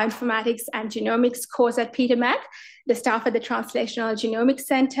at the Bioinformatics and Genomics course at Peter Mac, the staff at the Translational Genomics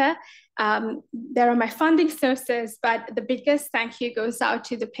Center. There are my funding sources, but the biggest thank you goes out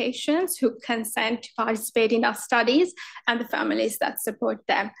to the patients who consent to participate in our studies and the families that support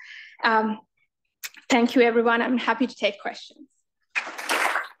them. Thank you, everyone. I'm happy to take questions.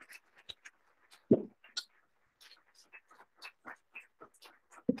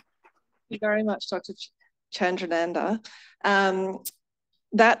 Thank you very much, Dr. Chandrananda.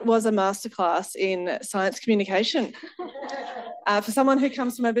 That was a masterclass in science communication. For someone who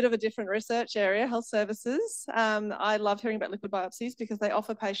comes from a bit of a different research area, health services, I love hearing about liquid biopsies because they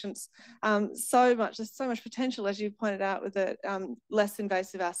offer patients there's so much potential, as you pointed out, with the less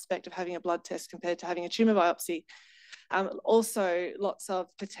invasive aspect of having a blood test compared to having a tumour biopsy. Also, lots of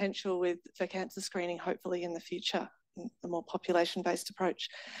potential for cancer screening, hopefully in the future, a more population-based approach.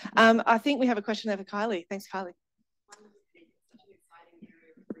 I think we have a question there for Kylie. Thanks, Kylie.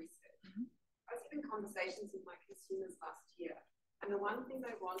 I was having conversations with my consumers last year, and the one thing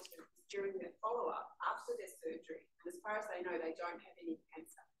they wanted was during their follow-up after their surgery, and as far as they know, they don't have any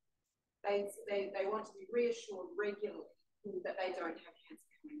cancer. They want to be reassured regularly that they don't have cancer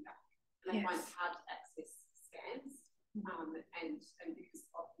coming back. And they find it hard to access scans, and because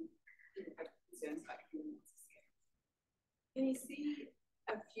often people have concerns about scans. Can you see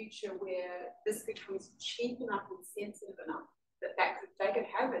a future where this becomes cheap enough and sensitive enough that they could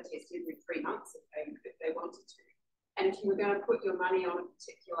have a test every 3 months if they wanted to? And if you were going to put your money on a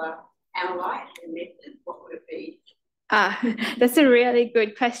particular analyte or method, what would it be? That's a really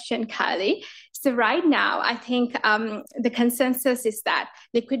good question, Kylie. So right now, I think the consensus is that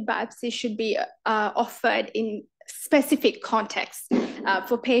liquid biopsy should be offered in specific contexts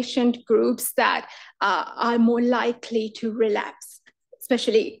for patient groups that are more likely to relapse,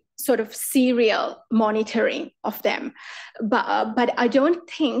 especially sort of serial monitoring of them. But I don't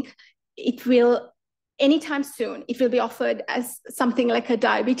think it will, anytime soon, it will be offered as something like a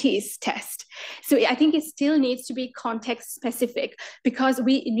diabetes test. So I think it still needs to be context specific because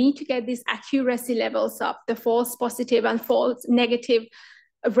we need to get these accuracy levels up, the false positive and false negative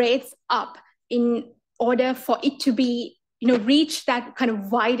rates up in order for it to be, reach that kind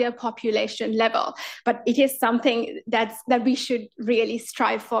of wider population level. But it is something that we should really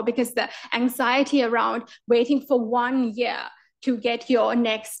strive for because the anxiety around waiting for 1 year to get your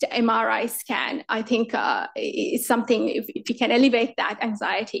next MRI scan. I think is something, if you can elevate that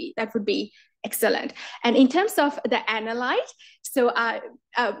anxiety, that would be excellent. And in terms of the analyte, so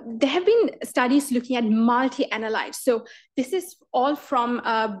there have been studies looking at multi-analytes. So this is all from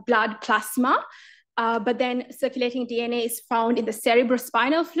blood plasma, but then circulating DNA is found in the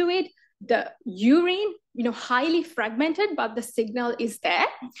cerebrospinal fluid, the urine, highly fragmented, but the signal is there,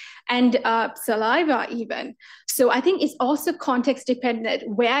 and saliva even. So I think it's also context dependent.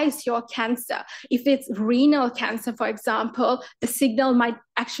 Where is your cancer? If it's renal cancer, for example, the signal might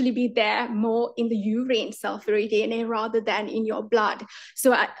actually be there more in the urine cell-free DNA rather than in your blood.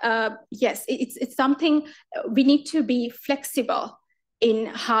 So yes, it's something we need to be flexible in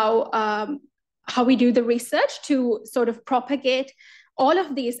how we do the research to sort of propagate all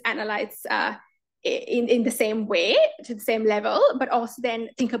of these analytes in the same way, to the same level, but also then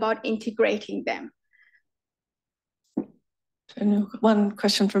think about integrating them. And one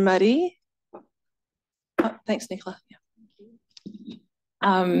question from Maddie. Oh, thanks, Nicola.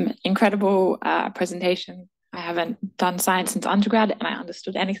 Yeah. Incredible presentation. I haven't done science since undergrad and I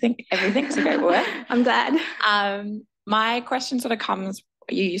understood everything, so great work. I'm glad. My question sort of comes,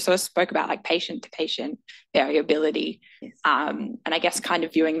 you sort of spoke about like patient to patient variability. Yes. And I guess kind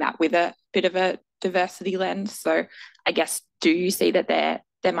of viewing that with a bit of a diversity lens. So I guess, do you see that there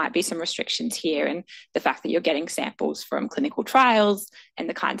might be some restrictions here, and the fact that you're getting samples from clinical trials and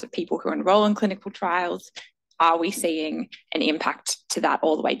the kinds of people who enroll in clinical trials, are we seeing an impact to that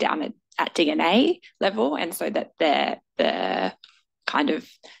all the way down at DNA level? And so that the kind of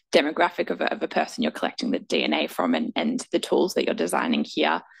demographic of a person you're collecting the DNA from and the tools that you're designing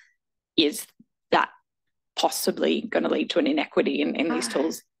here, is that possibly going to lead to an inequity in these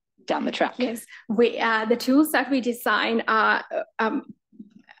tools down the track? Yes, the tools that we design are,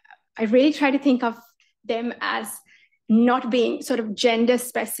 I really try to think of them as not being sort of gender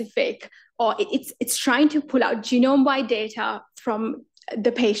specific, or it's trying to pull out genome-wide data from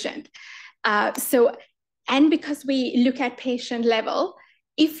the patient. And because we look at patient level,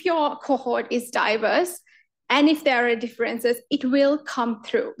 if your cohort is diverse, and if there are differences, it will come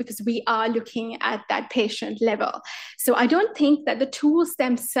through because we are looking at that patient level. So I don't think that the tools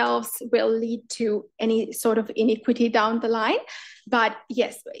themselves will lead to any sort of inequity down the line. But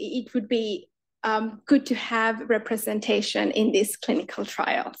yes, it would be good to have representation in these clinical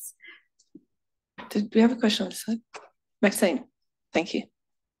trials. Did we have a question on this side? Maxine, thank you.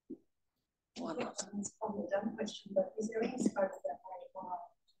 On the dumb question, but is there any scope that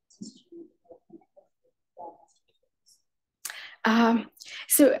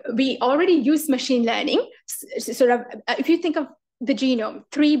so we already use machine learning. Sort of, if you think of the genome,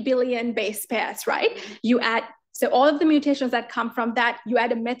 3 billion base pairs, right? You add, so all of the mutations that come from that, you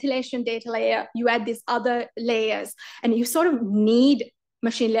add a methylation data layer, you add these other layers, and you sort of need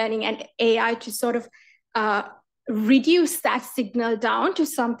machine learning and AI to sort of reduce that signal down to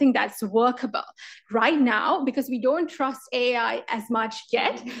something that's workable. Right now, because we don't trust AI as much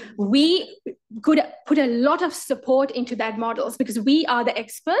yet, we could put a lot of support into that models because we are the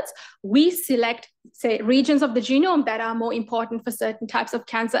experts. We select, say, regions of the genome that are more important for certain types of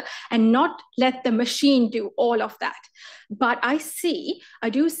cancer and not let the machine do all of that. But I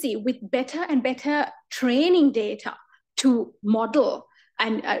do see with better and better training data to model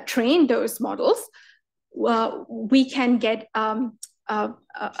and train those models, we can get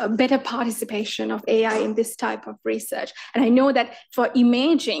a better participation of AI in this type of research. And I know that for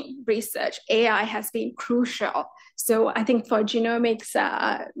imaging research, AI has been crucial. So I think for genomics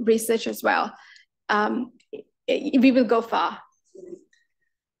research as well, we will go far.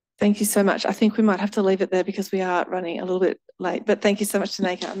 Thank you so much. I think we might have to leave it there because we are running a little bit late, but thank you so much,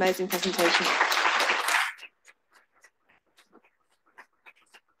 Taneka. Amazing presentation.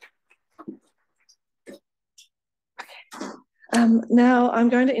 Now I'm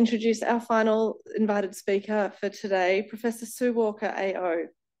going to introduce our final invited speaker for today, Professor Sue Walker, AO.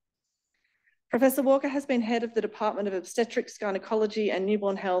 Professor Walker has been head of the Department of Obstetrics, Gynecology and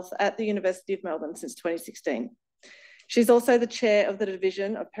Newborn Health at the University of Melbourne since 2016. She's also the chair of the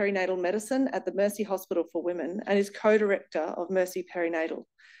Division of Perinatal Medicine at the Mercy Hospital for Women and is co-director of Mercy Perinatal,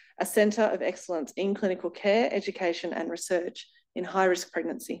 a centre of excellence in clinical care, education and research in high-risk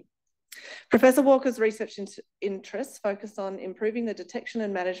pregnancy. Professor Walker's research interests focus on improving the detection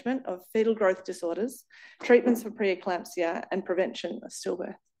and management of fetal growth disorders, treatments for preeclampsia, and prevention of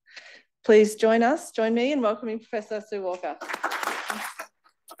stillbirth. Please join me in welcoming Professor Sue Walker.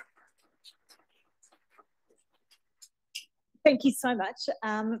 Thank you so much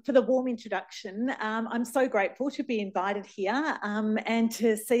for the warm introduction. I'm so grateful to be invited here and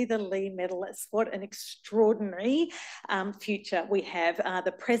to see the Lee medalists. What an extraordinary future we have.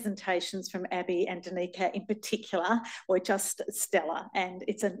 The presentations from Abby and Danica in particular were just stellar, and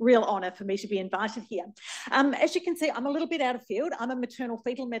it's a real honour for me to be invited here. As you can see, I'm a little bit out of field. I'm a maternal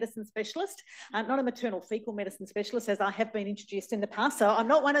fetal medicine specialist, not a maternal fecal medicine specialist, as I have been introduced in the past, so I'm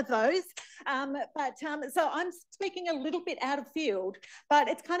not one of those. So I'm speaking a little bit out of field, but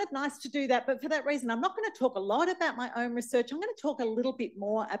it's kind of nice to do that. But for that reason, I'm not going to talk a lot about my own research. I'm going to talk a little bit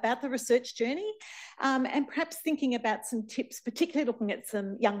more about the research journey and perhaps thinking about some tips, particularly looking at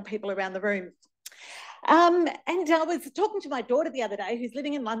some young people around the room. And I was talking to my daughter the other day, who's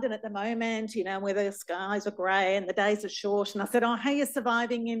living in London at the moment, you know, where the skies are grey and the days are short. And I said, oh, how are you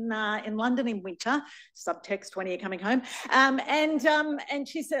surviving in London in winter? Subtext, when are you coming home? And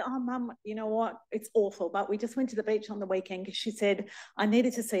she said, oh, Mum, you know what? It's awful. But we just went to the beach on the weekend because she said, I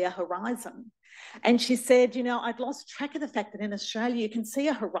needed to see a horizon. And she said, you know, I'd lost track of the fact that in Australia you can see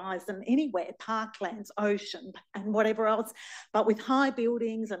a horizon anywhere, parklands, ocean and whatever else, but with high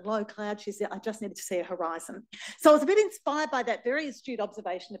buildings and low clouds, she said, I just needed to see a horizon. So I was a bit inspired by that very astute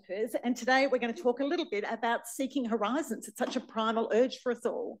observation of hers, and today we're going to talk a little bit about seeking horizons. It's such a primal urge for us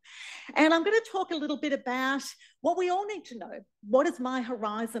all. And I'm going to talk a little bit about what we all need to know. What does my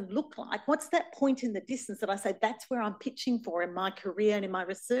horizon look like? What's that point in the distance that I say, that's where I'm pitching for in my career and in my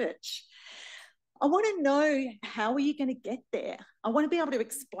research? I want to know, how are you going to get there? I want to be able to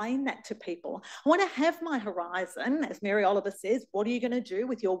explain that to people. I want to have my horizon, as Mary Oliver says, what are you going to do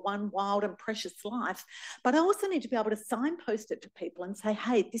with your one wild and precious life? But I also need to be able to signpost it to people and say,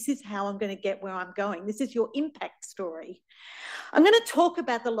 hey, this is how I'm going to get where I'm going. This is your impact story. I'm going to talk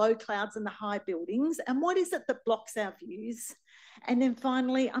about the low clouds and the high buildings and what is it that blocks our views. And then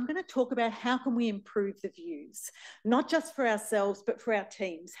finally, I'm going to talk about how can we improve the views, not just for ourselves, but for our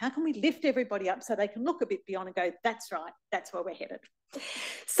teams. How can we lift everybody up so they can look a bit beyond and go, that's right, that's where we're headed.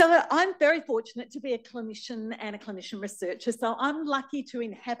 So I'm very fortunate to be a clinician and a clinician researcher. So I'm lucky to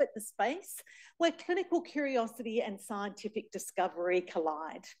inhabit the space where clinical curiosity and scientific discovery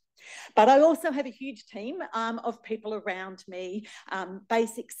collide. But I also have a huge team of people around me,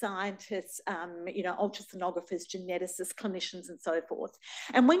 basic scientists, you know, ultrasonographers, geneticists, clinicians, and so forth.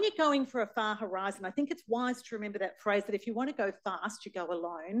 And when you're going for a far horizon, I think it's wise to remember that phrase that if you want to go fast, you go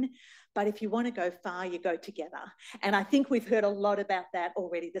alone. But if you want to go far, you go together. And I think we've heard a lot about that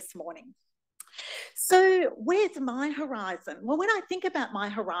already this morning. So where's my horizon? Well, when I think about my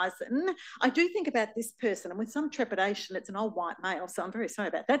horizon, I do think about this person, and with some trepidation, it's an old white male, so I'm very sorry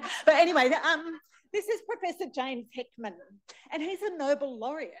about that. But anyway, this is Professor James Heckman, and he's a Nobel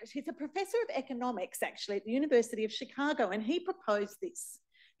laureate. He's a professor of economics, actually, at the University of Chicago, and he proposed this.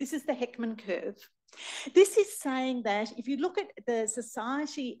 This is the Heckman curve. This is saying that if you look at the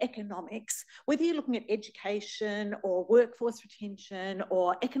society economics, whether you're looking at education or workforce retention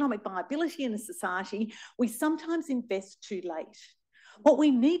or economic viability in a society, we sometimes invest too late. What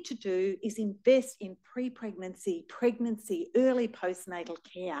we need to do is invest in pre-pregnancy, pregnancy, early postnatal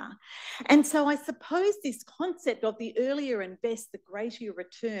care. And so I suppose this concept of the earlier invest, the greater your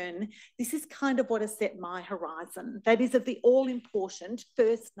return, this is kind of what has set my horizon. That is of the all-important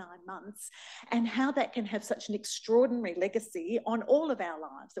first 9 months and how that can have such an extraordinary legacy on all of our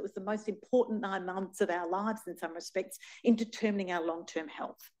lives. It was the most important 9 months of our lives in some respects in determining our long-term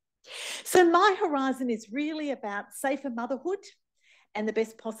health. So my horizon is really about safer motherhood and the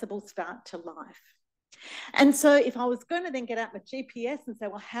best possible start to life. And so if I was going to then get out my GPS and say,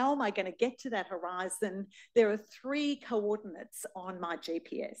 well, how am I going to get to that horizon? There are 3 coordinates on my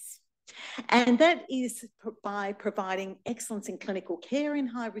GPS. And that is by providing excellence in clinical care in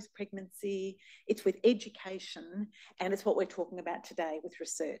high-risk pregnancy, it's with education, and it's what we're talking about today with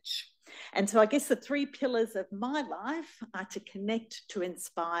research. And so I guess the 3 pillars of my life are to connect, to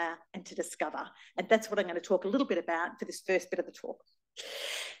inspire, and to discover. And that's what I'm going to talk a little bit about for this first bit of the talk.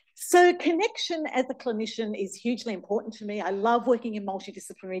 So connection as a clinician is hugely important to me. I love working in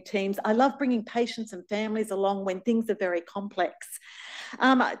multidisciplinary teams. I love bringing patients and families along when things are very complex.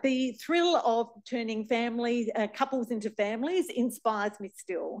 The thrill of turning couples into families inspires me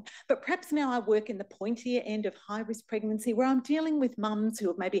still. But perhaps now I work in the pointier end of high-risk pregnancy where I'm dealing with mums who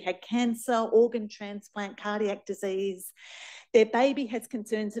have maybe had cancer, organ transplant, cardiac disease. Their baby has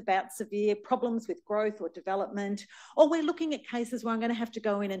concerns about severe problems with growth or development, or we're looking at cases where I'm going to have to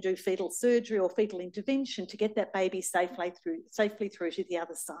go in and do fetal surgery or fetal intervention to get that baby safely through to the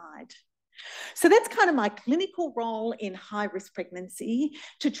other side. So that's kind of my clinical role in high-risk pregnancy,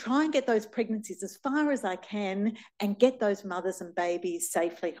 to try and get those pregnancies as far as I can and get those mothers and babies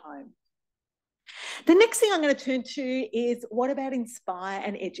safely home. The next thing I'm going to turn to is what about inspire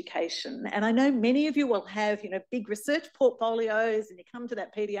and education? And I know many of you will have, big research portfolios and you come to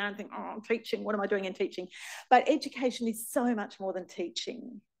that PDR and think, oh, I'm teaching, what am I doing in teaching? But education is so much more than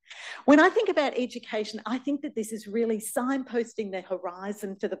teaching. When I think about education, I think that this is really signposting the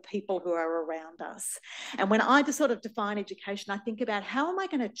horizon to the people who are around us. And when I just sort of define education, I think about how am I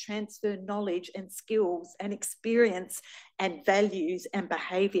going to transfer knowledge and skills and experience and values and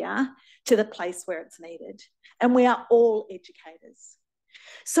behaviour to the place where it's needed. And we are all educators.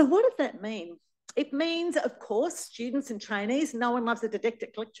 So what does that mean? It means, of course, students and trainees. No one loves a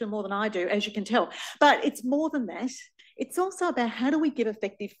didactic lecture more than I do, as you can tell. But it's more than that. It's also about how do we give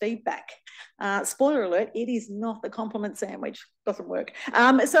effective feedback. Spoiler alert, it is not the compliment sandwich. Doesn't work.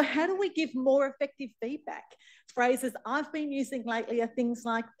 So how do we give more effective feedback? Phrases I've been using lately are things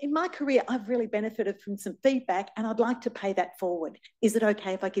like, in my career, I've really benefited from some feedback and I'd like to pay that forward. Is it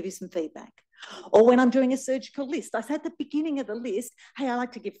okay if I give you some feedback? Or when I'm doing a surgical list, I say at the beginning of the list, hey, I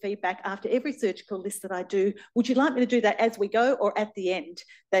like to give feedback after every surgical list that I do. Would you like me to do that as we go or at the end?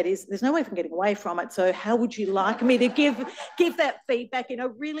 That is, there's no way from getting away from it. So how would you like me to give that feedback in a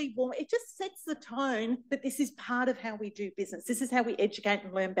really warm, it just sets the tone that this is part of how we do business. This is how we educate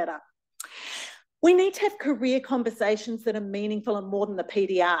and learn better. We need to have career conversations that are meaningful and more than the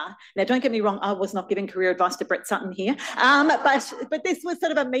PDR. Now, don't get me wrong, I was not giving career advice to Brett Sutton here, but this was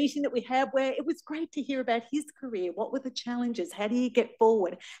sort of a meeting that we had where it was great to hear about his career. What were the challenges? How do you get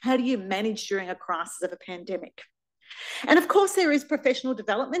forward? How do you manage during a crisis of a pandemic? And of course, there is professional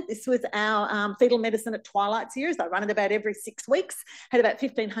development. This was our fetal medicine at Twilight series. I run it about every 6 weeks, had about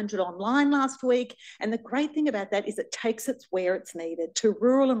 1,500 online last week. And the great thing about that is it takes it where it's needed, to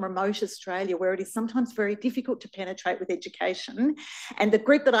rural and remote Australia, where it is sometimes very difficult to penetrate with education. And the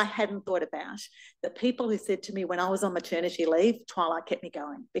group that I hadn't thought about, the people who said to me when I was on maternity leave, Twilight kept me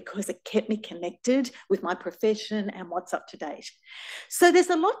going because it kept me connected with my profession and what's up to date. So there's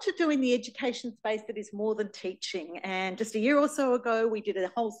a lot to do in the education space that is more than teaching. And just a year or so ago, we did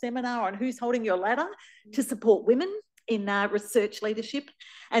a whole seminar on who's holding your ladder to support women in research leadership.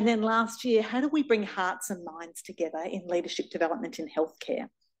 And then last year, how do we bring hearts and minds together in leadership development in healthcare?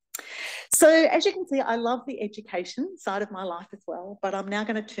 So as you can see, I love the education side of my life as well, but I'm now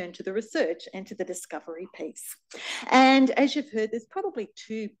going to turn to the research and to the discovery piece. And as you've heard, there's probably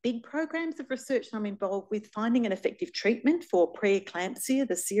 2 big programs of research I'm involved with: finding an effective treatment for preeclampsia,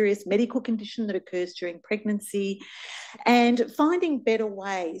 the serious medical condition that occurs during pregnancy, and finding better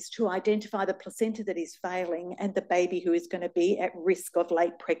ways to identify the placenta that is failing and the baby who is going to be at risk of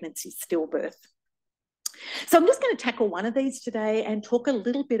late pregnancy stillbirth. So I'm just going to tackle one of these today and talk a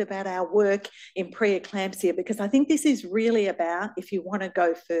little bit about our work in preeclampsia, because I think this is really about, if you want to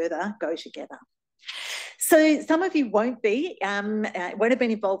go further, go together. So some of you won't have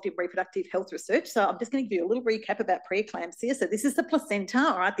been involved in reproductive health research. So I'm just going to give you a little recap about preeclampsia. So this is the placenta,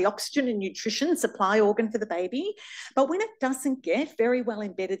 all right, the oxygen and nutrition supply organ for the baby. But when it doesn't get very well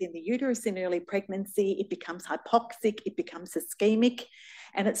embedded in the uterus in early pregnancy, it becomes hypoxic, it becomes ischemic,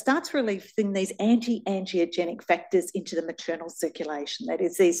 and it starts releasing these anti-angiogenic factors into the maternal circulation. That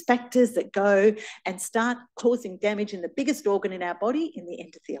is, these factors that go and start causing damage in the biggest organ in our body, in the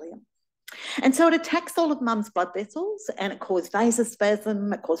endothelium. And so it attacks all of mum's blood vessels, and it causes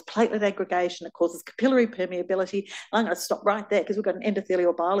vasospasm, it causes platelet aggregation, it causes capillary permeability. I'm going to stop right there because we've got an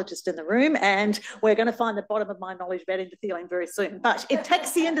endothelial biologist in the room and we're going to find the bottom of my knowledge about endothelium very soon. But it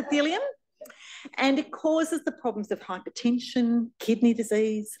attacks the endothelium and it causes the problems of hypertension, kidney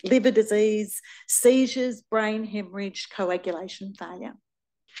disease, liver disease, seizures, brain hemorrhage, coagulation failure.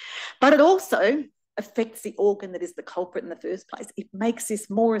 But it also affects the organ that is the culprit in the first place. It makes this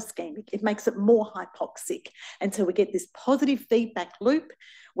more ischemic. It makes it more hypoxic. And so we get this positive feedback loop.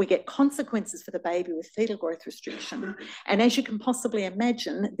 We get consequences for the baby with fetal growth restriction. And as you can possibly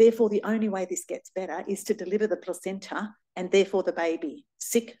imagine, therefore, the only way this gets better is to deliver the placenta and therefore the baby,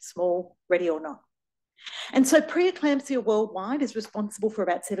 sick, small, ready or not. And so preeclampsia worldwide is responsible for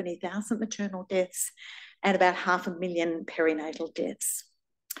about 70,000 maternal deaths and about 500,000 perinatal deaths.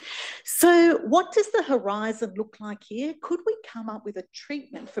 So what does the horizon look like here? Could we come up with a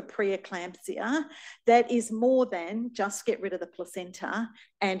treatment for preeclampsia that is more than just get rid of the placenta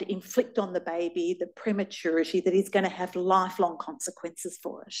and inflict on the baby the prematurity that is going to have lifelong consequences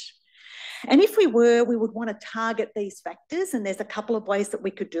for it? And if we would want to target these factors, and there's a couple of ways that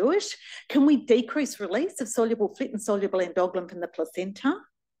we could do it. Can we decrease release of soluble flit and soluble endoglin from the placenta?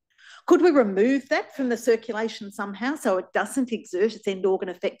 Could we remove that from the circulation somehow so it doesn't exert its end organ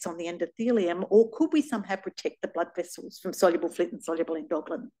effects on the endothelium? Or could we somehow protect the blood vessels from soluble flit and soluble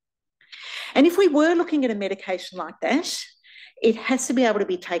endoglin? And if we were looking at a medication like that, it has to be able to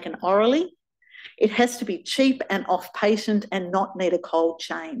be taken orally. It has to be cheap and off-patent and not need a cold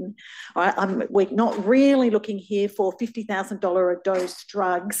chain. All right? We're not really looking here for $50,000 a dose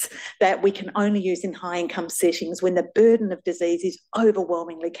drugs that we can only use in high-income settings when the burden of disease is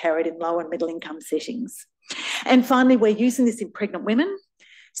overwhelmingly carried in low and middle-income settings. And finally, we're using this in pregnant women.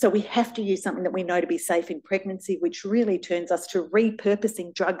 So we have to use something that we know to be safe in pregnancy, which really turns us to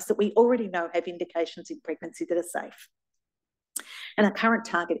repurposing drugs that we already know have indications in pregnancy that are safe. And our current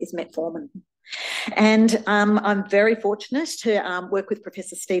target is metformin. And I'm very fortunate to work with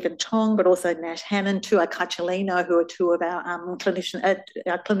Professor Stephen Tong, but also Nat Hannon, Tua Cacciolino, who are two of our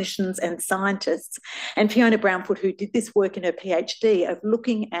clinicians and scientists, and Fiona Brownfoot, who did this work in her PhD of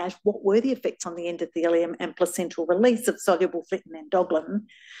looking at what were the effects on the endothelium and placental release of soluble flittin and doglin.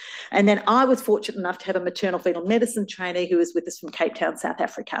 And then I was fortunate enough to have a maternal fetal medicine trainee who was with us from Cape Town, South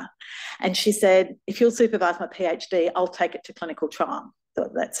Africa. And she said, if you'll supervise my PhD, I'll take it to clinical trial.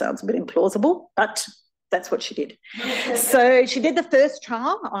 Thought that sounds a bit implausible, but that's what she did. So she did the first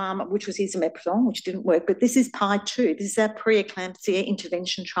trial, which was isomeprazole, which didn't work, but this is PI2. This is our preeclampsia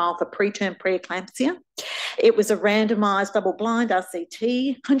intervention trial for preterm preeclampsia. It was a randomised double-blind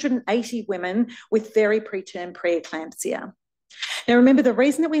RCT, 180 women with very preterm preeclampsia. Now, remember, the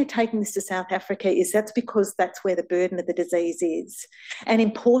reason that we are taking this to South Africa is that's because that's where the burden of the disease is. And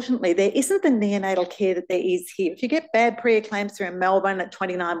importantly, there isn't the neonatal care that there is here. If you get bad preeclampsia in Melbourne at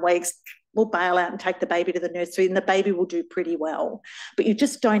 29 weeks, we'll bail out and take the baby to the nursery and the baby will do pretty well. But you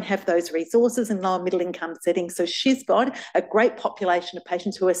just don't have those resources in lower middle income settings. So she's got a great population of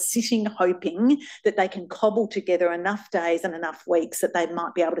patients who are sitting hoping that they can cobble together enough days and enough weeks that they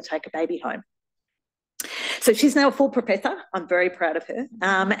might be able to take a baby home. So she's now a full professor. I'm very proud of her.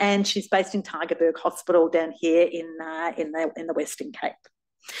 And she's based in Tygerberg Hospital down here in the Western Cape.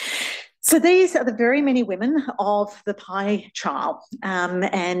 So these are the very many women of the PI trial.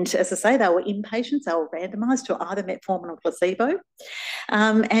 And as I say, they were inpatients. They were randomised to either metformin or placebo.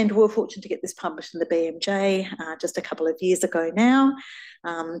 And we were fortunate to get this published in the BMJ just a couple of years ago now.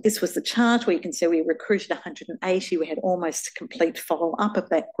 This was the chart where you can see we recruited 180. We had almost complete follow-up of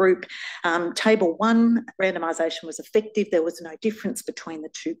that group. Table 1, randomisation was effective. There was no difference between the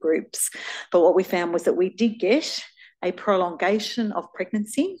two groups. But what we found was that we did get a prolongation of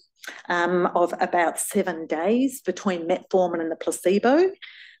pregnancy of about 7 days between metformin and the placebo.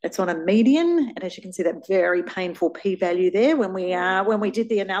 It's on a median, and as you can see, that very painful p-value there when we did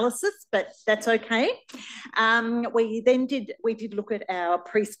the analysis, but that's okay. We did look at our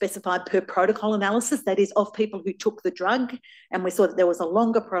pre-specified per protocol analysis, that is of people who took the drug, and we saw that there was a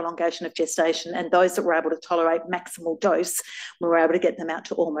longer prolongation of gestation, and those that were able to tolerate maximal dose, we were able to get them out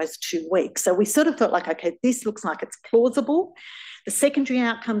to almost 2 weeks. So we sort of thought like, okay, this looks like it's plausible. The secondary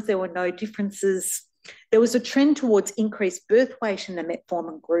outcomes, there were no differences. There was a trend towards increased birth weight in the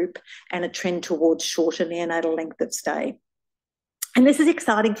metformin group and a trend towards shorter neonatal length of stay. And this is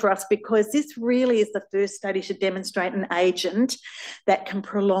exciting for us because this really is the first study to demonstrate an agent that can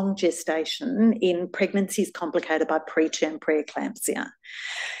prolong gestation in pregnancies complicated by preterm preeclampsia.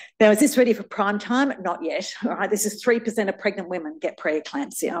 Now, is this ready for prime time? Not yet. All right, this is 3% of pregnant women get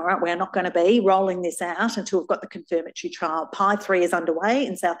preeclampsia. All right, we're not going to be rolling this out until we've got the confirmatory trial. PI3 is underway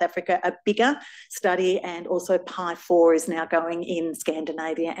in South Africa, a bigger study, and also PI4 is now going in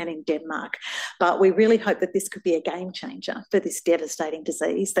Scandinavia and in Denmark. But we really hope that this could be a game changer for this devastating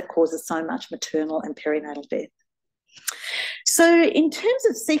disease that causes so much maternal and perinatal death. So in terms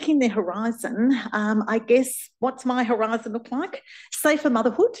of seeking the horizon, I guess what's my horizon look like? Safer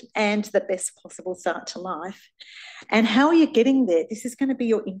motherhood and the best possible start to life. And how are you getting there? This is going to be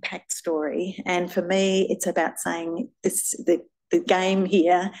your impact story. And for me, it's about saying this, the game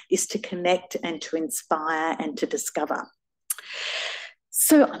here is to connect and to inspire and to discover.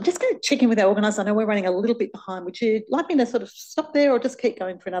 So I'm just going to check in with our organiser. I know we're running a little bit behind. Would you like me to sort of stop there or just keep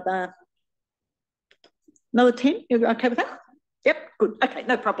going for another 10? You're okay with that? Yep, good. Okay,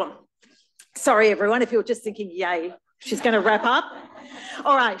 no problem. Sorry, everyone, if you're just thinking, yay, she's going to wrap up.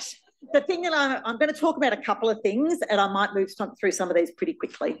 All right. The thing that I'm going to talk about a couple of things, and I might move through some of these pretty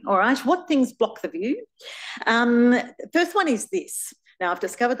quickly. All right. What things block the view? First one is this. Now, I've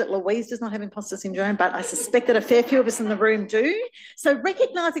discovered that Louise does not have imposter syndrome, but I suspect that a fair few of us in the room do. So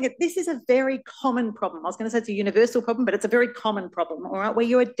recognising that this is a very common problem. I was going to say it's a universal problem, but it's a very common problem, all right, where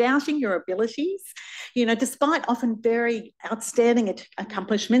you are doubting your abilities. you know, despite often very outstanding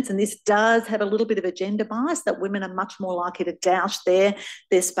accomplishments, and this does have a little bit of a gender bias, that women are much more likely to doubt their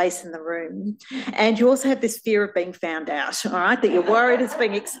space in the room. And you also have this fear of being found out, all right, that you're worried it's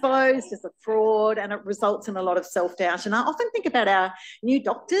being exposed as a fraud, and it results in a lot of self-doubt. And I often think about our new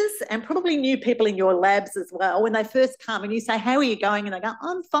doctors and probably new people in your labs as well. When they first come and you say, how are you going? And they go,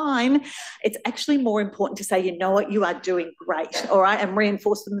 I'm fine. It's actually more important to say, you know what, you are doing great, all right, and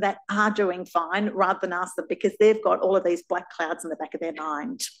reinforce them that are doing fine rather than ask them, because they've got all of these black clouds in the back of their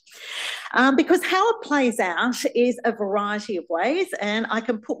mind. Because how it plays out is a variety of ways, and I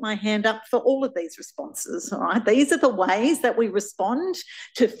can put my hand up for all of these responses, all right? These are the ways that we respond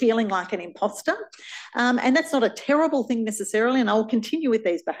to feeling like an imposter, and that's not a terrible thing necessarily, and I'll continue with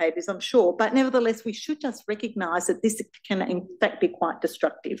these behaviours, I'm sure, but nevertheless, we should just recognise that this can in fact be quite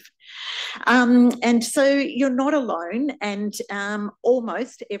destructive. And so you're not alone, and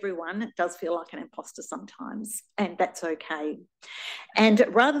almost everyone does feel like an imposter sometimes, and that's okay. And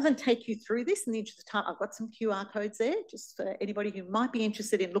rather than take you through this in the interest of time, I've got some QR codes there just for anybody who might be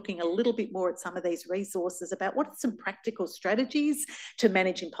interested in looking a little bit more at some of these resources about what are some practical strategies to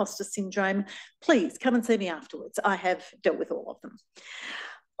manage imposter syndrome. Please come and see me afterwards. I have dealt with all of them.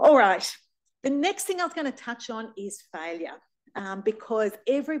 All right. The next thing I was going to touch on is failure. Because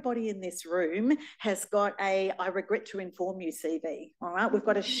everybody in this room has got a I regret to inform you CV, all right? We've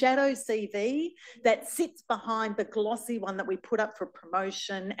got a shadow CV that sits behind the glossy one that we put up for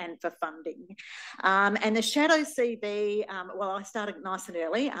promotion and for funding. And the shadow CV, well, I started nice and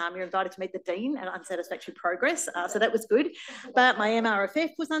early. You're invited to meet the Dean at Unsatisfactory Progress, so that was good. But my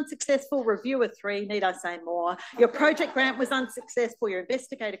MRFF was unsuccessful, reviewer 3, need I say more? Your project grant was unsuccessful, your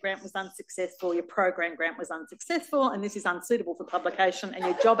investigator grant was unsuccessful, your program grant was unsuccessful, and this is unsuitable for publication, and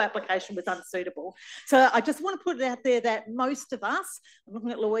your job application was unsuitable. So I just want to put it out there that most of us, I'm looking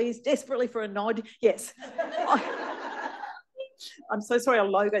at Louise desperately for a nod, yes. I'm so sorry, our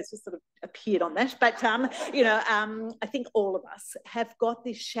logo's just sort of appeared on that. But, you know, I think all of us have got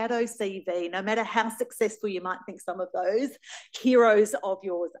this shadow CV, no matter how successful you might think some of those heroes of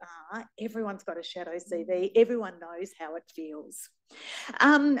yours are, everyone's got a shadow CV. Everyone knows how it feels.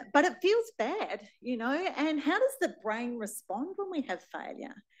 But it feels bad, you know, and how does the brain respond when we have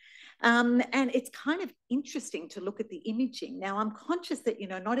failure? And it's kind of interesting to look at the imaging. Now, I'm conscious that, you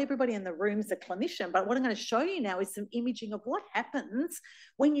know, not everybody in the room is a clinician, but what I'm going to show you now is some imaging of what happens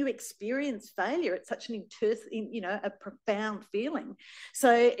when you experience failure. It's such an you know, a profound feeling.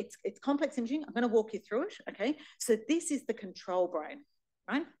 So it's complex imaging. I'm going to walk you through it, okay? So this is the control brain,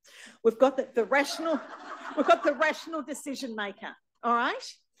 right? We've got the rational decision maker, all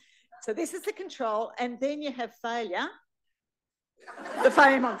right? So this is the control, and then you have failure. The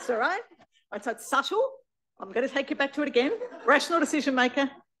failure monster, right? So it's subtle. I'm going to take you back to it again. Rational decision maker,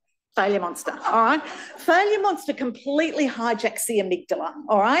 failure monster, all right? Failure monster completely hijacks the amygdala,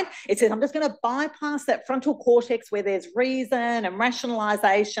 all right? It says, I'm just going to bypass that frontal cortex where there's reason and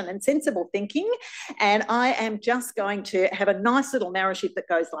rationalisation and sensible thinking, and I am just going to have a nice little narrative that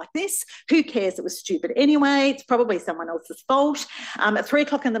goes like this. Who cares? It was stupid anyway. It's probably someone else's fault. At 3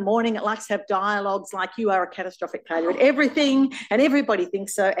 o'clock in the morning, it likes to have dialogues like, you are a catastrophic failure at everything, and everybody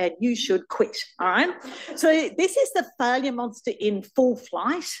thinks so, and you should quit, all right? So this is the failure monster in full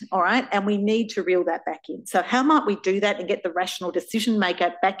flight, all right? And we need to reel that back in. So how might we do that and get the rational decision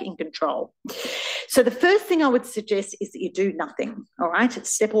maker back in control? So the first thing I would suggest is that you do nothing, all right?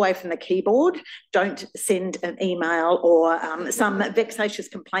 Step away from the keyboard. Don't send an email or some vexatious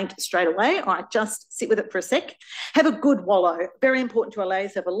complaint straight away, all right? Just sit with it for a sec. Have a good wallow. Very important to allow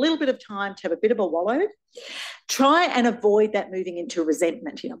yourself a little bit of time to have a bit of a wallow. Try and avoid that moving into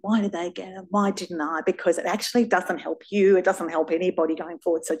resentment. You know, why did they get it? Why didn't I? Because it actually doesn't help you. It doesn't help anybody going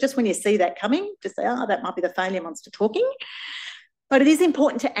forward. So just when you see that coming, just say, oh, that might be the failure monster talking. But it is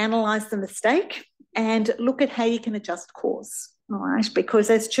important to analyse the mistake and look at how you can adjust course. All right, because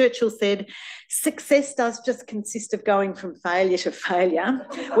as Churchill said, success does just consist of going from failure to failure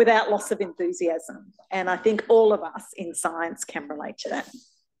without loss of enthusiasm. And I think all of us in science can relate to that.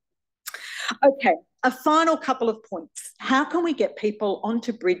 Okay, a final couple of points. How can we get people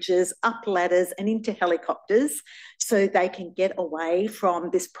onto bridges, up ladders and into helicopters so they can get away from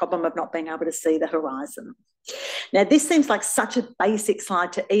this problem of not being able to see the horizon? Now, this seems like such a basic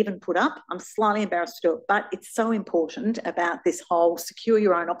slide to even put up. I'm slightly embarrassed to do it, but it's so important about this whole secure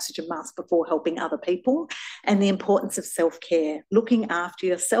your own oxygen mask before helping other people and the importance of self-care, looking after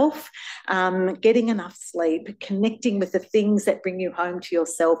yourself, getting enough sleep, connecting with the things that bring you home to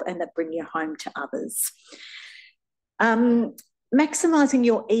yourself and that bring you home to others. maximising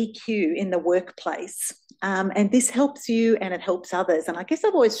your EQ in the workplace. And this helps you and it helps others. And I guess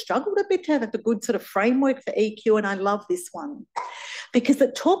I've always struggled a bit to have a good sort of framework for EQ, and I love this one because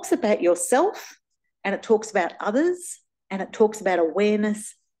it talks about yourself and it talks about others and it talks about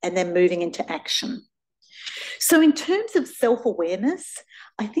awareness and then moving into action. So in terms of self-awareness,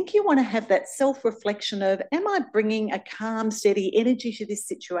 I think you want to have that self-reflection of, am I bringing a calm, steady energy to this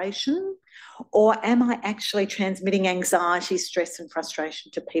situation, or am I actually transmitting anxiety, stress and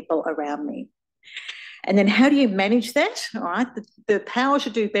frustration to people around me? And then how do you manage that? All right, the power to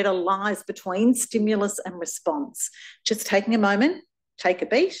do better lies between stimulus and response. Just taking a moment, take a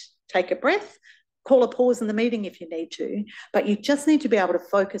beat, take a breath, call a pause in the meeting if you need to, but you just need to be able to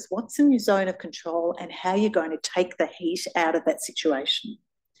focus what's in your zone of control and how you're going to take the heat out of that situation.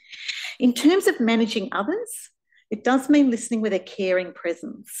 In terms of managing others, it does mean listening with a caring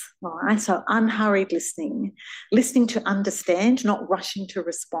presence, all right? So unhurried listening, listening to understand, not rushing to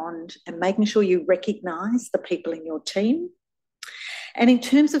respond, and making sure you recognise the people in your team. And in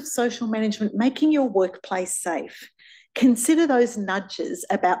terms of social management, making your workplace safe. Consider those nudges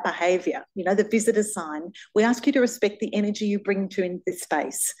about behaviour. You know, the visitor sign. We ask you to respect the energy you bring to in this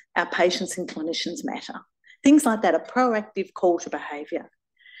space. Our patients and clinicians matter. Things like that, a proactive call to behaviour.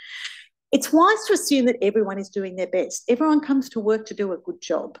 It's wise to assume that everyone is doing their best. Everyone comes to work to do a good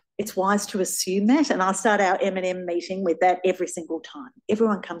job. It's wise to assume that, and I start our M&M meeting with that every single time.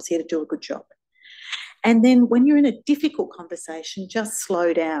 Everyone comes here to do a good job. And then when you're in a difficult conversation, just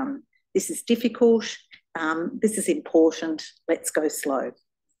slow down. This is difficult. This is important. Let's go slow.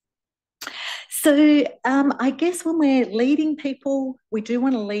 So I guess when we're leading people, we do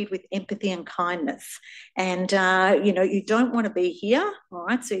want to lead with empathy and kindness. And, you know, you don't want to be here, all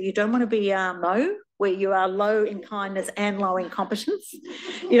right? So you don't want to be Mo, where you are low in kindness and low in competence.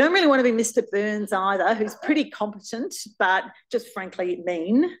 You don't really want to be Mr. Burns either, who's pretty competent, but just frankly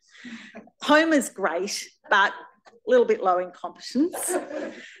mean. Homer's great, but a little bit low in competence.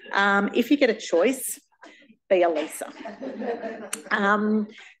 If you get a choice, be a Lisa.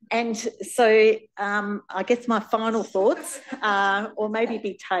 And so I guess my final thoughts, or maybe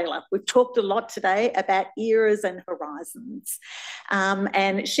be Taylor. We've talked a lot today about eras and horizons.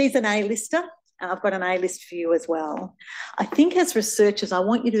 And she's an A-lister. I've got an A-list for you as well. I think as researchers, I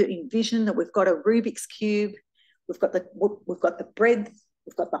want you to envision that we've got a Rubik's Cube, we've got the breadth,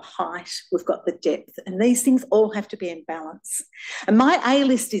 we've got the height, we've got the depth, and these things all have to be in balance. And my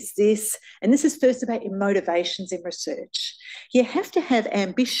A-list is this, and this is first about your motivations in research. You have to have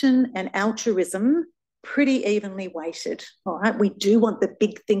ambition and altruism pretty evenly weighted, all right? We do want the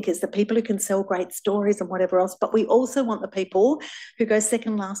big thinkers, the people who can sell great stories and whatever else, but we also want the people who go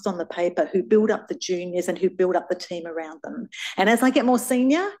second last on the paper, who build up the juniors and who build up the team around them. And as I get more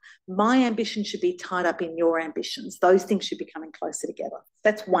senior, my ambition should be tied up in your ambitions. Those things should be coming closer together.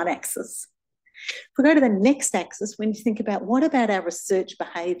 That's one axis. If we go to the next axis, when you think about what about our research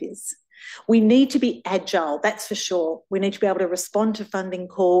behaviours? We need to be agile, that's for sure. We need to be able to respond to funding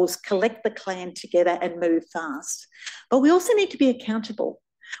calls, collect the clan together and move fast. But we also need to be accountable.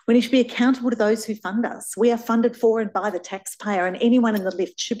 We need to be accountable to those who fund us. We are funded for and by the taxpayer, and anyone in the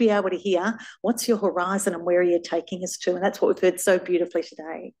lift should be able to hear what's your horizon and where are you taking us to, and that's what we've heard so beautifully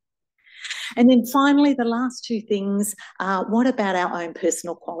today. And then finally, the last two things are what about our own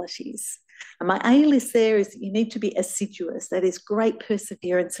personal qualities? And my A-list there is you need to be assiduous. That is great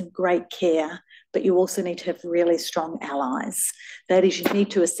perseverance and great care, but you also need to have really strong allies. That is, you need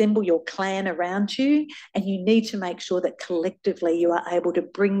to assemble your clan around you, and you need to make sure that collectively you are able to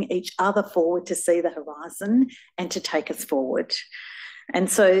bring each other forward to see the horizon and to take us forward. And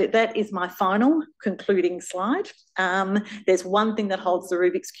so that is my final concluding slide. There's one thing that holds the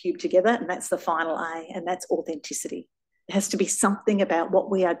Rubik's Cube together, and that's the final A, and that's authenticity. It has to be something about what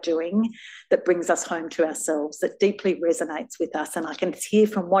we are doing that brings us home to ourselves, that deeply resonates with us. And I can hear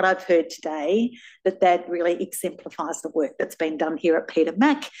from what I've heard today that that really exemplifies the work that's been done here at Peter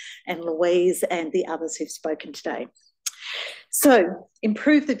Mac and Louise and the others who've spoken today. So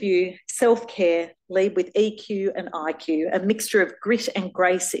improve the view, self-care, lead with EQ and IQ, a mixture of grit and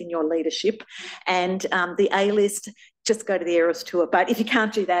grace in your leadership. And the A-list, just go to the Eros tour. But if you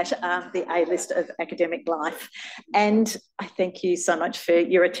can't do that, the A-list of academic life. And I thank you so much for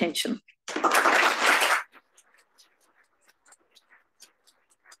your attention.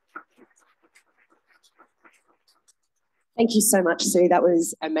 Thank you so much, Sue. That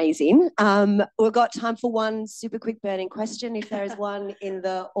was amazing. We've got time for one super quick burning question, if there is one in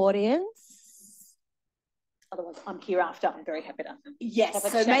the audience. otherwise I'm here after. I'm very happy to. Yes,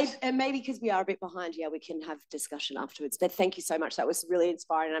 so maybe because we are a bit behind here, we can have discussion afterwards. But thank you so much. That was really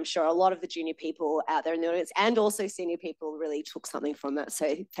inspiring. And I'm sure a lot of the junior people out there in the audience and also senior people really took something from it.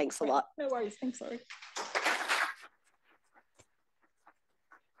 So thanks a lot. No worries. Thanks, Laurie.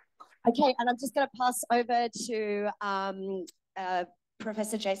 Okay, and I'm just going to pass over to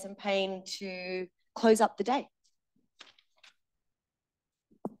Professor Jason Payne to close up the day.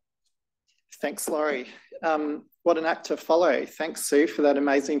 Thanks, Laurie. What an act to follow. Thanks, Sue, for that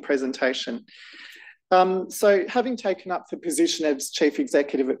amazing presentation. So having taken up the position as Chief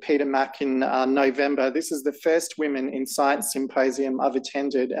Executive at Peter Mac in November, this is the first Women in Science Symposium I've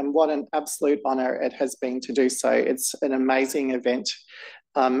attended, and what an absolute honour it has been to do so. It's an amazing event.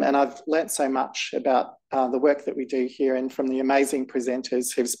 And I've learnt so much about the work that we do here and from the amazing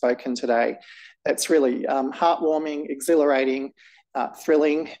presenters who've spoken today. It's really heartwarming, exhilarating,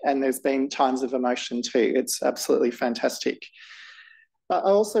 thrilling, and there's been times of emotion too. It's absolutely fantastic. I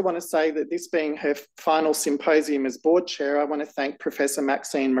also want to say that this being her final symposium as board chair, I want to thank Professor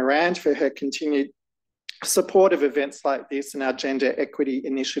Maxine Morand for her continued support of events like this and our gender equity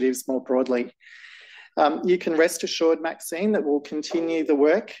initiatives more broadly. You can rest assured, Maxine, that we'll continue the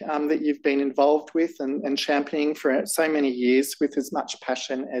work that you've been involved with and championing for so many years with as much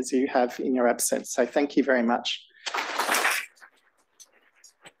passion as you have in your absence. So thank you very much.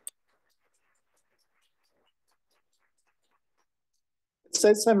 It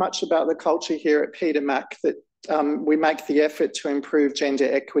says so much about the culture here at Peter Mac that we make the effort to improve gender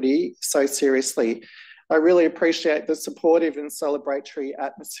equity so seriously. I really appreciate the supportive and celebratory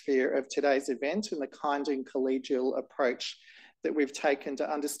atmosphere of today's event and the kind and collegial approach that we've taken to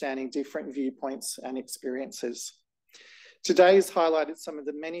understanding different viewpoints and experiences. Today has highlighted some of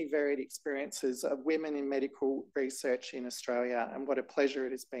the many varied experiences of women in medical research in Australia, and what a pleasure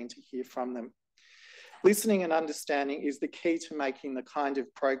it has been to hear from them. Listening and understanding is the key to making the kind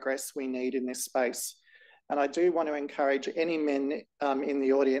of progress we need in this space. And I do want to encourage any men in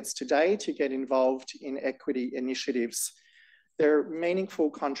the audience today to get involved in equity initiatives. There are meaningful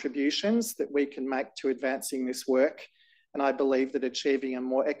contributions that we can make to advancing this work, and I believe that achieving a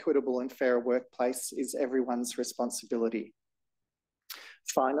more equitable and fairer workplace is everyone's responsibility.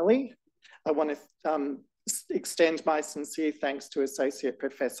 Finally, I want to extend my sincere thanks to Associate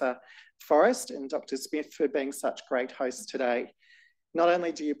Professor Forrest and Dr. Smith for being such great hosts today. Not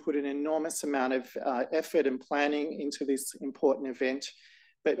only do you put an enormous amount of effort and planning into this important event,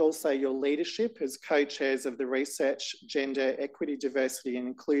 but also your leadership as co-chairs of the Research, Gender, Equity, Diversity and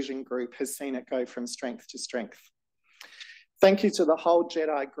Inclusion Group has seen it go from strength to strength. Thank you to the whole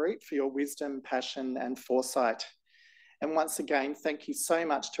JEDI group for your wisdom, passion and foresight. And once again, thank you so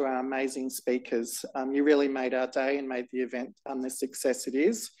much to our amazing speakers. You really made our day and made the event the success it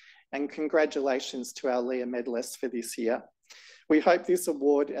is. And congratulations to our Leah medalists for this year. We hope this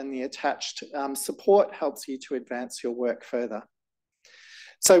award and the attached support helps you to advance your work further.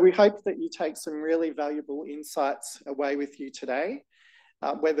 So we hope that you take some really valuable insights away with you today,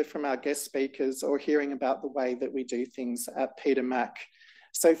 whether from our guest speakers or hearing about the way that we do things at Peter Mac.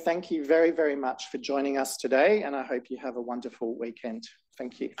 So thank you very, very much for joining us today, and I hope you have a wonderful weekend.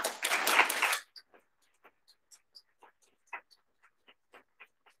 Thank you.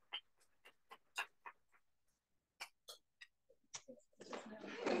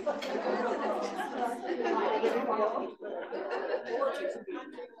 Thank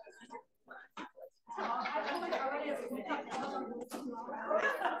you.